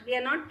hard. We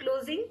are not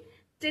closing.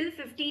 Still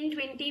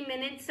 15-20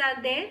 minutes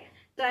are there.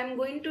 So I am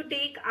going to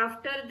take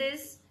after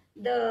this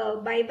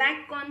the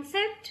buyback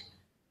concept.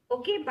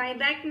 Okay,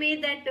 buyback may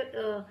that,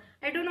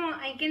 I don't know,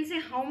 I can say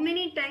how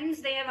many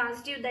times they have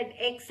asked you that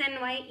X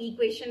and Y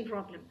equation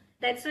problem.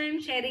 That's why I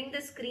am sharing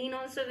the screen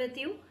also with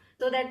you.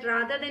 So that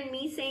rather than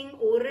me saying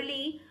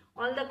orally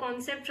all the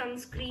concept from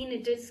screen,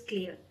 it is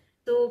clear.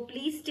 So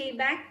please stay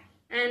back.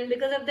 And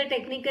because of the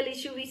technical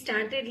issue, we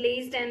started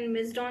late and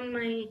missed on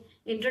my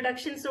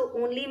introduction. So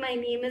only my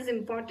name is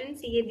important.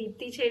 CA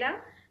Dipti Chheda,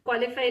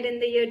 qualified in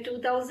the year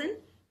 2000.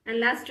 And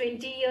last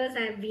 20 years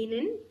I have been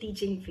in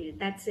teaching field.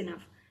 That's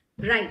enough.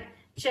 Right.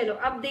 Chalo,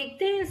 ab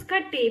dekhte hain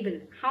iska table.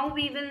 How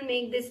we will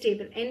make this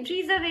table.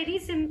 Entries are very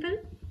simple.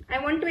 I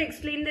want to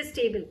explain this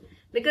table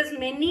because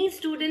many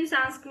students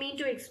ask me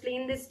to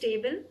explain this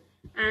table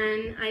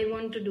and I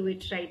want to do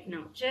it right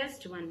now.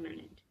 Just 1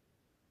 minute.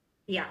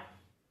 Yeah.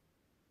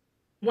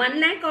 1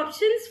 lakh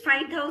options,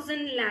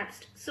 5,000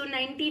 lapsed. So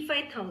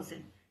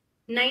 95,000.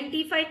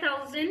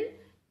 95,000,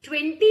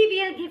 20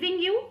 we are giving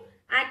you.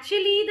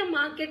 Actually the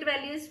market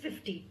value is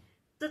 50.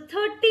 So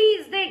 30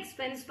 is the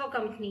expense for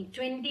company,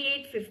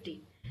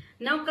 2850.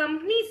 Now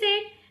company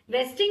said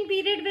vesting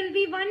period will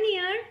be 1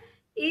 year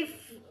if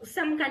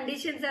some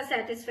conditions are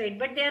satisfied,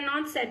 but they are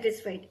not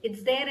satisfied.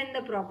 It's there in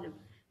the problem.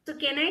 So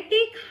can I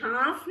take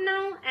half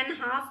now and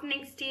half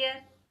next year?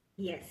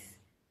 Yes.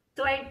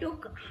 So I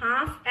took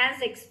half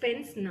as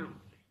expense now.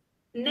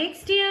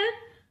 Next year,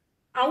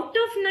 out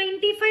of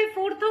 95,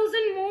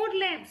 4,000 more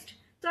lapsed.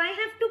 So I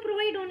have to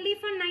provide only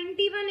for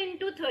 91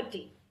 into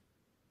 30,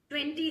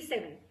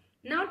 27.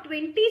 Now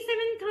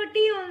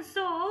 2730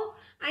 also,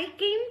 I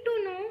came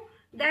to know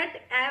that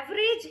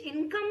average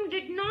income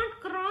did not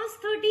cross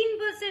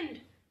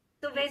 13%.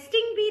 So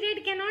vesting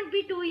period cannot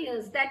be 2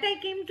 years. That I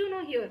came to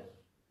know here.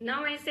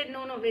 Now I said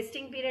no,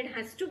 vesting period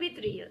has to be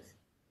 3 years.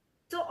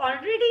 So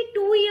already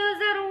 2 years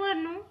are over,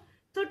 no?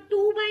 So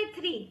 2 by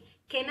 3.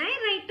 Can I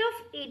write off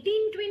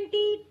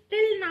 1820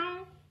 till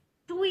now?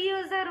 2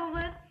 years are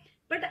over.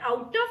 But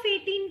out of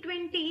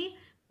 1820,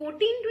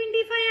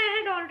 1425 I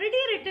had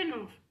already written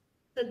off.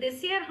 So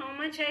this year how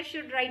much I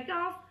should write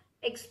off?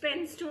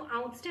 Expense to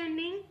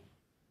outstanding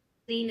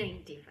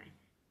 395.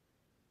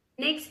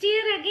 Next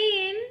year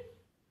again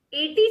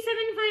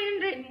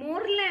 87,500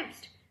 more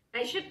lapsed.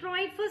 I should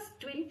provide for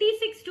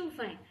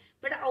 2625.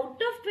 But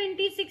out of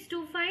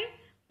 2625,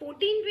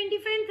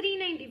 1425 and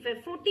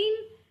 395.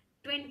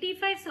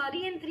 1425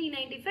 sorry and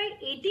 395.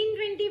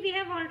 1820 we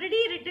have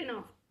already written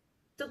off.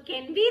 So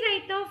can we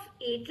write off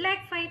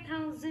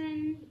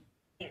 8,05,000?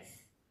 Yes.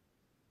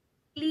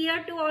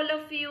 Clear to all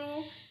of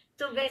you?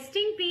 So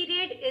vesting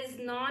period is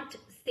not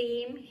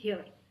same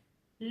here.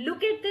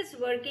 Look at this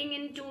working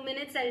in 2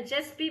 minutes. I'll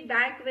just be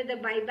back with the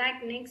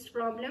buyback next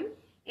problem.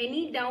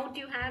 Any doubt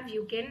you have,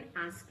 you can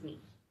ask me.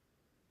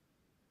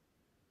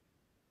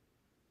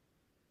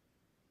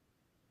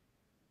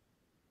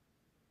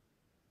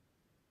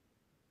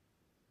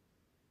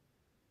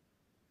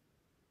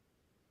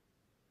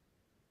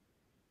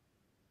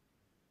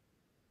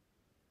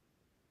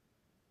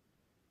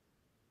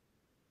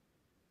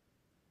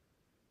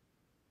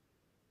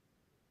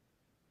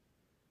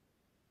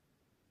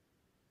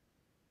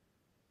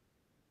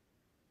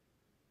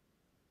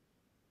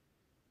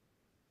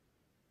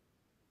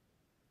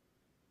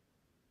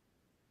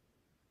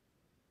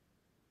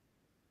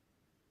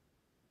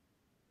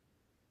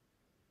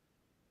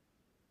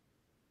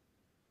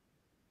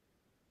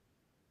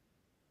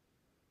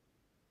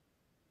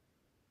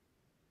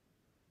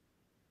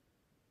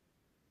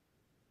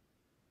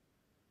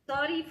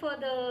 Sorry for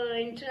the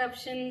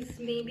interruptions.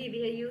 Maybe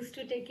we are used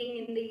to taking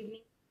in the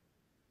evening.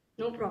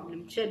 No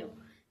problem. Chalo.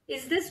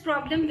 Is this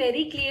problem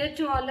very clear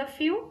to all of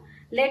you?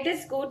 Let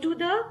us go to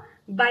the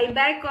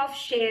buyback of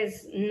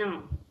shares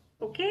now.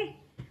 Okay?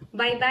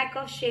 Buyback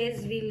of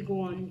shares we'll go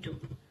on to.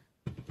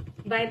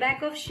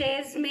 Buyback of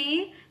shares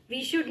may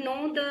we should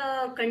know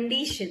the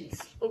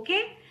conditions.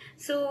 Okay?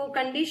 So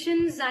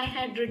conditions I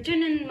had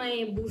written in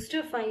my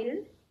booster file.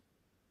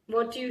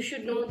 What you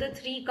should know, the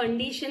 3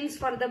 conditions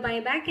for the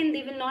buyback, and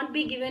they will not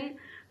be given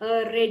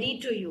ready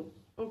to you.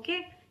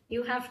 Okay?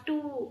 You have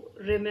to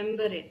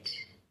remember it.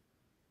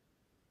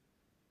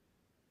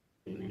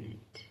 1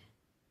 minute.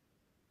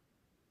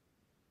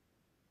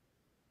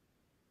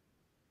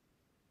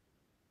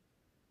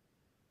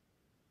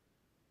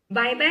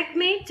 Buyback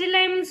may, till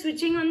I am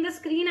switching on the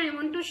screen, I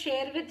want to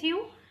share with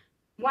you.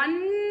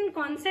 One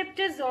concept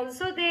is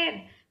also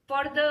there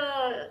for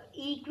the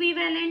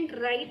equivalent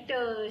right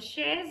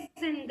shares,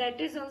 and that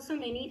is also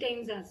many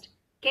times asked.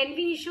 Can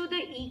we issue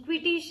the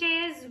equity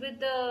shares with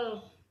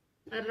the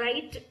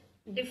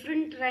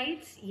different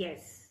rights?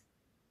 Yes.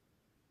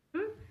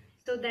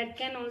 So that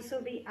can also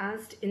be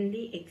asked in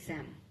the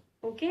exam.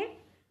 Okay.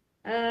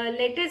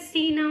 Let us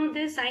see now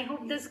this. I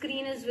hope the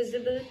screen is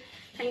visible.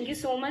 Thank you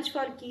so much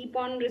for keep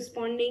on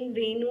responding.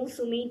 Venu,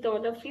 Sumit,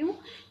 all of you.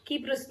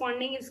 Keep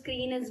responding if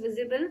screen is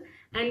visible.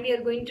 And we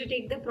are going to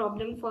take the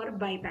problem for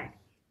buyback.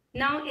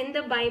 Now in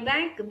the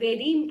buyback,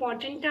 very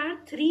important are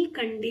 3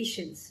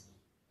 conditions.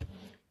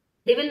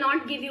 They will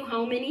not give you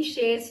how many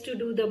shares to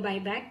do the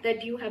buyback,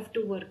 that you have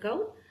to work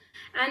out.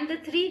 And the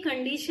 3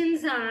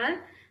 conditions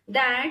are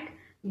that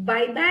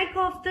buyback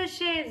of the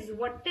shares,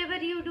 whatever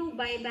you do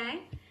buyback,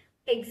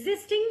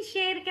 existing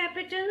share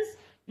capitals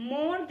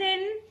more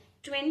than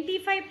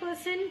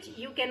 25%,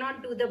 you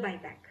cannot do the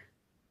buyback.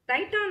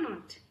 Right or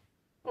not?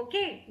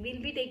 Okay,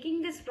 we'll be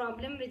taking this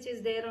problem which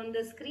is there on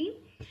the screen.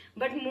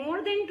 But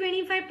more than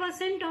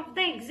 25% of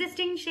the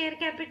existing share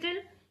capital,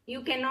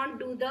 you cannot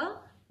do the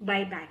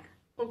buyback.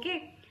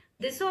 Okay,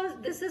 this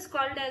is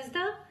called as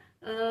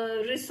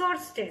the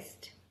resource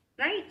test.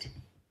 Right?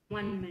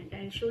 1 minute,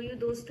 I'll show you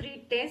those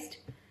 3 tests.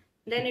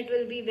 Then it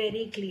will be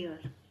very clear.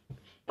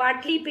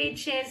 Partly paid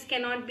shares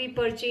cannot be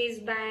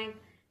purchased back.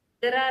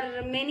 There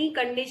are many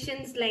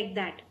conditions like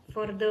that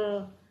for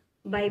the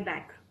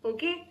buyback.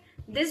 Okay.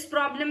 This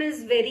problem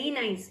is very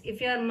nice.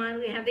 If you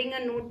are having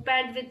a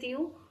notepad with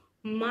you,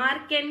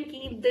 mark and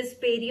keep this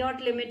period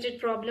limited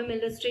problem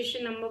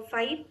illustration number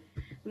 5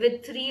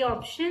 with 3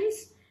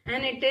 options,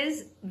 and it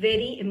is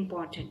very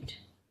important.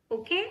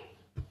 Okay.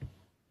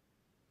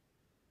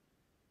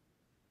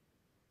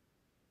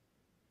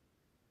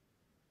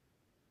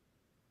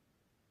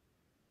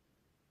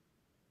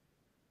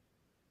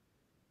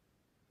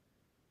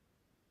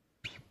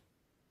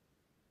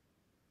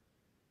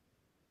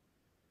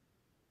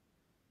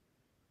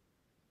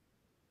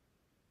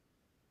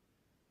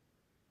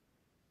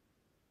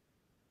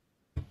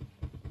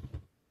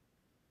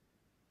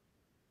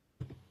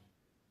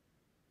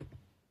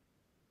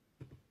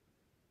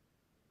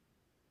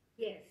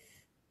 Yes.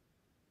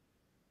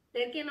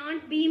 There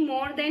cannot be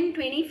more than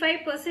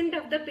 25%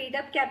 of the paid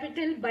up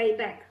capital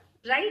buyback.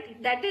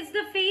 Right? That is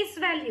the face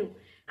value.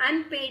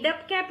 And paid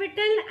up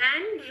capital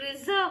and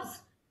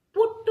reserves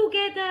put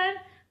together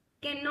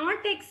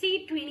cannot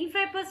exceed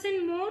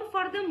 25% more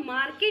for the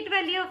market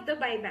value of the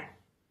buyback.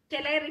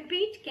 Shall I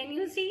repeat? Can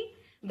you see?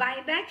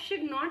 Buyback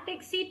should not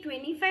exceed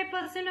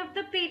 25% of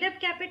the paid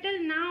up capital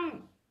now.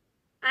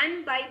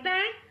 And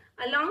buyback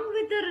along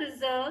with the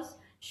reserves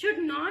should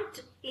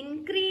not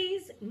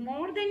increase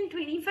more than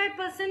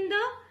 25%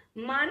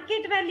 the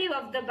market value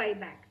of the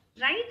buyback,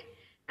 right?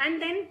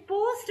 And then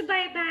post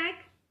buyback,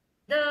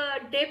 the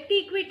debt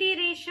equity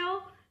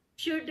ratio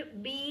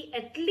should be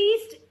at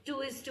least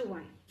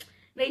 2:1.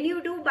 When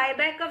you do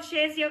buyback of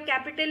shares, your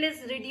capital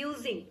is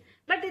reducing,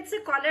 but it's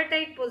a collar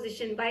tight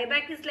position.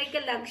 Buyback is like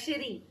a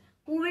luxury.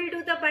 Who will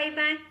do the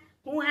buyback?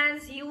 Who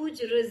has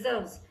huge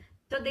reserves?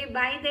 So they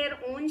buy their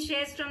own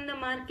shares from the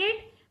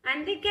market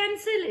and they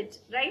cancel it,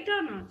 right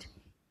or not?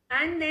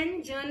 And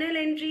then journal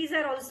entries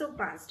are also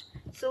passed.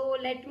 So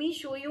let me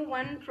show you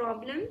one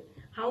problem,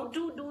 how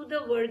to do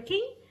the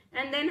working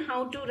and then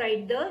how to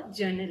write the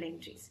journal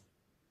entries.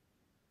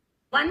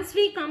 Once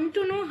we come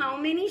to know how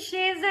many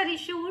shares are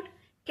issued,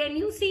 Can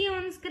you see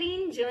on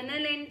screen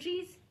journal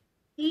entries?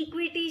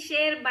 Equity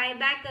share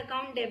buyback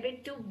account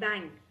debit to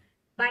bank.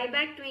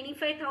 Buyback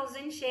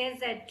 25,000 shares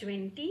at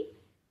 20.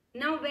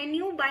 Now when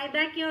you buy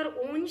back your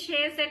own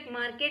shares at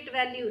market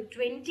value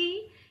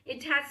 20,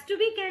 it has to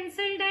be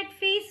cancelled at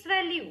face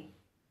value,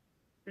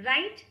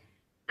 right?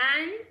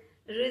 And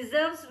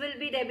reserves will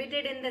be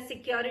debited in the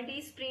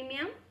securities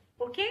premium.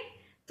 Okay,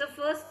 so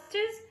first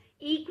is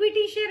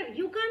equity share.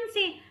 You can't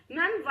say,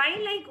 ma'am, why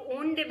like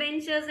own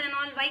debentures and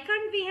all, why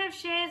can't we have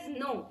shares?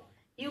 No,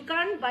 you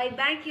can't buy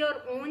back your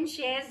own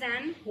shares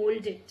and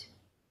hold it,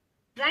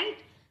 right?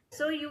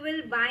 So you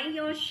will buy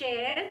your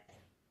share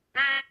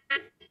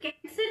and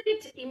cancel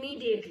it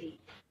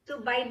immediately. So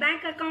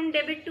buyback account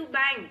debit to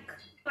bank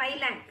 5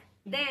 lakh.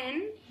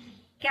 Then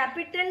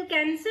capital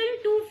cancel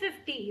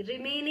 250.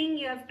 Remaining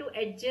you have to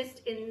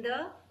adjust in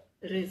the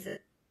reserves,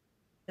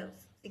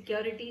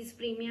 securities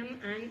premium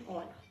and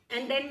all.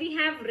 And then we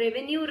have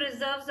revenue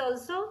reserves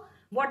also.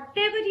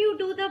 Whatever you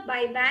do the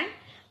buyback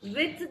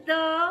with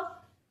the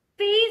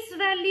face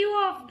value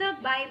of the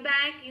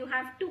buyback, you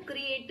have to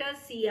create a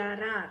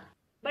CRR.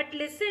 But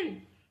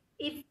listen,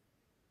 if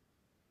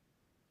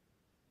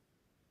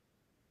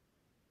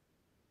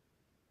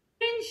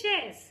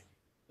shares,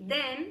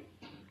 then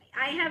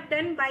I have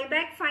done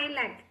buyback 5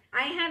 lakh.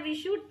 I have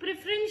issued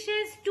preference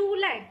shares 2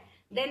 lakh.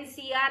 Then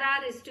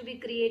CRR is to be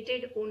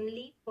created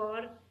only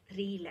for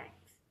 3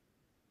 lakhs.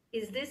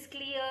 Is this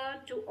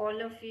clear to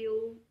all of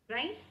you,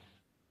 right?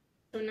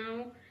 So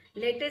now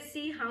let us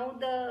see how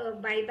the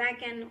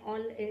buyback and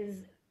all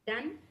is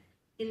done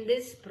in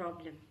this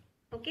problem.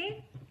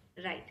 Okay,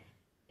 right.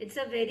 It's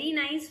a very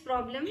nice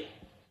problem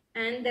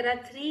and there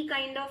are 3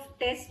 kind of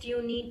tests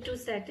you need to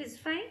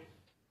satisfy.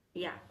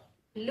 Yeah,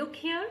 look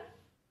here.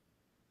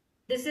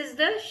 This is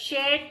the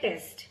share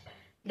test.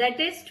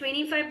 That is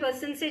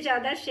 25% से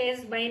ज़्यादा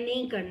shares buy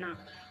नहीं करना.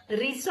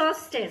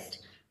 Resource test.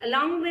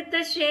 Along with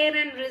the share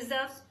and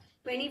reserves,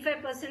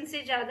 25%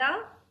 से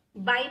ज़्यादा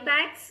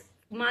buybacks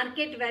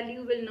market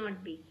value will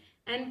not be.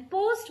 And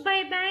post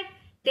buyback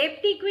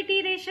debt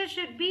equity ratio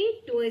should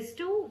be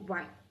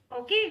 2:1.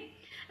 Okay.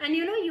 And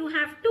you know you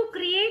have to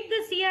create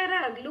the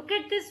CRR. Look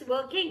at this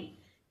working.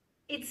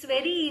 It's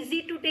very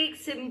easy to take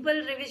simple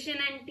revision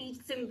and teach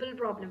simple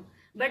problem.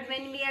 But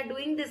when we are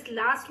doing this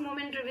last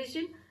moment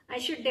revision, I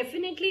should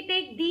definitely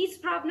take these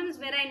problems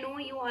where I know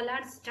you all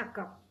are stuck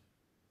up.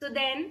 So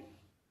then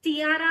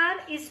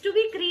CRR is to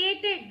be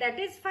created. That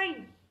is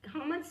fine.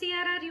 How much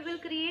CRR you will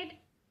create?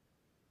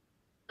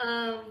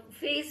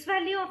 Face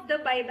value of the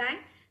buyback.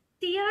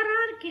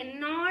 CRR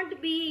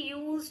cannot be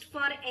used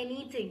for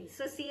anything.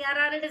 So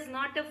CRR is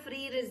not a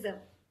free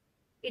reserve.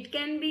 It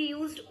can be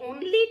used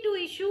only to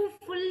issue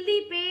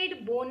fully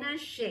paid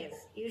bonus shares.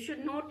 You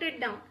should note it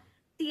down.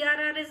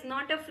 CRR is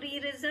not a free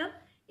reserve.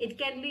 It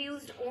can be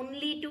used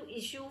only to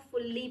issue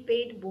fully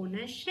paid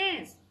bonus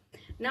shares.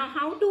 Now,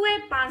 how do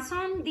I pass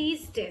on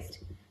these tests?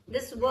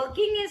 This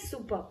working is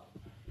superb.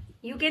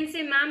 You can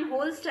say, ma'am,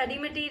 whole study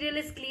material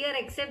is clear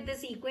except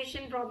this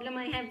equation problem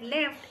I have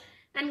left,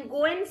 and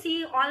go and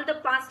see all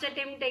the past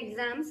attempt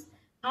exams,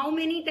 how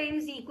many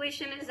times the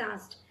equation is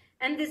asked.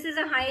 And this is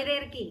a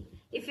hierarchy.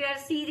 If you are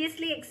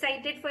seriously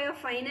excited for your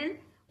final,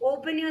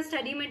 open your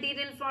study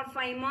material for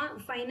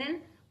final,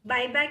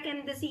 buyback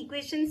and this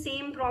equation,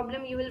 same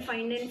problem you will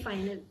find in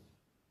final.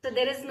 So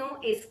there is no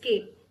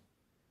escape.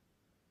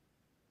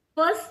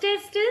 First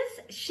test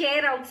is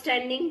share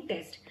outstanding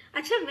test.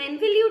 Acha, when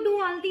will you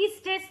do all these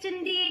tests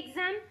in the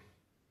exam?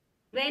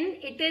 When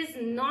it is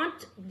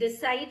not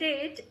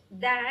decided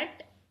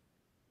that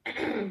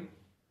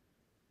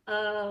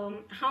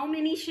how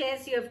many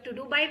shares you have to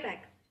do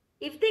buyback.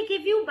 If they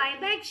give you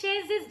buyback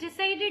shares is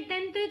decided,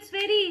 then it's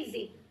very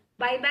easy.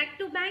 Buyback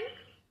to bank.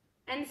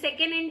 And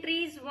second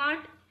entry is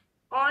what?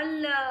 All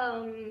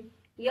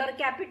your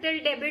capital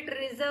debit,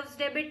 reserves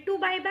debit to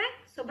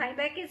buyback. So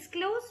buyback is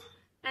closed.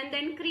 And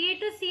then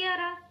create a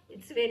CRR.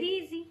 It's very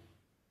easy.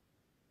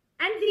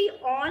 And we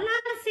all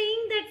are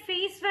saying that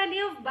face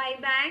value of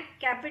buyback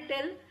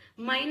capital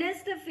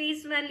minus the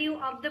face value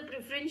of the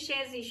preference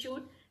shares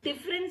issued,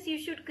 difference you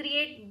should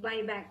create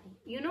buyback.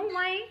 You know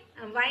why?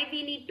 Why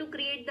we need to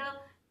create the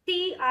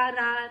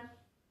CRR?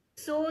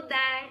 So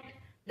that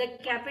the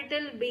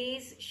capital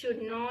base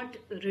should not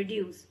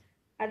reduce.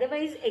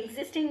 Otherwise,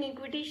 existing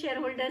equity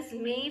shareholders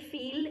may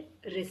feel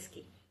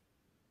risky.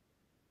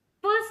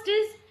 First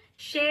is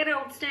share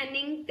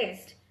outstanding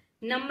test.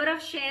 Number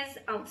of shares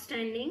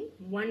outstanding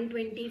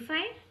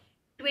 125,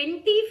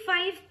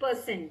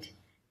 25%.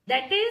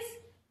 That is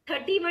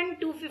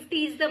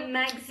 31,250 is the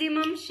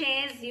maximum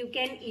shares you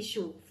can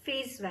issue,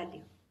 face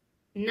value.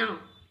 Now,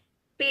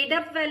 paid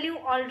up value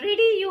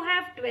already you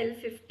have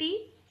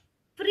 1250.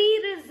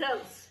 Free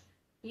reserves.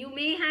 You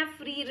may have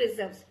free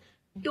reserves.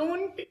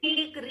 Don't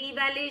take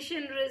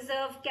revaluation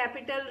reserve,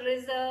 capital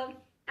reserve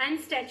and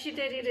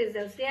statutory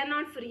reserves. They are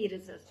not free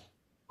reserves.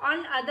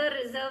 All other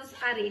reserves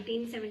are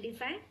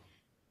 1875.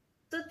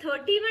 So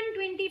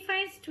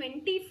 3125 is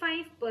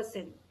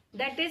 25%.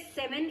 That is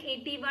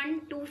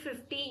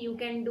 781,250 you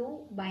can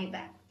do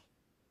buyback.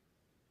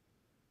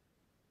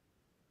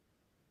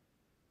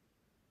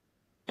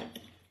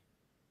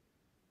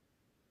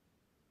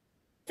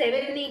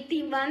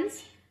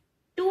 781s,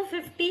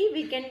 250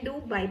 we can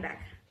do buyback.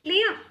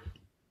 Clear?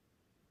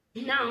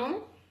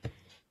 Now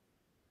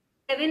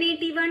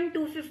 781,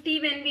 250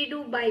 when we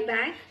do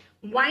buyback,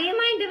 why am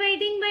I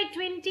dividing by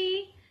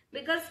 20?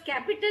 Because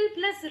capital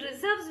plus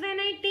reserves when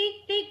I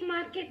take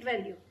market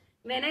value.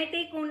 When I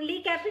take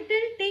only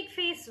capital, take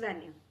face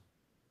value.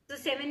 So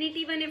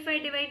 781 if I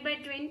divide by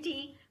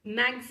 20,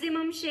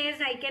 maximum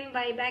shares I can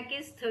buy back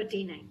is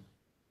 39.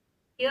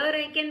 Here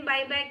I can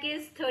buy back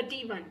is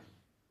 31.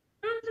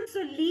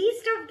 So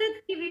least of the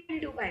three we will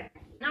do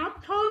buyback. Now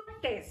third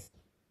test.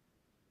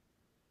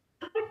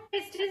 Third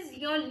test is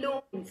your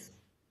loans.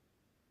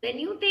 When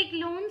you take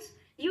loans,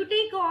 you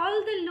take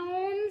all the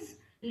loans,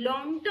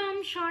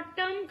 long-term,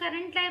 short-term,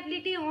 current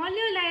liability, all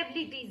your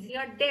liabilities,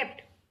 your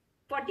debt,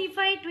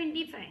 45,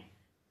 25.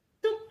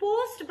 So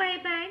post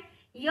buyback,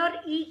 your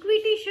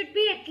equity should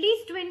be at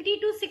least 20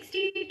 to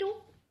 62.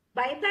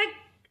 Buyback,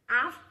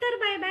 after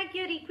buyback,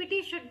 your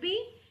equity should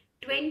be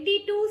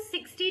 20 to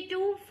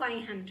 62,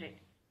 500.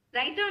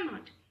 Right or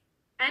not?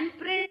 And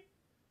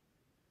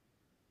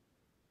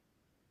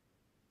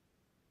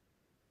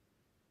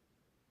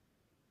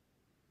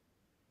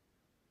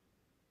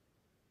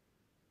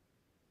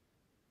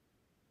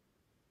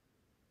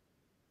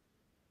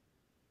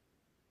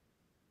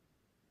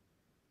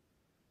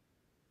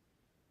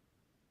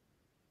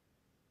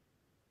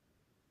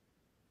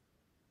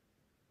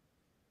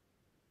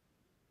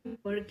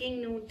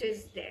working note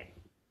is there.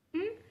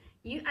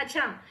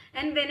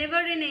 And whenever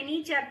in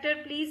any chapter,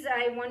 please,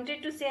 I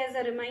wanted to say as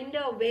a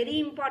reminder, a very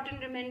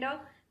important reminder,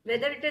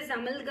 whether it is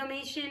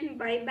amalgamation,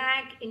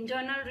 buyback,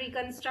 internal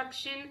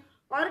reconstruction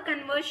or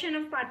conversion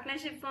of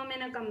partnership firm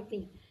in a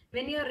company,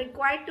 when you are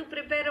required to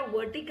prepare a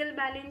vertical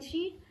balance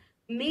sheet,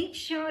 make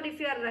sure if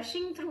you are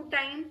rushing through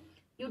time,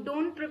 you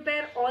don't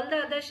prepare all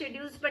the other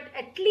schedules, but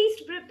at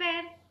least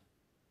prepare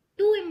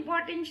two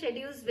important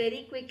schedules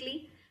very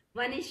quickly.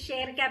 One is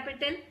share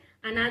capital,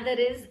 another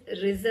is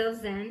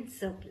reserves and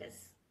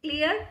surplus.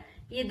 Clear?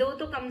 ये दो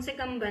तो कम से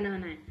कम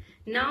बनाना है.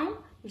 Now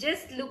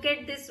just look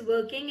at this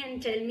working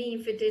and tell me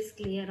if it is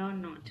clear or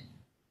not.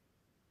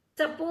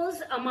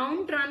 Suppose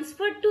amount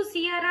transferred to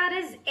CRR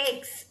is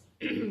X.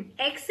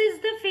 X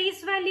is the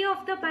face value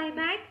of the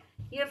buyback.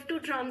 You have to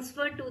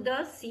transfer to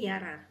the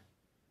CRR.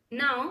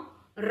 Now,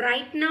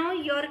 right now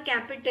your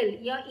capital,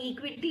 your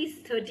equity is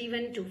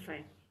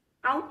 3125.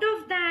 Out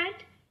of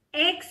that,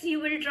 X you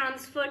will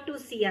transfer to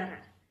CRR.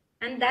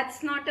 And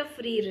that's not a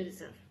free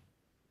reserve.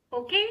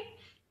 Okay?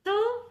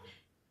 So,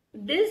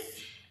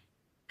 this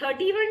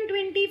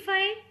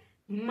 3125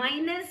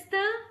 minus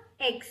the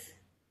X.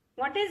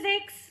 What is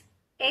X?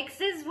 X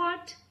is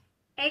what?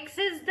 X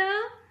is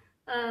the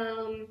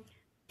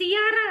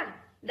CRR.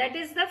 That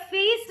is the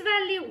face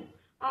value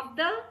of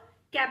the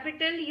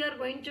capital you are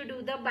going to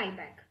do the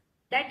buyback.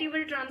 That you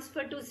will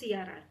transfer to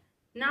CRR.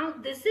 Now,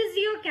 this is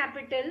your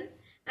capital.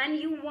 And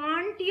you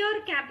want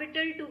your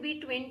capital to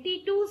be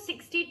 22,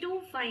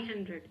 62,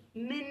 500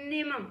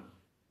 minimum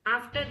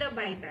after the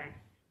buyback.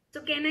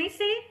 So can I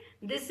say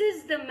this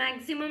is the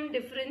maximum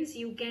difference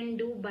you can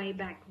do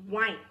buyback?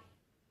 Why?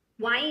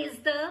 Y is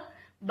the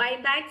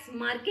buyback's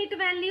market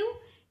value,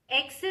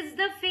 X is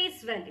the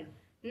face value.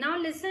 Now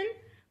listen,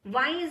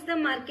 Y is the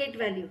market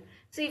value.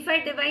 So if I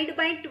divide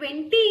by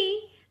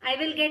 20, I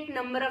will get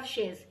number of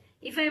shares.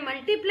 If I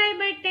multiply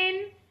by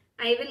 10,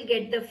 I will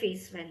get the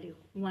face value.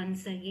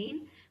 Once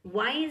again,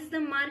 Y is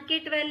the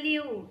market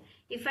value.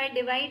 If I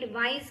divide,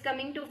 Y is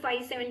coming to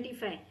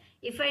 575.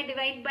 If I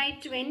divide by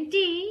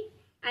 20,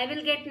 I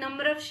will get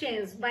number of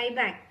shares,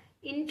 buyback.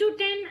 Into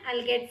 10,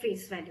 I'll get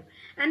face value.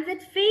 And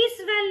with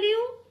face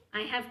value,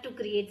 I have to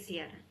create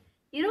CRR.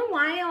 You know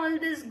why all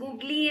this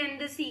googly and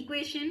this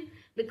equation?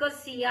 Because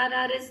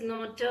CRR is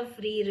not a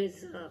free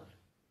reserve.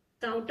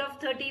 So out of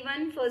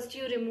 31, first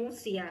you remove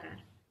CRR.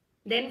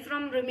 Then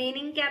from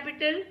remaining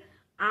capital,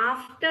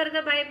 after the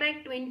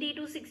buyback 20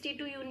 to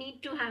 62, you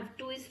need to have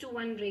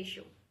 2:1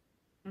 ratio.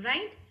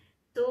 Right?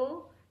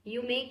 So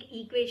you make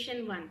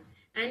equation 1.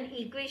 And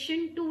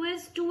equation 2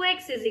 is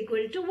 2x is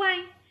equal to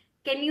y.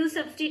 Can you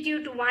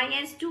substitute y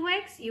as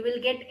 2x? You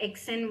will get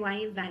x and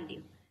y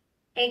value.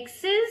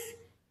 X is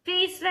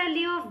face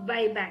value of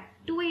buyback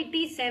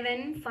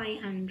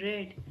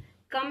 287,500.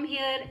 Come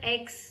here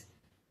x.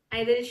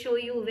 I will show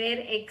you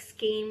where x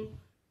came.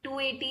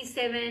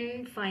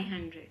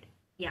 287,500.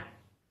 Yeah.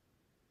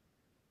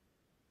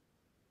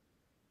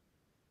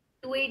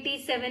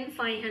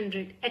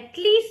 287,500. At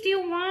least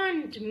you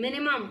want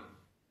minimum.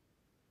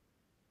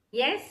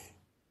 Yes?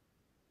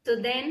 So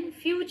then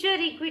future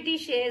equity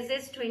shares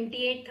is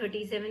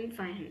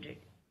 2837,500.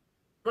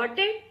 Got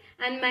it?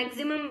 And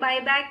maximum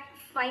buyback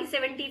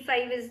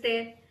 575 is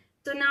there.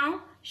 So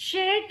now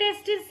share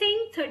test is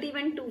saying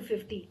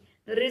 31,250.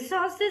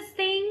 Resource is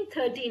saying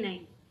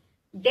 39.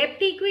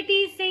 Debt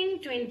equity is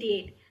saying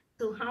 28.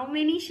 So how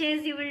many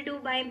shares you will do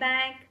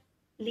buyback?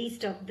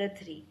 Least of the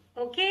three.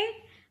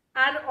 Okay?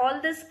 Are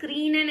all the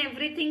screen and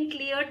everything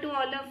clear to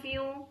all of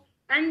you?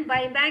 And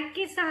buyback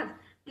के साथ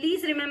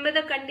Please remember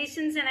the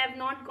conditions, and I have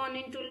not gone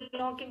into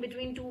lock in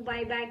between two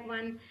buyback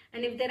one.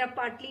 And if there are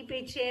partly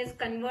paid shares,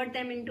 convert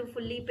them into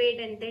fully paid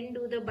and then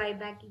do the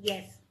buyback.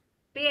 Yes.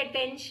 Pay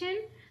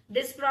attention.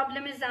 This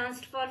problem is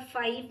asked for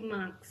 5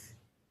 marks.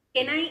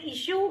 Can I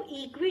issue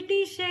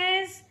equity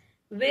shares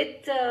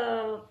with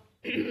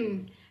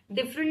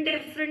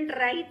different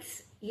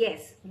rights?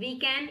 Yes, we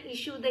can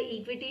issue the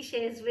equity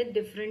shares with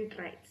different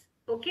rights.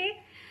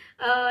 Okay.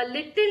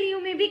 Little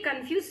you may be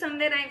confused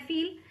somewhere, I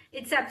feel.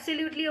 It's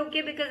absolutely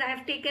okay because I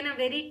have taken a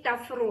very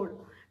tough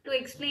role to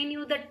explain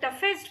you the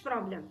toughest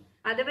problem.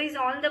 Otherwise,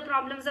 all the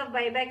problems of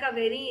buyback are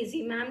very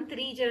easy. Ma'am,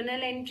 3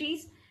 journal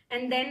entries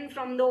and then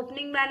from the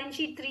opening balance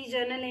sheet, 3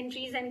 journal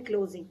entries and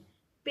closing.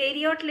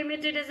 Period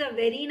Limited is a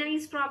very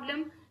nice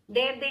problem.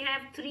 There they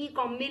have 3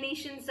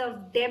 combinations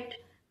of debt.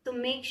 So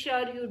make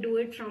sure you do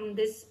it from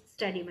this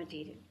study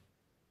material.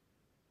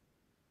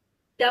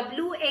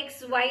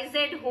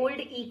 WXYZ hold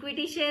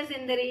equity shares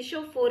in the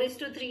ratio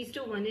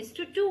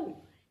 4:3:1:2.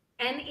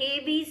 And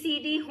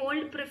ABCD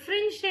hold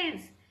preference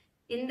shares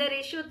in the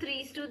ratio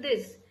 3 to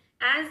this.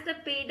 As the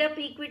paid up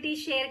equity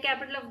share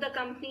capital of the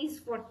company is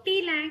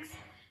 40 lakhs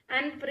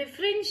and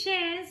preference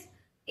shares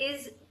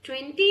is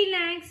 20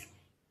 lakhs,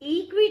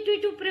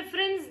 equity to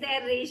preference,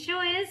 their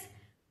ratio is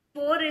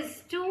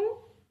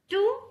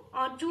 4:2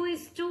 or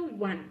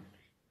 2:1.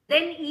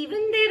 Then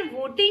even their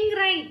voting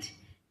right,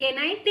 can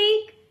I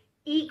take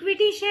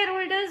equity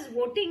shareholders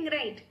voting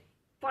right?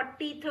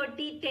 40,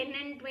 30, 10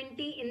 and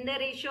 20 in the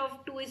ratio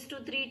of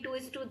 2:3,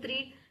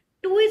 2:3.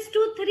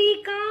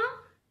 2:3 ka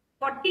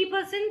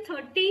 40%,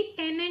 30,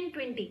 10 and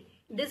 20.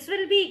 This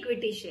will be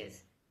equity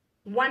shares.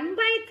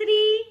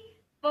 1/3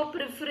 for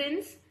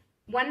preference.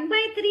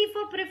 1/3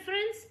 for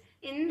preference.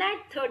 In that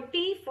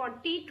 30,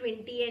 40,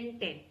 20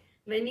 and 10.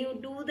 When you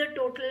do the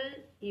total,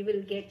 you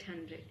will get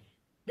 100.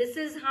 This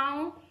is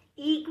how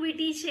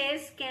equity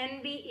shares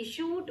can be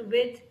issued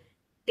with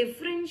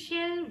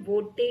differential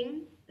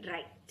voting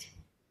right.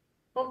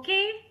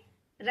 Okay,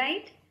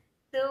 right?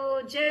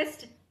 So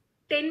just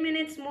 10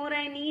 minutes more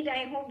I need.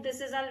 I hope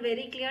this is all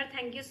very clear.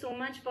 Thank you so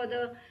much for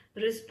the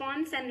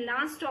response. And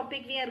last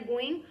topic we are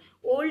going,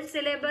 old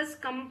syllabus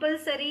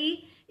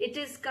compulsory. It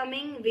is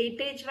coming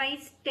weightage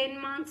wise 10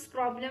 marks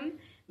problem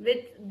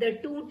with the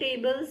 2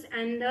 tables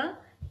and the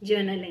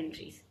journal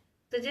entries.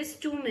 So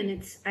just 2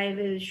 minutes I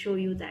will show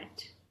you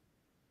that.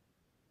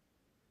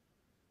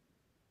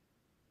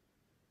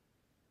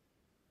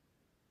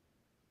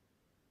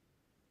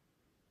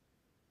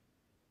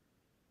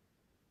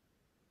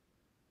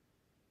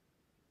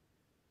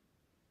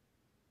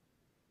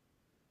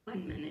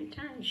 One minute,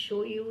 I'll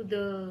show you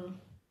the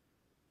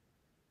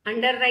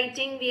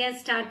underwriting. We are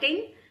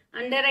starting.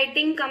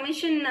 Underwriting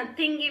commission,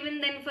 nothing given.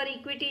 Then for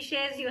equity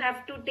shares, you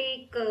have to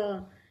take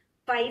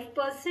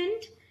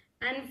 5%.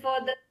 And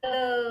for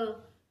the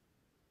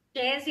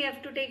shares, you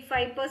have to take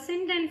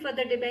 5%. And for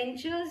the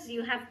debentures,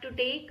 you have to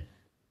take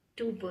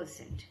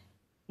 2%.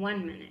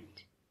 1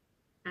 minute.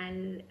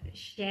 I'll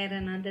share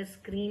another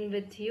screen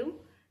with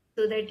you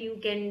so that you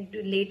can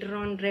later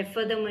on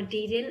refer the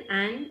material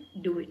and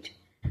do it.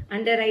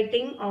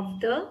 Underwriting of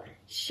the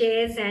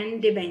shares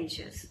and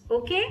debentures.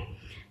 Okay.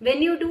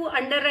 When you do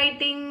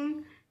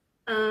underwriting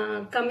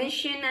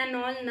commission and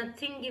all,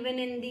 nothing given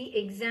in the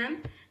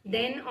exam,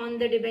 then on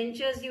the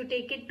debentures you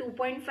take it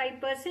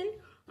 2.5%,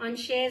 on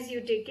shares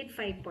you take it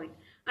 5 point.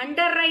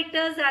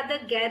 Underwriters are the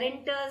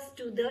guarantors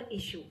to the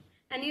issue.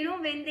 And you know,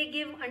 when they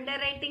give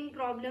underwriting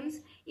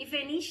problems, if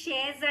any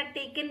shares are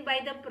taken by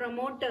the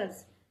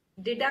promoters,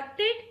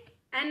 deducted,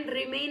 and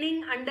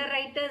remaining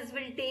underwriters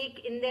will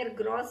take in their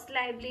gross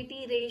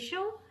liability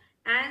ratio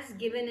as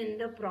given in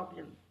the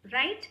problem,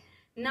 right?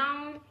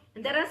 Now,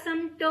 there are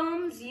some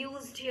terms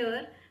used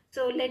here.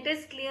 So, let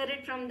us clear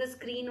it from the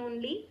screen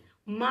only.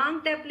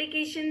 Marked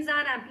applications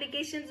are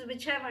applications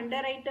which have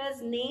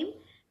underwriter's name.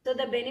 So,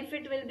 the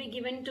benefit will be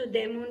given to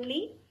them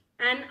only.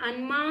 And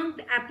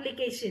unmarked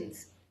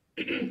applications.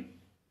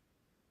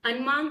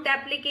 Unmarked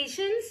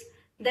applications,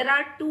 there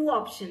are 2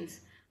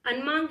 options.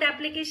 Unmarked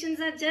applications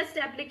are just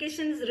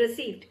applications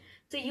received.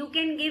 So you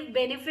can give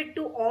benefit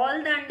to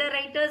all the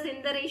underwriters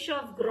in the ratio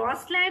of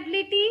gross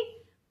liability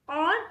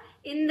or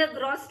in the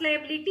gross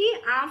liability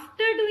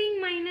after doing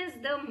minus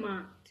the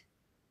marked.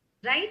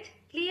 Right?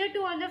 Clear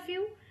to all of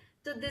you?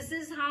 So this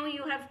is how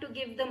you have to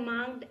give the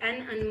marked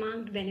and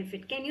unmarked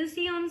benefit. Can you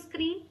see on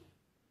screen?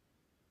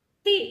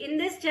 See, in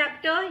this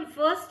chapter,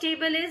 first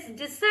table is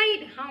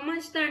decide how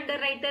much the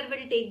underwriter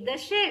will take the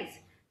shares.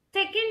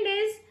 Second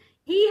is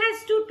he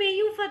has to pay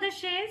you for the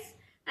shares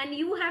and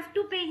you have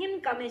to pay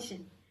him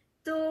commission.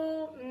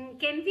 So,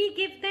 can we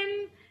give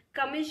them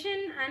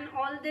commission and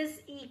all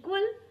this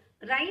equal?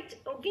 Right?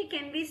 Okay,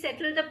 can we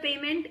settle the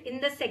payment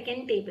in the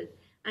second table?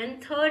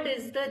 And third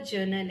is the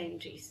journal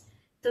entries.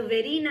 So,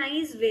 very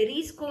nice,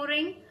 very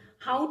scoring.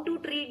 How to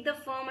treat the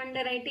firm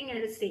underwriting,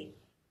 I'll say.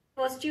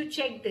 First, you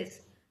check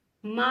this.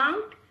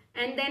 Marked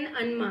and then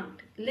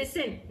unmarked.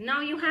 Listen,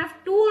 now you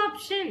have 2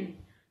 options.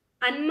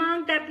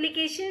 Unmarked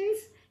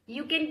applications,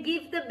 you can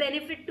give the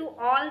benefit to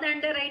all the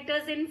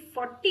underwriters in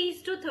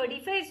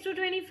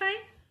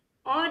 40:35:25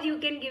 or you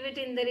can give it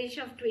in the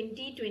ratio of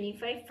 20,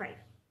 25, 5.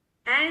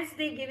 As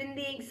they give in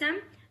the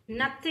exam,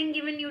 nothing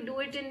given, you do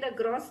it in the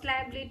gross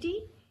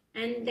liability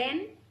and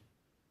then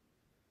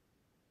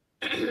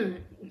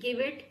give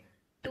it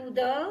to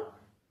the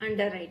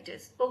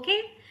underwriters.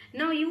 Okay.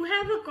 Now you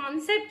have a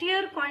concept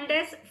here called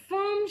as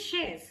firm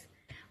shares.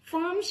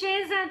 Firm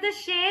shares are the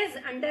shares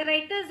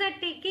underwriters are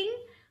taking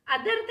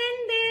other than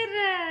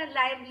their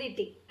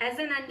liability as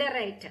an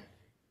underwriter.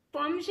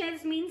 Firm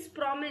shares means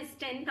promise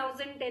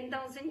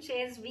 10,000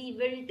 shares we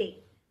will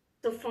take.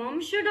 So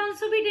firm should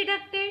also be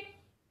deducted.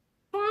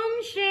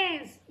 Firm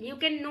shares, you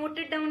can note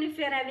it down if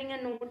you are having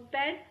a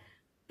notepad.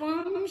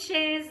 Firm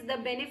shares, the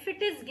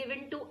benefit is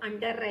given to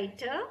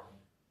underwriter.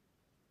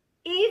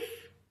 If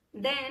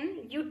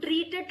then you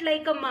treat it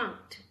like a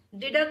marked,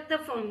 deduct the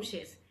firm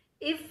shares.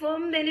 If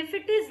firm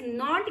benefit is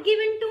not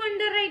given to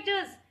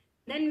underwriters,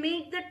 then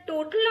make the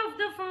total of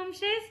the firm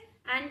shares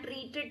and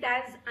treat it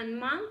as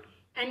unmarked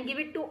and give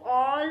it to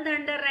all the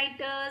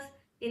underwriters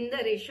in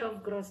the ratio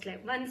of gross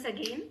liability. Once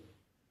again,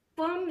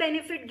 firm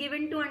benefit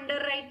given to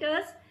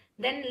underwriters,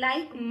 then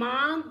like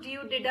marked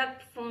you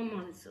deduct firm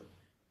also.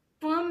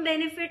 Firm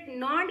benefit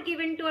not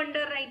given to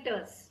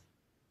underwriters.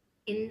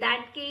 In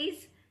that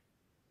case,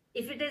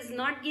 if it is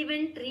not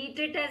given, treat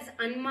it as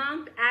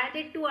unmarked, add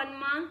it to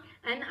unmarked,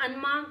 and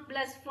unmarked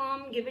plus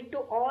firm, give it to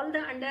all the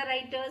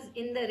underwriters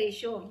in the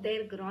ratio of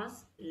their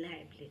gross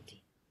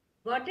liability.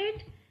 Got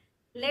it?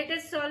 Let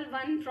us solve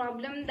one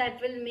problem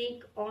that will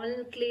make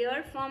all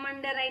clear. Firm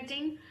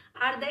underwriting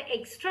are the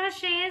extra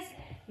shares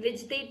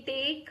which they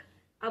take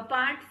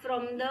apart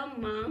from the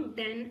marked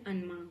and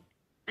unmarked.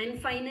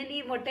 And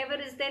finally, whatever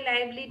is their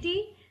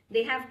liability,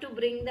 they have to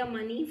bring the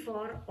money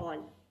for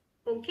all.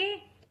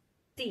 Okay?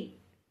 See.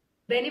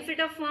 Benefit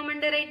of firm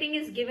underwriting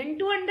is given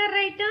to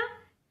underwriter,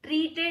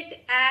 treat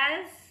it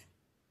as,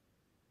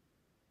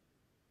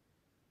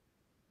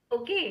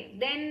 okay,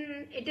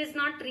 then it is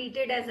not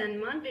treated as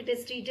unmarked, it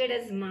is treated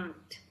as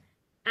marked.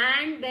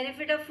 And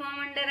benefit of firm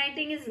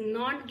underwriting is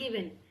not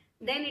given,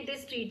 then it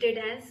is treated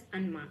as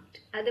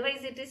unmarked.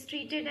 Otherwise, it is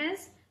treated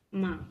as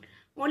marked.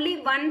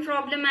 Only one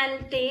problem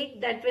I'll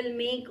take that will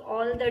make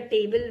all the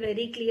table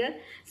very clear.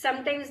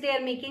 Sometimes they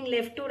are making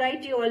left to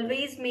right. You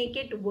always make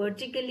it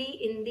vertically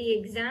in the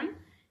exam.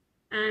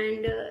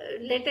 And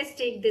let us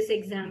take this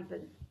example.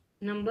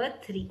 Number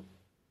 3.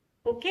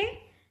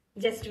 Okay.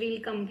 Just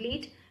we'll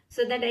complete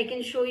so that I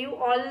can show you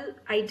all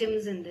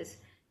items in this.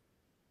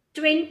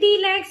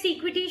 20 lakhs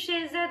equity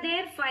shares are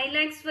there. 5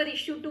 lakhs were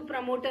issued to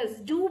promoters.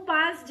 Do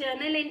pass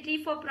journal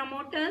entry for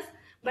promoters.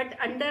 But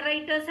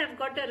underwriters have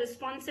got a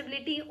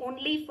responsibility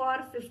only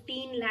for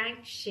 15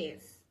 lakh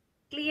shares.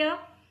 Clear?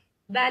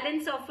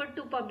 Balance offered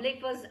to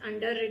public was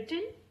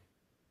underwritten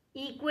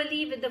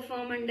equally with the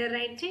firm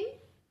underwriting.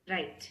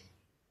 Right.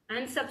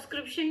 And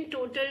subscription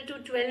total to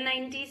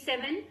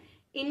 1297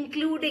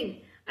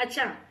 including.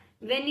 Acha,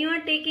 when you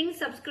are taking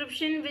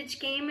subscription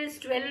which came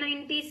as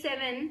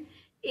 1297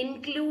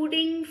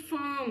 including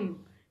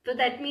firm. So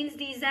that means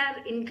these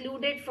are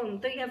included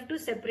firm. So you have to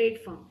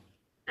separate firm.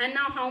 And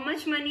now how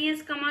much money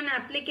has come on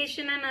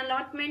application and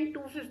allotment?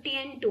 250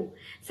 and 2.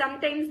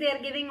 Sometimes they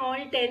are giving all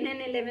 10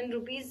 and 11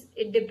 rupees.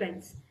 It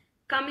depends.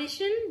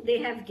 Commission they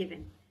have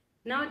given.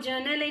 Now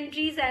journal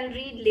entries I'll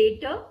read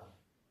later.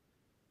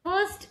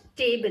 First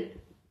table.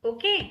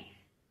 Okay.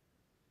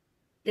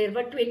 There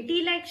were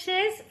 20 lakh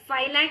shares.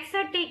 5 lakhs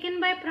are taken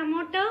by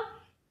promoter.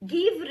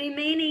 Give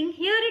remaining.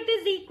 Here it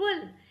is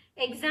equal.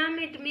 Exam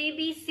it may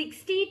be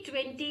 60,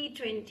 20,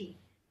 20.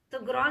 So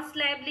gross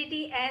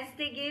liability as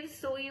they give,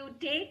 so you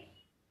take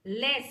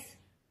less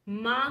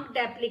marked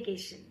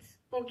applications.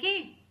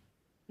 Okay.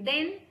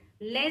 Then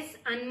less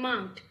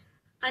unmarked.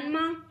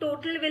 Unmarked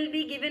total will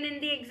be given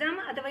in the exam.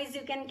 Otherwise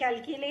you can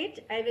calculate.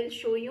 I will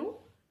show you.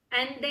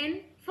 And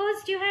then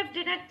first you have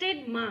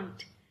deducted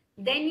marked.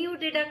 Then you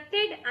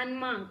deducted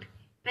unmarked.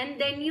 And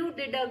then you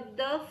deduct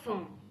the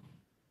firm.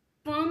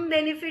 Firm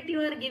benefit you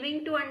are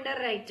giving to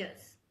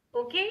underwriters.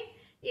 Okay.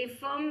 If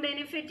firm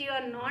benefit you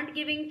are not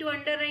giving to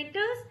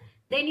underwriters,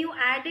 then you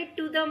add it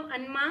to the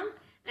unmarked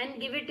and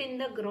give it in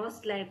the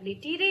gross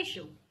liability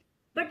ratio.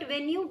 But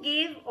when you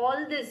gave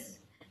all this,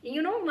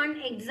 you know, one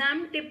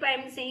exam tip I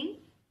am saying,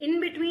 in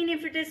between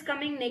if it is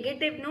coming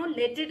negative, no,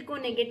 let it go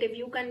negative.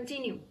 You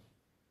continue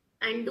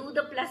and do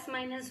the plus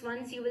minus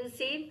once, you will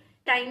save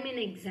time in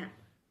exam.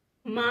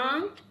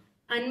 Marked,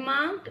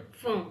 unmarked,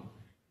 firm.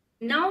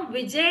 Now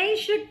Vijay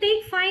should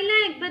take 5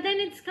 lakh, but then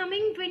it's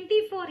coming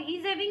 24. He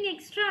is having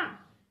extra.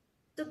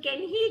 So can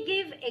he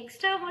give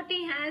extra what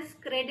he has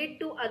credit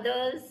to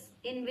others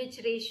in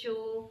which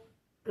ratio?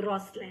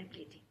 Gross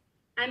liability.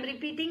 I am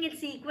repeating,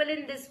 it's equal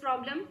in this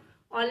problem.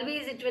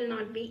 Always it will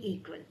not be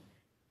equal.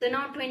 So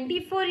now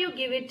 24 you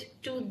give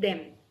it to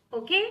them.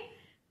 Okay.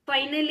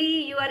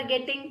 Finally you are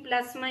getting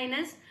plus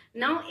minus.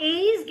 Now A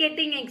is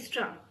getting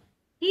extra.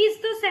 He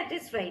is so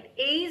satisfied.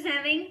 A is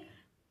having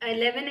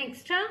 11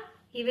 extra.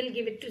 He will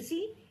give it to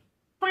C.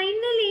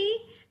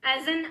 Finally,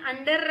 as an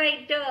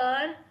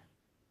underwriter,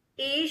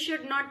 A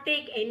should not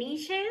take any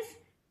shares,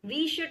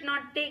 B should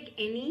not take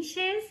any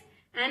shares,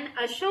 and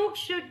Ashok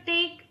should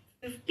take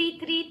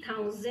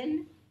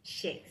 53,000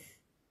 shares.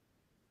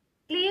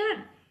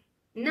 Clear?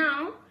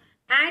 Now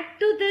add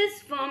to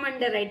this firm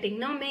underwriting.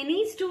 Now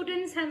many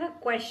students have a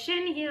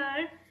question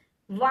here,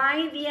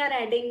 why we are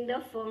adding the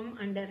firm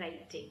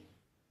underwriting.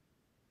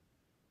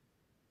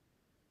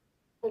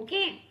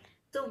 Okay,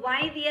 so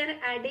why we are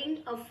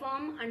adding a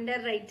firm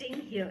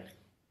underwriting here.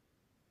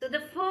 So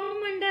the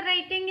firm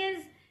underwriting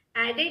is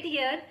added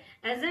here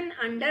as an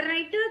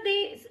underwriter.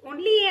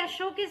 Only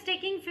Ashok is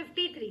taking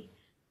 53,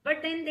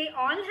 but then they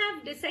all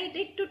have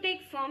decided to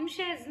take firm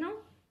shares,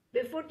 no?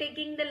 Before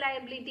taking the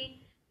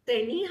liability. So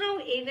anyhow,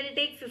 A will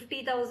take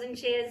 50,000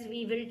 shares,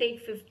 we will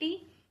take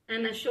 50,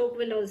 and Ashok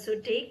will also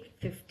take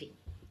 50.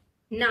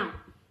 Now,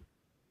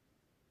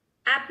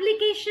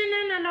 application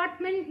and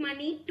allotment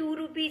money 2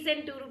 rupees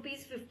and 2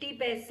 rupees 50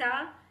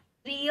 paisa,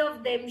 3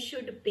 of them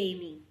should pay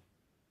me.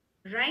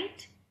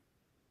 Right?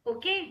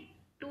 Okay,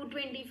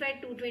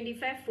 225,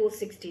 225,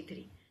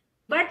 463.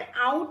 But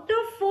out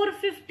of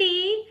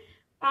 450,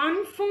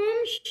 on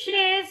firm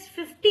shares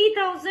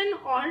 50,000,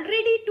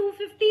 already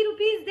 250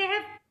 rupees they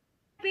have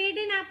paid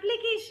in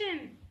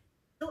application.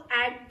 So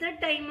at the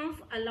time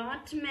of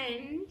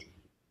allotment,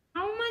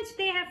 how much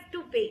they have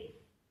to pay?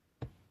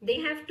 They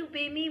have to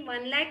pay me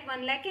 1 lakh,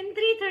 1 lakh and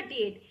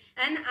 338.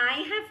 And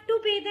I have to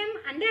pay them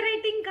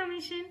underwriting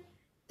commission.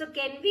 So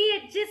can we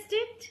adjust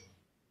it?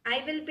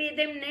 I will pay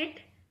them net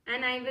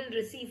and I will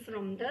receive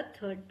from the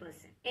third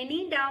person.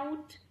 Any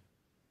doubt?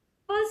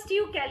 First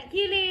you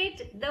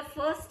calculate the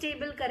first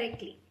table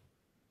correctly.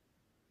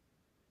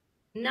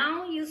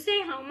 Now you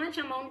say how much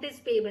amount is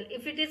payable.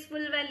 If it is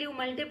full value,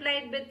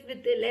 multiply it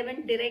with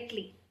 11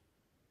 directly.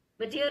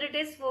 But here it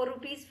is 4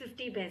 rupees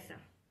 50 paisa.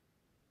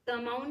 The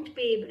amount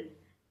payable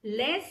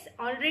less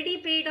already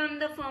paid on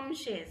the firm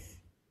shares.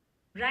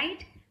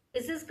 Right?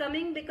 This is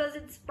coming because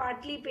it's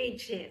partly paid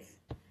shares.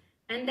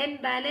 And then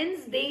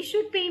balance they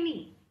should pay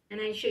me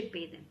and I should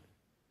pay them.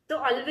 So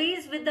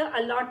always with the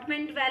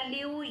allotment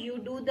value you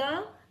do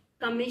the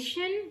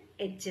commission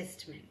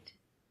adjustment.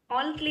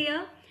 All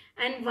clear?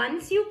 And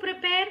once you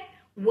prepare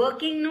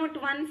working note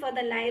 1 for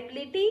the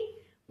liability,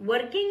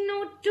 working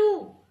note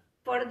 2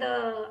 for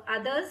the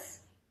others,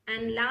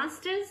 and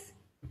last is,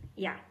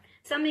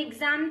 some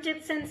exam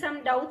tips and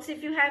some doubts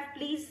if you have,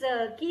 please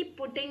keep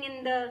putting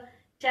in the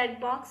chat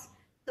box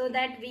so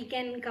that we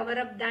can cover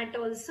up that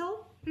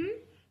also.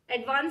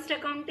 Advanced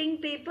accounting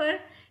paper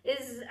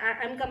is,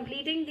 I'm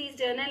completing these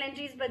journal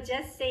entries but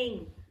just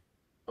saying,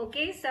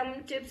 okay,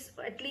 some tips,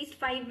 at least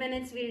 5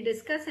 minutes we'll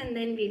discuss and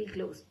then we'll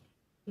close.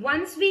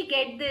 Once we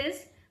get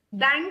this,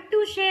 bank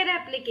to share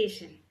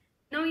application.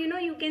 Now,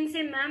 you can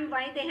say, ma'am,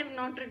 why they have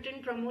not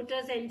written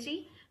promoter's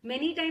entry?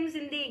 Many times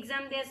in the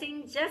exam, they are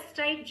saying just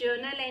write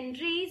journal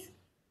entries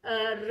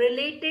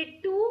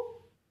related to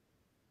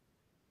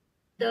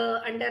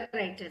the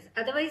underwriters.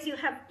 Otherwise, you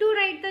have to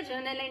write the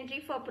journal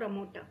entry for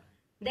promoter.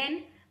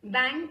 Then,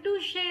 bank to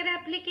share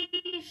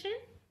application.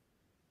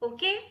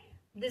 Okay,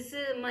 this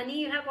money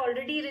you have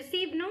already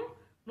received, no?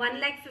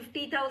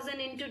 1,50,000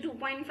 into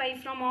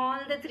 2.5 from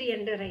all the 3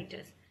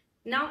 underwriters.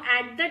 Now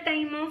at the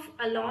time of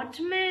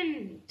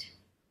allotment,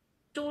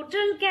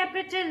 total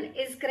capital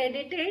is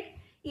credited.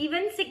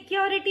 Even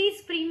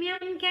securities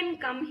premium can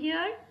come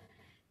here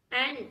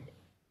and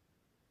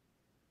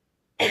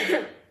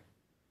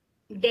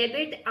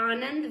debit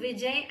Anand,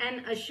 Vijay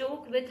and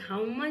Ashok with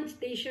how much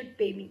they should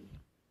pay me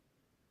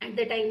at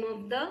the time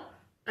of the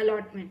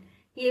allotment.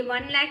 ये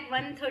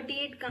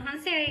 1,138,000 कहाँ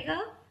से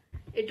आएगा?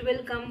 It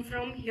will come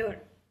from here.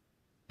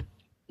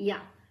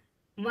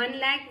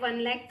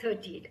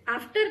 1,38,000.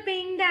 After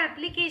paying the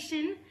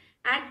application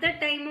at the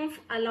time of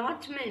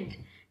allotment,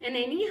 and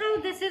anyhow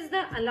this is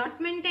the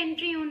allotment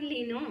entry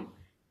only, no?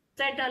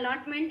 So at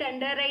allotment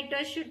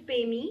underwriter should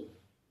pay me.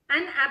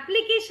 An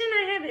application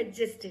I have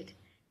adjusted.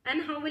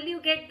 And how will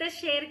you get the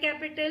share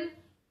capital?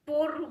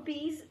 4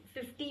 rupees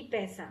 50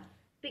 paisa.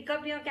 Pick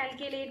up your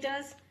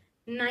calculators.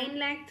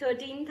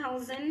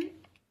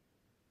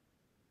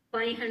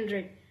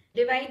 9,13,500.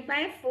 Divide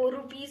by 4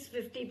 rupees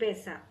 50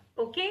 paisa.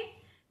 Okay?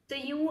 So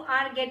you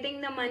are getting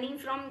the money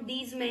from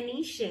these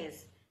many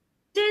shares.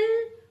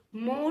 Still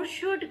more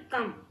should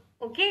come.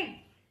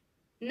 Okay?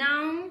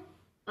 Now,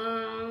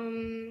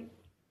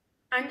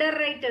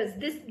 underwriters.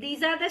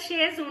 These are the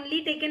shares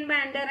only taken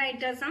by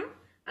underwriters.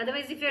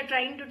 Otherwise, if you are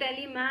trying to tell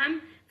you,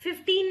 ma'am,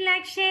 15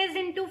 lakh shares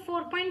into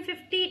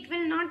 4.50, it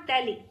will not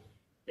tally.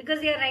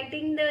 Because you are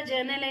writing the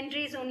journal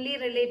entries only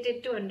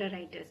related to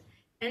underwriters.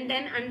 And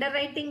then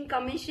underwriting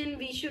commission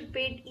we should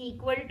pay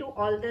equal to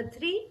all the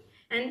 3.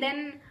 And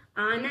then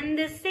Anand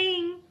is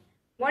saying,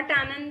 what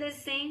Anand is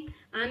saying?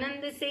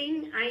 Anand is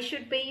saying, I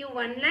should pay you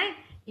 1 lakh,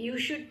 you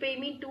should pay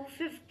me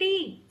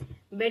 250.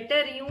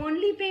 Better you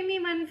only pay me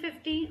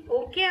 150.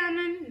 Okay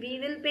Anand, we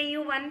will pay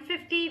you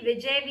 150.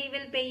 Vijay, we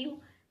will pay you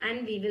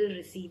and we will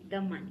receive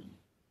the money.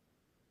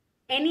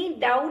 Any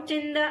doubt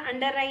in the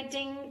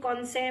underwriting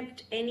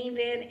concept,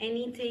 anywhere,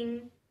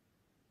 anything?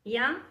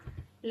 Yeah?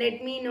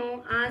 Let me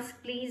know.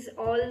 Ask please,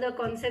 all the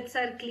concepts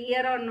are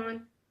clear or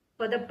not?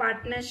 For the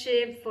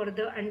partnership, for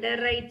the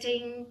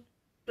underwriting,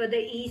 for the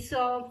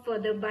ESOP, for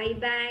the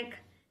buyback.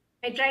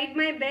 I tried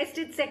my best.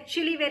 It's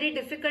actually very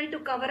difficult to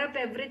cover up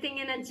everything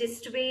in a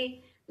gist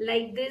way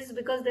like this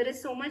because there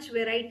is so much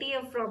variety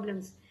of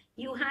problems.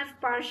 You have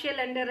partial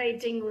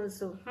underwriting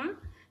also.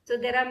 So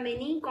there are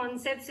many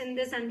concepts in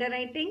this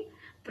underwriting.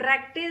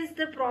 Practice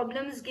the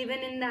problems given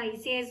in the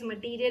ICS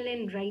material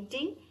in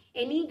writing.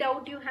 Any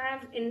doubt you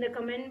have in the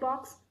comment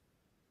box.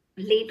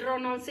 Later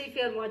on also, if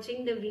you are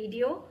watching the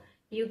video,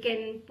 you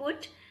can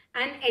put.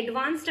 An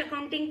advanced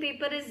accounting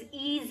paper is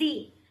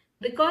easy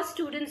because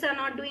students are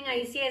not doing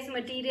ICS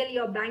material,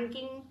 your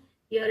banking,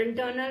 your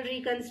internal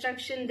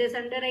reconstruction, this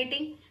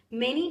underwriting.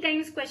 Many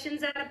times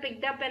questions are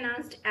picked up and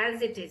asked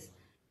as it is.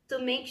 So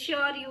make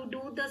sure you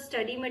do the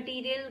study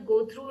material,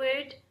 go through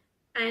it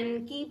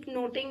and keep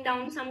noting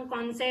down some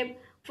concept.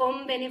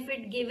 Firm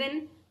benefit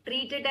given,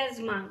 treat it as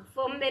mark.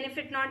 Firm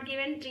benefit not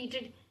given, treat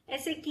it.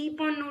 ऐसे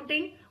keep on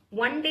noting.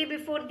 One day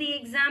before the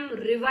exam,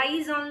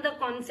 revise all the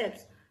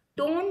concepts.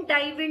 Don't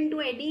dive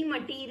into any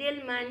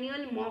material,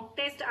 manual, mock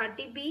test,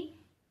 RTP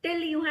till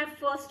you have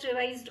first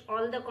revised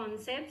all the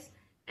concepts,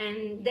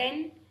 and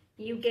then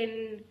you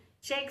can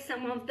check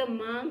some of the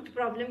marked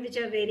problems which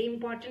are very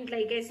important.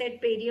 Like I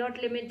said, period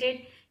limited.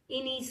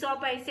 In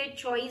ESOP, I said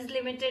choice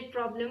limited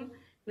problem,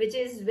 which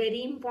is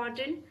very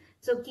important.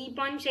 So keep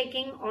on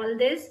checking all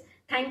this.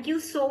 Thank you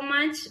so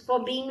much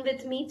for being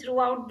with me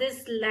throughout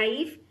this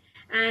live,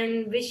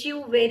 and wish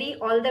you very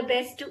all the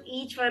best to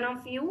each one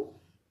of you.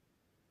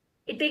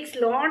 It takes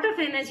lot of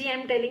energy,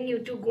 I'm telling you,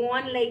 to go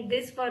on like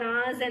this for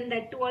hours, and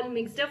that too all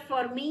mixed up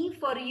for me,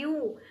 for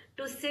you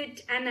to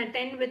sit and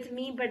attend with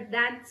me. But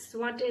that's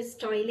what is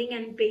toiling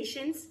and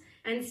patience,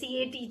 and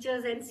CA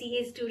teachers and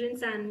CA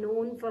students are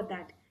known for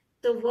that.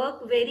 So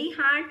work very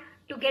hard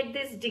to get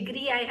this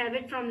degree. I have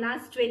it from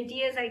last 20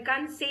 years. I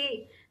can't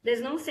say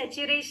there's no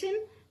saturation.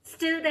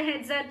 Still the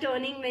heads are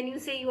turning when you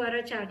say you are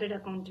a chartered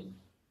accountant.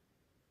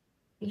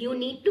 You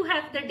need to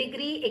have the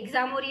degree,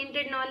 exam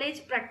oriented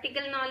knowledge,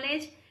 practical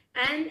knowledge,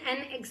 and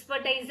an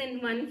expertise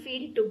in one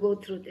field to go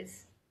through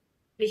this.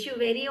 Wish you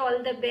very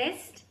all the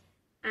best,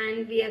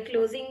 and we are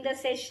closing the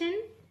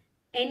session.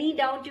 Any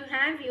doubt you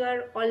have, you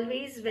are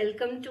always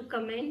welcome to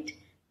comment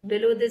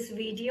below this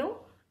video.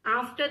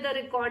 After the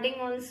recording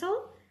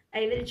also,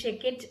 I will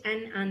check it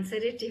and answer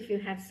it if you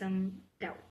have some doubt.